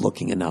not good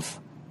looking enough.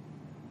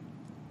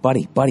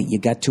 Buddy, you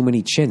got too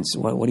many chins.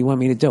 What do you want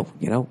me to do?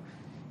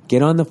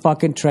 Get on the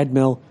fucking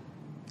treadmill.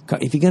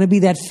 If you're going to be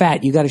that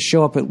fat, you got to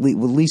show up at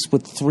least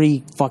with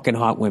 3 fucking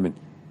hot women.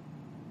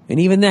 And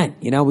even then,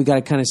 we got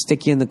to kind of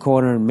stick you in the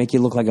corner and make you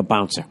look like a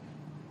bouncer.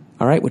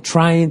 All right? We're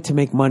trying to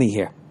make money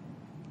here.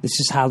 This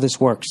is how this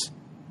works.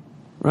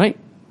 Right?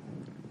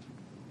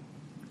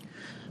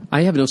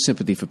 I have no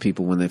sympathy for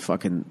people when it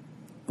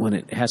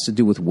has to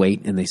do with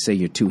weight and they say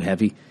you're too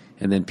heavy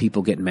and then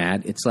people get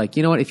mad. It's like,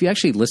 you know what? If you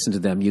actually listen to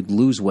them, you'd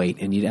lose weight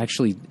and you'd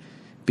actually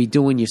be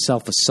doing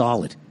yourself a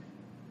solid.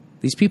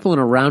 These people in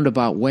a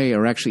roundabout way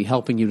are actually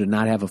helping you to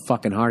not have a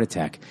fucking heart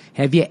attack.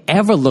 Have you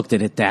ever looked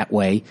at it that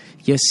way,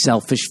 you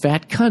selfish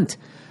fat cunt?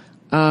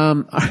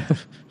 All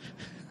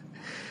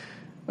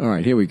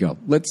right, here we go.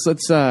 Let's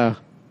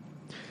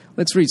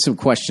read some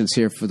questions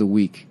here for the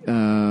week.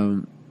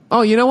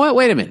 Oh, you know what?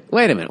 Wait a minute.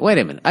 I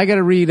got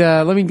to read.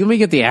 Let me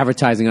get the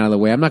advertising out of the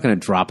way. I'm not going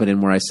to drop it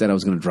in where I said I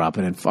was going to drop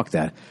it in. Fuck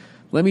that.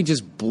 Let me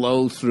just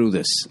blow through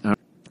this.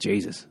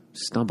 Jesus,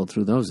 stumbled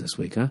through those this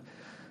week, huh?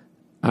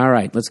 All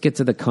right, let's get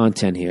to the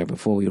content here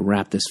before we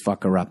wrap this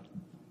fucker up.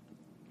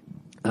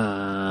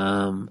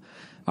 All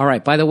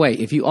right, by the way,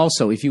 if you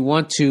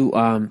want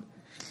to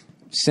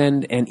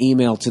send an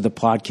email to the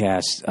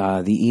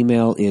podcast, the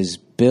email is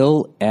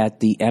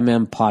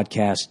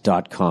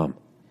bill@themmpodcast.com.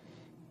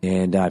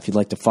 And if you'd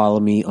like to follow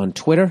me on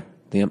Twitter,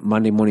 the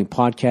Monday Morning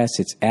Podcast,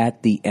 it's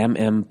 @the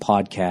MM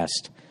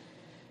Podcast.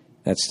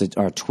 That's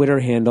our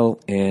Twitter handle.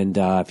 And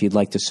if you'd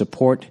like to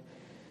support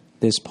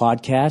this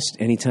podcast,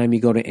 anytime you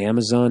go to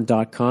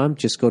Amazon.com,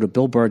 just go to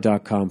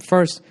BillBurr.com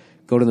first,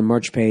 go to the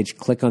merch page,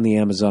 click on the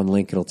Amazon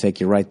link. It'll take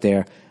you right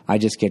there. I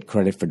just get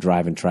credit for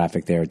driving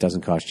traffic there. It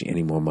doesn't cost you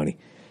any more money.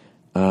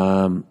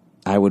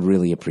 I would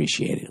really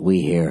appreciate it.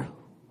 We here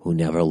who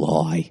never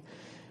lie.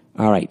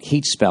 All right,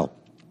 heat spell.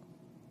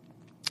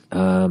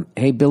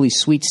 Hey, Billy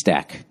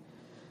Sweetstack.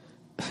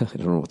 I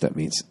don't know what that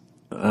means.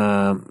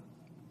 No,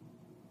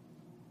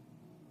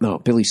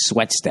 Billy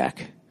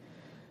Sweatstack.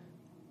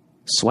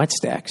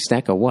 Sweatstack?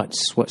 Stack of what?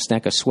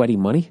 Stack of sweaty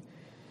money?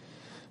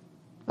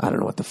 I don't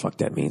know what the fuck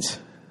that means.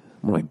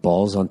 Are my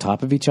balls on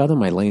top of each other?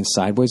 Am I laying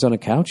sideways on a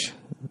couch?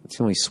 It's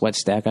the only sweat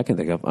stack I can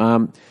think of.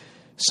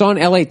 Saw an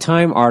LA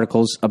Times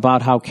articles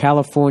about how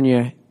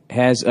California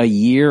has a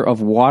year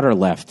of water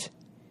left.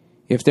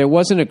 If there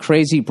wasn't a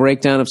crazy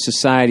breakdown of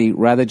society,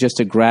 rather just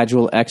a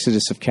gradual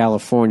exodus of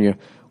California,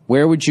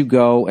 where would you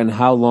go and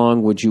how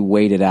long would you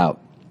wait it out?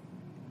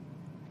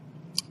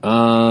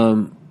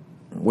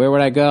 Where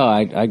would I go?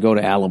 I'd go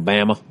to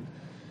Alabama.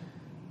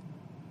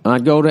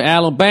 I'd go to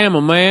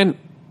Alabama, man.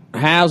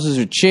 Houses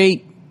are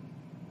cheap.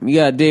 You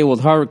got to deal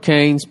with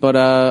hurricanes, but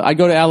I'd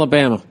go to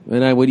Alabama,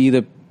 and I would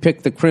either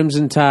pick the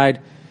Crimson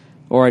Tide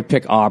or I'd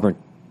pick Auburn.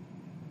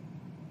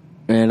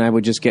 And I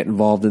would just get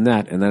involved in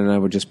that, and then I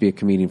would just be a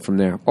comedian from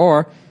there.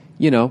 Or,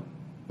 you know,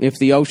 if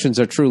the oceans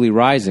are truly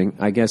rising,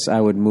 I guess I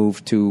would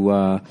move to,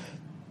 I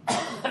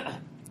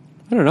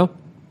don't know,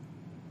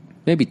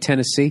 maybe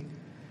Tennessee.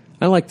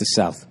 I like the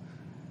South.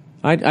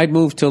 I'd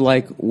move to,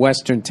 like,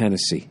 Western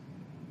Tennessee,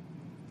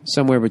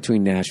 somewhere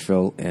between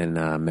Nashville and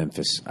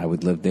Memphis. I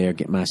would live there,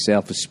 get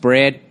myself a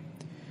spread,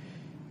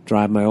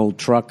 drive my old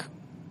truck,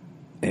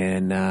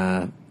 and,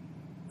 I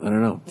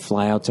don't know,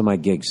 fly out to my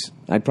gigs.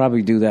 I'd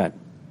probably do that.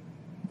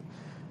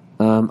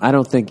 I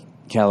don't think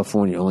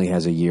California only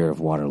has a year of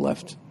water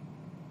left.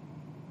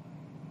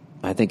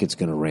 I think it's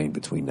going to rain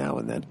between now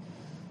and then.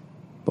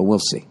 But we'll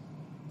see.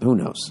 Who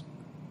knows?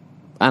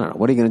 I don't know.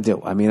 What are you going to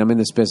do? I mean, I'm in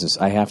this business.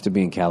 I have to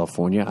be in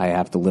California. I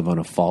have to live on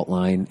a fault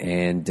line.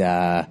 And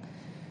I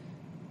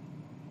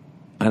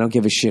don't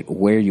give a shit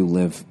where you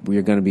live.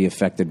 We're going to be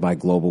affected by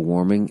global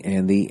warming.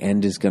 And the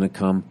end is going to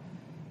come.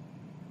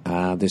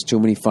 There's too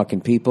many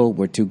fucking people.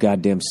 We're too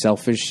goddamn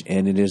selfish.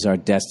 And it is our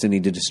destiny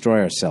to destroy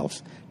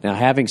ourselves. Now,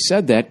 having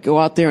said that, go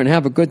out there and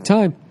have a good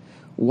time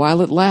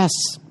while it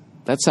lasts.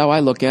 That's how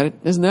I look at it.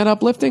 Isn't that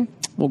uplifting?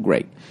 Well,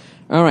 great.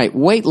 All right,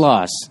 weight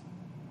loss.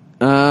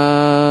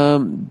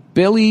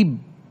 Billy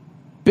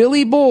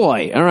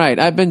Boy. All right,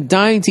 I've been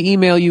dying to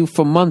email you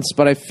for months,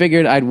 but I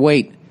figured I'd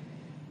wait.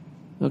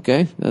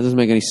 Okay, that doesn't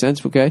make any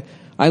sense. Okay.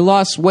 I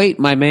lost weight,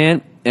 my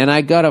man, and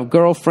I got a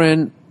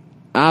girlfriend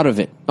out of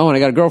it. Oh, and I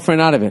got a girlfriend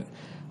out of it.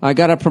 I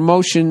got a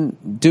promotion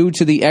due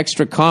to the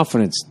extra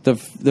confidence. The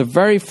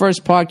very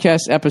first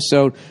podcast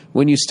episode,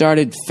 when you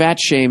started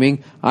fat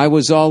shaming, I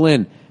was all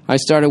in. I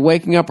started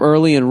waking up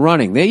early and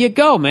running. There you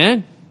go,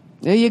 man.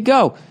 There you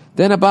go.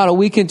 Then about a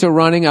week into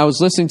running, I was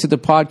listening to the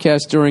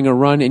podcast during a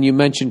run, and you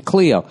mentioned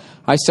Cleo.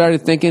 I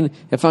started thinking,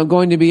 if I'm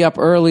going to be up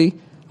early,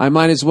 I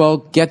might as well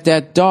get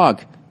that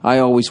dog I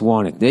always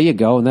wanted. There you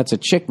go, and that's a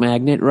chick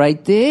magnet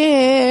right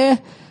there.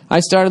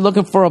 I started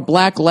looking for a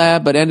black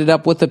lab, but ended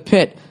up with a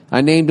pit. I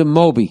named him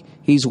Moby.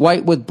 He's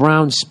white with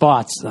brown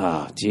spots.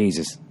 Oh,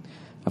 Jesus.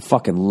 I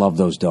fucking love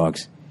those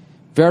dogs.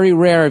 Very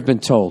rare, I've been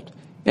told.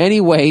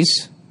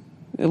 Anyways,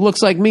 it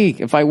looks like me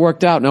if I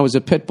worked out and I was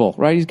a pit bull,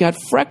 right? He's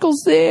got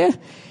freckles there.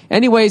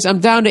 Anyways, I'm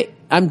down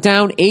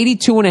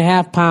 82 and a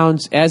half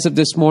pounds as of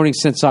this morning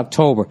since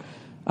October.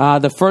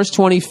 The first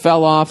 20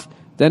 fell off.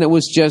 Then it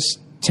was just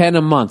 10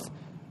 a month.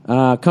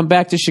 Come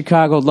back to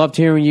Chicago. Loved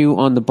hearing you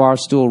on the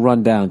Barstool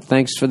Rundown.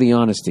 Thanks for the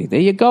honesty. There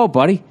you go,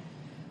 buddy.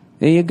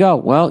 There you go.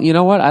 Well, you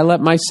know what? I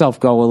let myself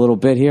go a little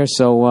bit here,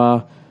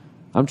 so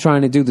I'm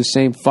trying to do the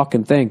same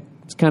fucking thing.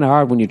 It's kind of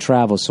hard when you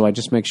travel, so I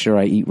just make sure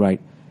I eat right.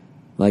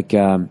 Like,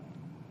 I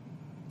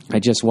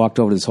just walked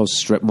over to this whole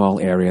strip mall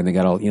area, and they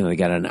got they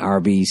got an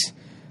Arby's.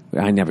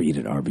 I never eat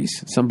at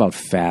Arby's. Something about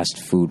fast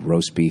food,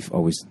 roast beef,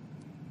 always.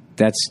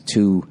 That's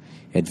too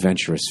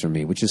adventurous for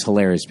me, which is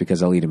hilarious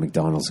because I'll eat at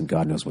McDonald's, and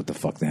God knows what the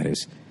fuck that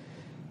is.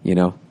 You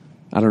know?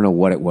 I don't know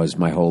what it was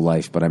my whole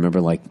life, but I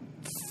remember, like,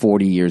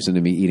 40 years into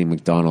me eating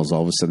McDonald's,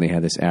 all of a sudden they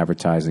had this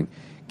advertising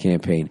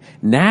campaign.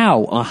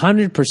 Now,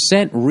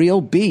 100%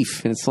 real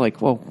beef. And it's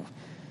like, well,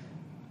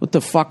 what the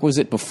fuck was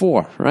it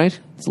before, right?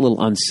 It's a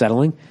little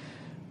unsettling.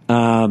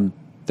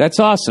 That's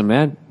awesome,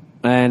 man.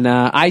 And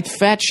I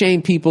fat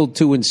shame people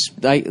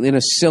in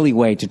a silly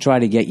way to try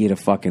to get you to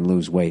fucking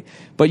lose weight.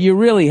 But you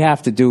really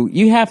have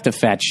to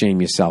fat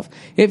shame yourself.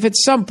 If at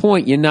some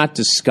point you're not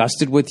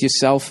disgusted with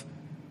yourself,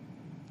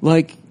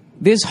 like,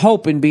 there's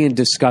hope in being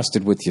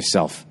disgusted with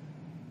yourself.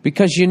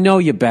 Because you know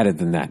you're better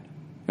than that.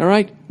 All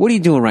right? What are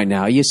you doing right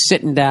now? Are you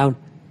sitting down?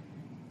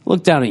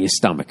 Look down at your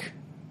stomach.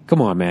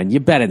 Come on, man.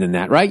 You're better than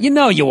that, right? You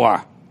know you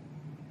are.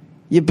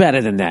 You're better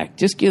than that.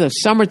 Just get the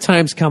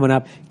summertime's coming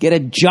up. Get a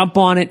jump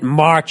on it and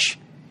march.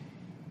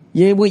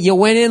 You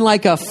went in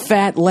like a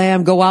fat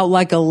lamb. Go out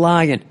like a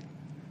lion.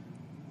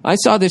 I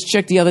saw this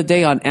chick the other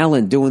day on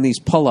Ellen doing these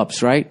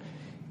pull-ups, right?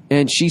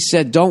 And she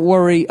said, don't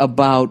worry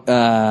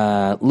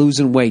about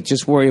losing weight.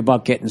 Just worry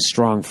about getting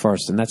strong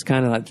first. And that's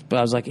kind of like,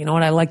 I was like, you know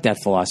what? I like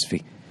that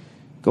philosophy.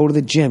 Go to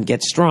the gym,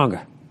 get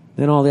stronger.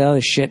 Then all the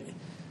other shit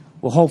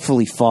will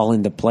hopefully fall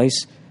into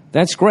place.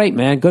 That's great,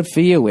 man. Good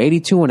for you.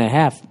 82 and a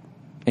half.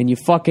 And you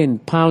fucking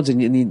pounds,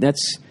 and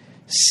that's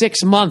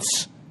 6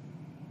 months.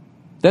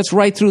 That's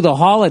right through the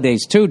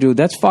holidays, too, dude.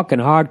 That's fucking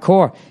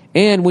hardcore.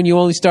 And when you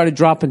only started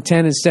dropping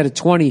 10 instead of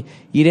 20,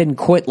 you didn't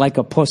quit like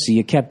a pussy.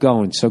 You kept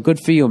going. So good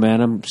for you,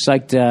 man. I'm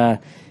psyched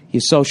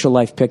your social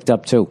life picked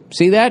up, too.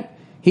 See that?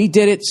 He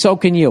did it. So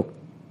can you.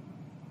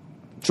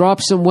 Drop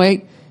some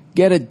weight,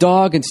 get a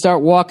dog, and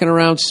start walking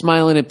around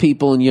smiling at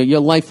people, and your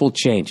life will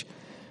change.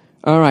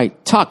 All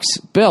right. Tux.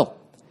 Bill.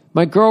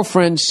 My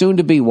girlfriend,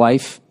 soon-to-be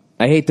wife.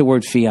 I hate the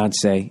word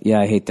fiancé.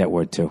 Yeah, I hate that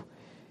word, too.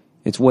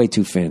 It's way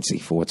too fancy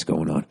for what's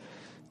going on.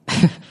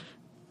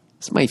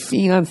 It's my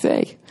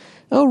fiancé.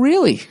 Oh,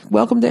 really?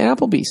 Welcome to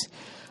Applebee's.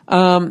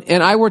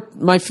 And I were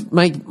my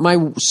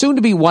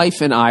soon-to-be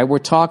wife and I were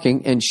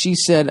talking, and she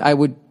said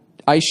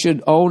I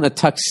should own a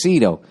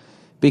tuxedo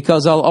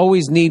because I'll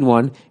always need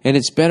one, and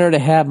it's better to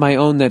have my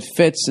own that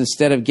fits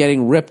instead of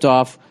getting ripped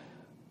off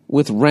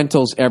with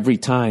rentals every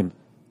time.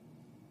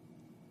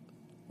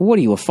 What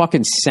are you, a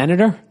fucking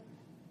senator?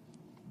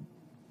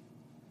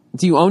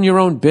 Do you own your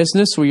own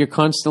business where you're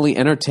constantly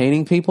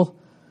entertaining people?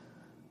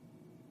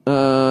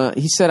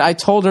 He said, I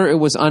told her it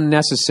was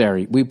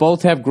unnecessary. We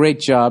both have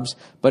great jobs,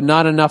 but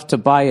not enough to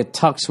buy a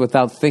tux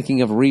without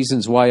thinking of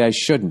reasons why I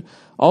shouldn't.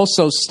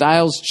 Also,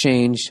 styles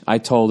change, I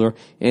told her,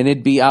 and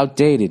it'd be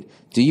outdated.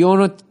 Do you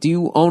own a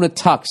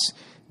tux?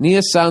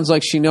 Nia sounds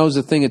like she knows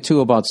a thing or two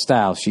about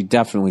style. She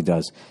definitely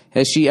does.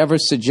 Has she ever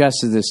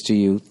suggested this to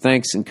you?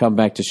 Thanks, and come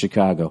back to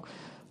Chicago.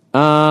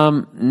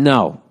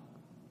 No.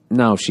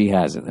 No, she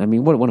hasn't. I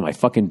mean, what am I,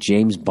 fucking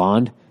James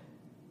Bond?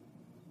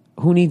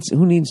 Who needs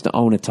to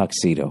own a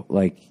tuxedo?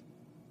 Like,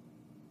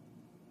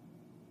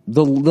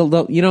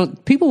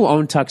 people who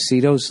own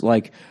tuxedos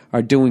like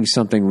are doing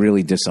something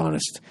really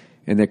dishonest,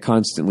 and they're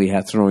constantly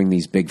throwing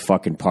these big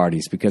fucking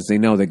parties because they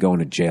know they're going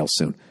to jail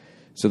soon.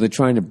 So they're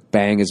trying to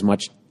bang as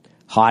much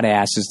hot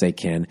ass as they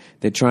can.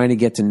 They're trying to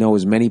get to know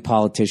as many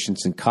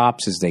politicians and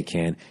cops as they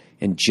can,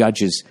 and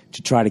judges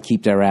to try to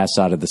keep their ass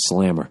out of the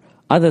slammer.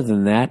 Other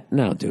than that,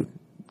 no, dude.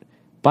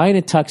 Buying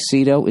a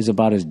tuxedo is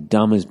about as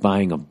dumb as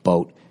buying a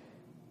boat.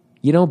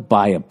 You don't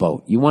buy a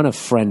boat. You want a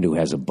friend who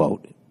has a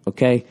boat,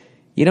 okay?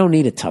 You don't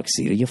need a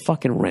tuxedo. You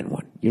fucking rent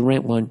one. You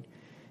rent one,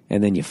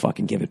 and then you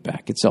fucking give it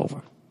back. It's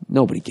over.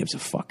 Nobody gives a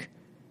fuck.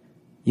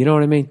 You know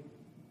what I mean?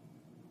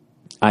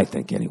 I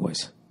think,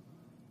 anyways.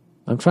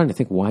 I'm trying to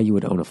think why you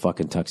would own a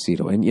fucking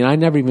tuxedo. And, I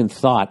never even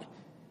thought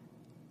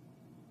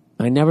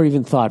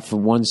for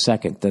 1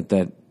 second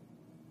that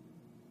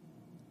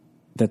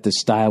the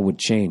style would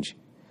change.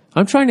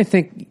 I'm trying to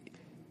think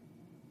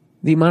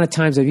the amount of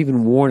times I've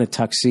even worn a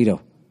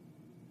tuxedo.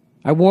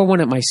 I wore one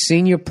at my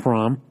senior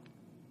prom.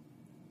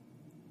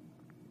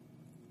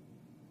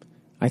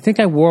 I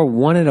think I wore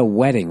one at a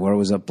wedding where it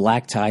was a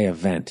black tie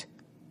event.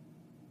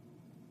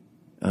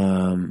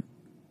 Or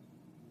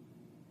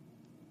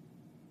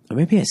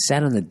maybe I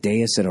sat on the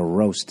dais at a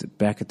roast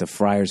back at the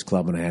Friars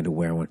Club and I had to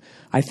wear one.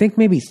 I think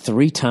maybe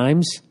 3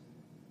 times.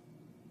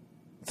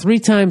 3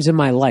 times in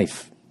my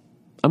life.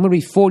 I'm going to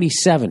be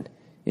 47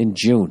 in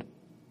June.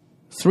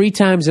 3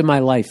 times in my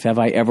life have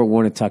I ever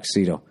worn a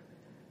tuxedo.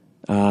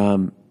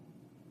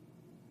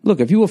 Look,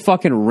 if you were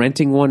fucking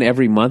renting one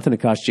every month and it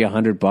cost you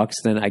 $100,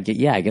 then I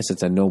guess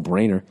it's a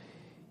no-brainer.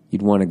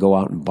 You'd want to go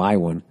out and buy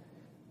one.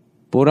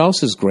 But what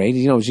else is great?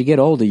 As you get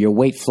older, your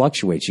weight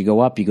fluctuates. You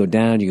go up, you go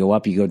down, you go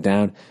up, you go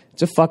down.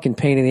 It's a fucking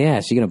pain in the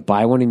ass. You're going to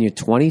buy one in your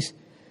 20s? I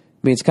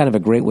mean, it's kind of a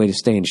great way to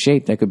stay in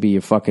shape. That could be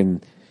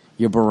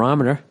your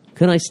barometer.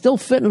 Can I still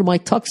fit into my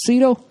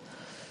tuxedo?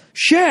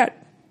 Shit.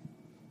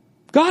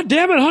 God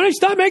damn it, honey,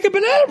 stop making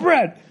banana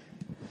bread.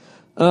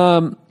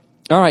 All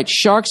right,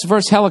 sharks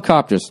versus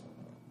helicopters.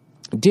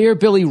 Dear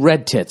Billy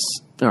Red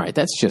Tits. All right,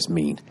 that's just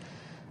mean.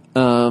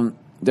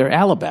 They're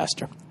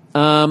alabaster.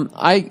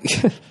 I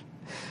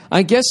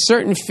guess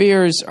certain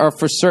fears are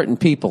for certain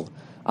people.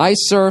 I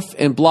surf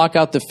and block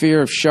out the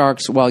fear of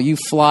sharks while you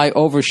fly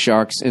over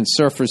sharks and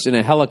surfers in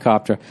a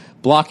helicopter,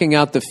 blocking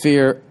out the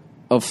fear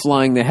of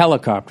flying the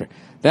helicopter.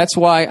 That's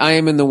why I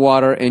am in the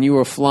water and you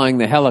are flying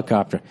the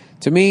helicopter.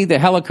 To me, the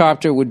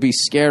helicopter would be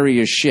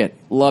scary as shit.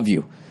 Love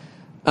you.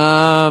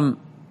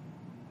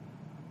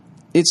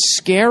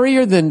 It's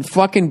scarier than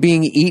fucking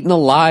being eaten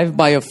alive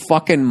by a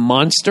fucking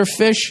monster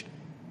fish?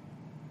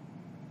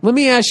 Let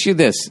me ask you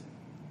this.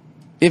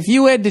 If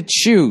you had to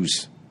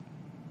choose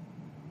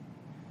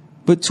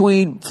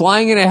between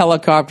flying in a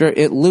helicopter,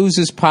 it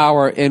loses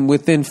power, and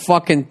within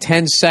fucking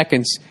 10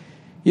 seconds,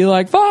 you're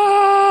like,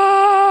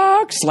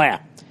 fuck,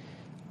 slap.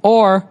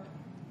 Or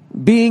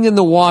being in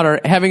the water,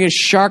 having a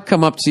shark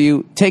come up to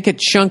you, take a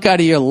chunk out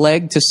of your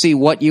leg to see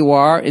what you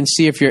are and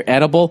see if you're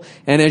edible,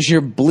 and as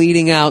you're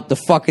bleeding out, the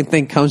fucking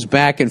thing comes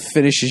back and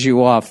finishes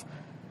you off.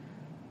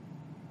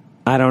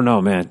 I don't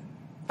know, man.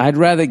 I'd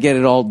rather get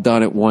it all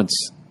done at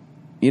once.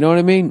 You know what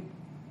I mean?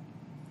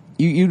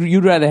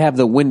 You'd rather have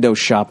the window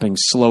shopping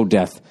slow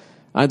death.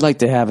 I'd like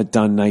to have it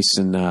done nice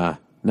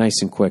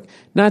and quick.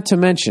 Not to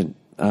mention,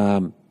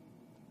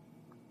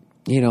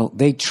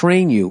 they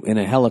train you in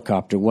a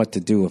helicopter what to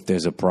do if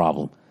there's a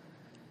problem.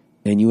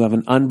 And you have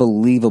an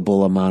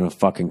unbelievable amount of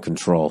fucking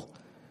control,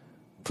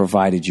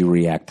 provided you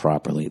react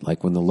properly.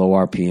 Like when the low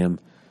RPM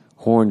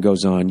horn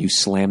goes on, you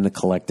slam the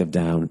collective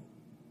down,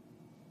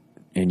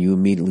 and you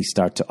immediately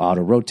start to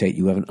auto-rotate.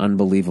 You have an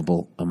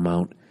unbelievable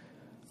amount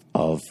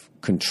of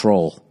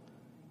control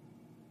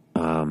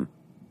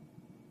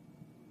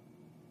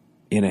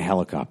in a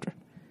helicopter.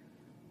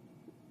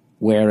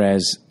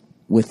 Whereas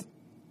with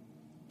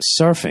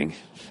surfing,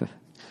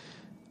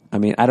 I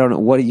mean, I don't know.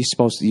 What are you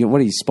supposed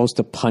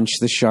to punch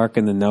the shark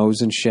in the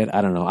nose and shit? I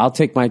don't know.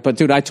 But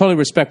dude, I totally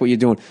respect what you're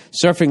doing.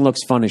 Surfing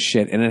looks fun as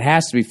shit, and it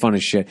has to be fun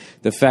as shit.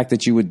 The fact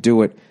that you would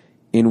do it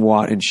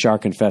in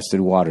shark-infested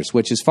waters,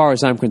 which, as far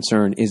as I'm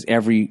concerned, is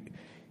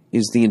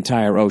the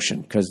entire ocean,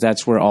 because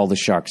that's where all the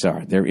sharks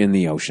are. They're in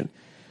the ocean.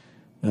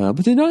 But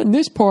they're not in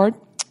this part.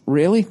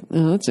 Really?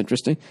 Oh, that's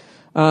interesting.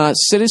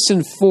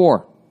 Citizen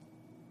 4.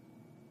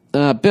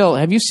 Bill,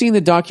 have you seen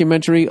the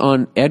documentary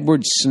on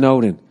Edward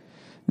Snowden?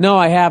 No,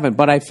 I haven't,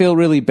 but I feel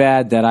really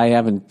bad that I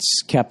haven't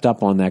kept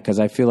up on that, because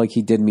I feel like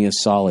he did me a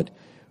solid,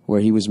 where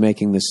he was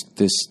making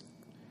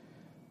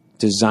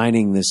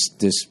designing this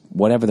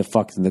whatever the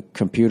fuck the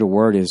computer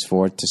word is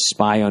for it, to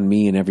spy on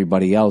me and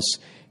everybody else,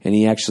 and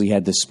he actually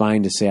had the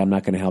spine to say, I'm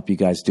not going to help you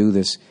guys do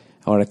this.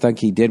 What I think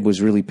he did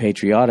was really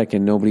patriotic,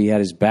 and nobody had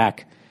his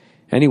back.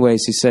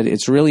 Anyways, he said,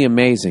 it's really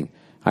amazing.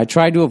 I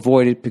tried to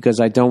avoid it because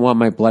I don't want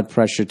my blood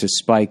pressure to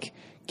spike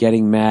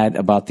getting mad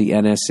about the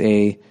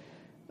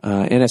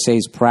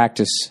NSA's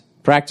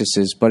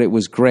practices, but it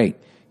was great.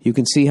 You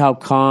can see how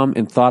calm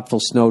and thoughtful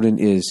Snowden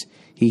is.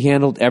 He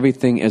handled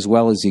everything as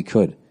well as he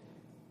could.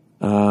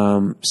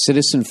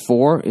 Citizen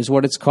 4 is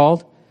what it's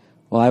called.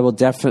 Well, I will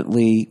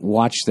definitely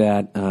watch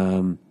that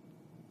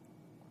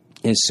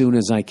as soon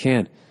as I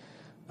can.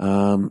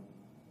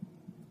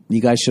 You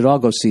guys should all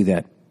go see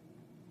that.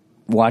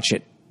 Watch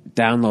it.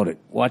 Download it.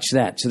 Watch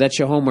that. So that's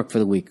your homework for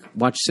the week.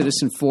 Watch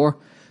Citizen 4.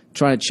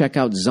 Try to check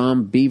out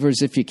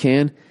Zombievers if you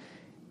can.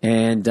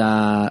 And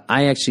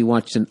I actually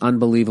watched an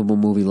unbelievable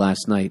movie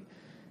last night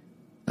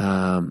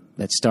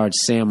that starred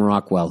Sam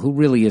Rockwell, who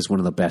really is one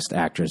of the best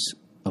actors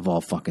of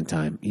all fucking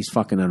time. He's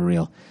fucking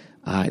unreal.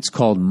 It's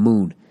called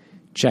Moon.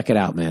 Check it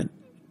out, man.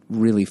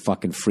 Really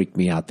fucking freaked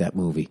me out, that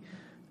movie.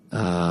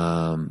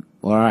 All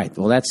right.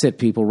 Well, that's it,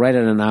 people. Right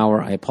at an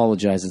hour. I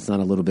apologize. It's not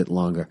a little bit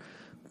longer.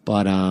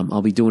 But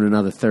I'll be doing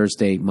another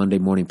Monday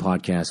morning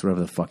podcast,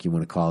 whatever the fuck you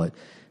want to call it,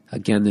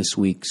 again this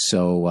week.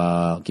 So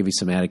I'll give you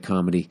some added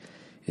comedy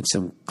and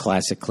some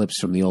classic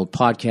clips from the old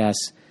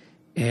podcasts.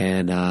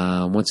 And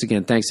once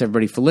again, thanks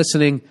everybody for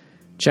listening.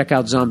 Check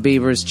out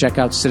Zombievers. Check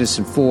out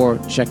Citizen 4.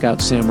 Check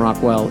out Sam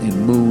Rockwell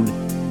in Moon.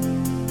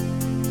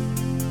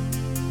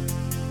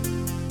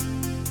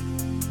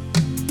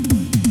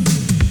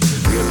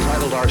 We have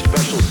titled our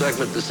special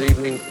segment this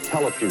evening,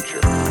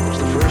 Telefuture. It's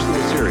the first in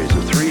a series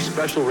of 3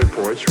 special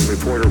reports from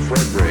reporter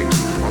Fred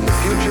Briggs on the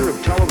future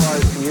of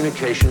televised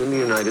communication in the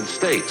United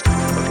States,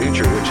 a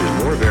future which is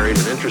more varied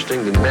and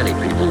interesting than many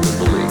people would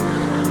believe.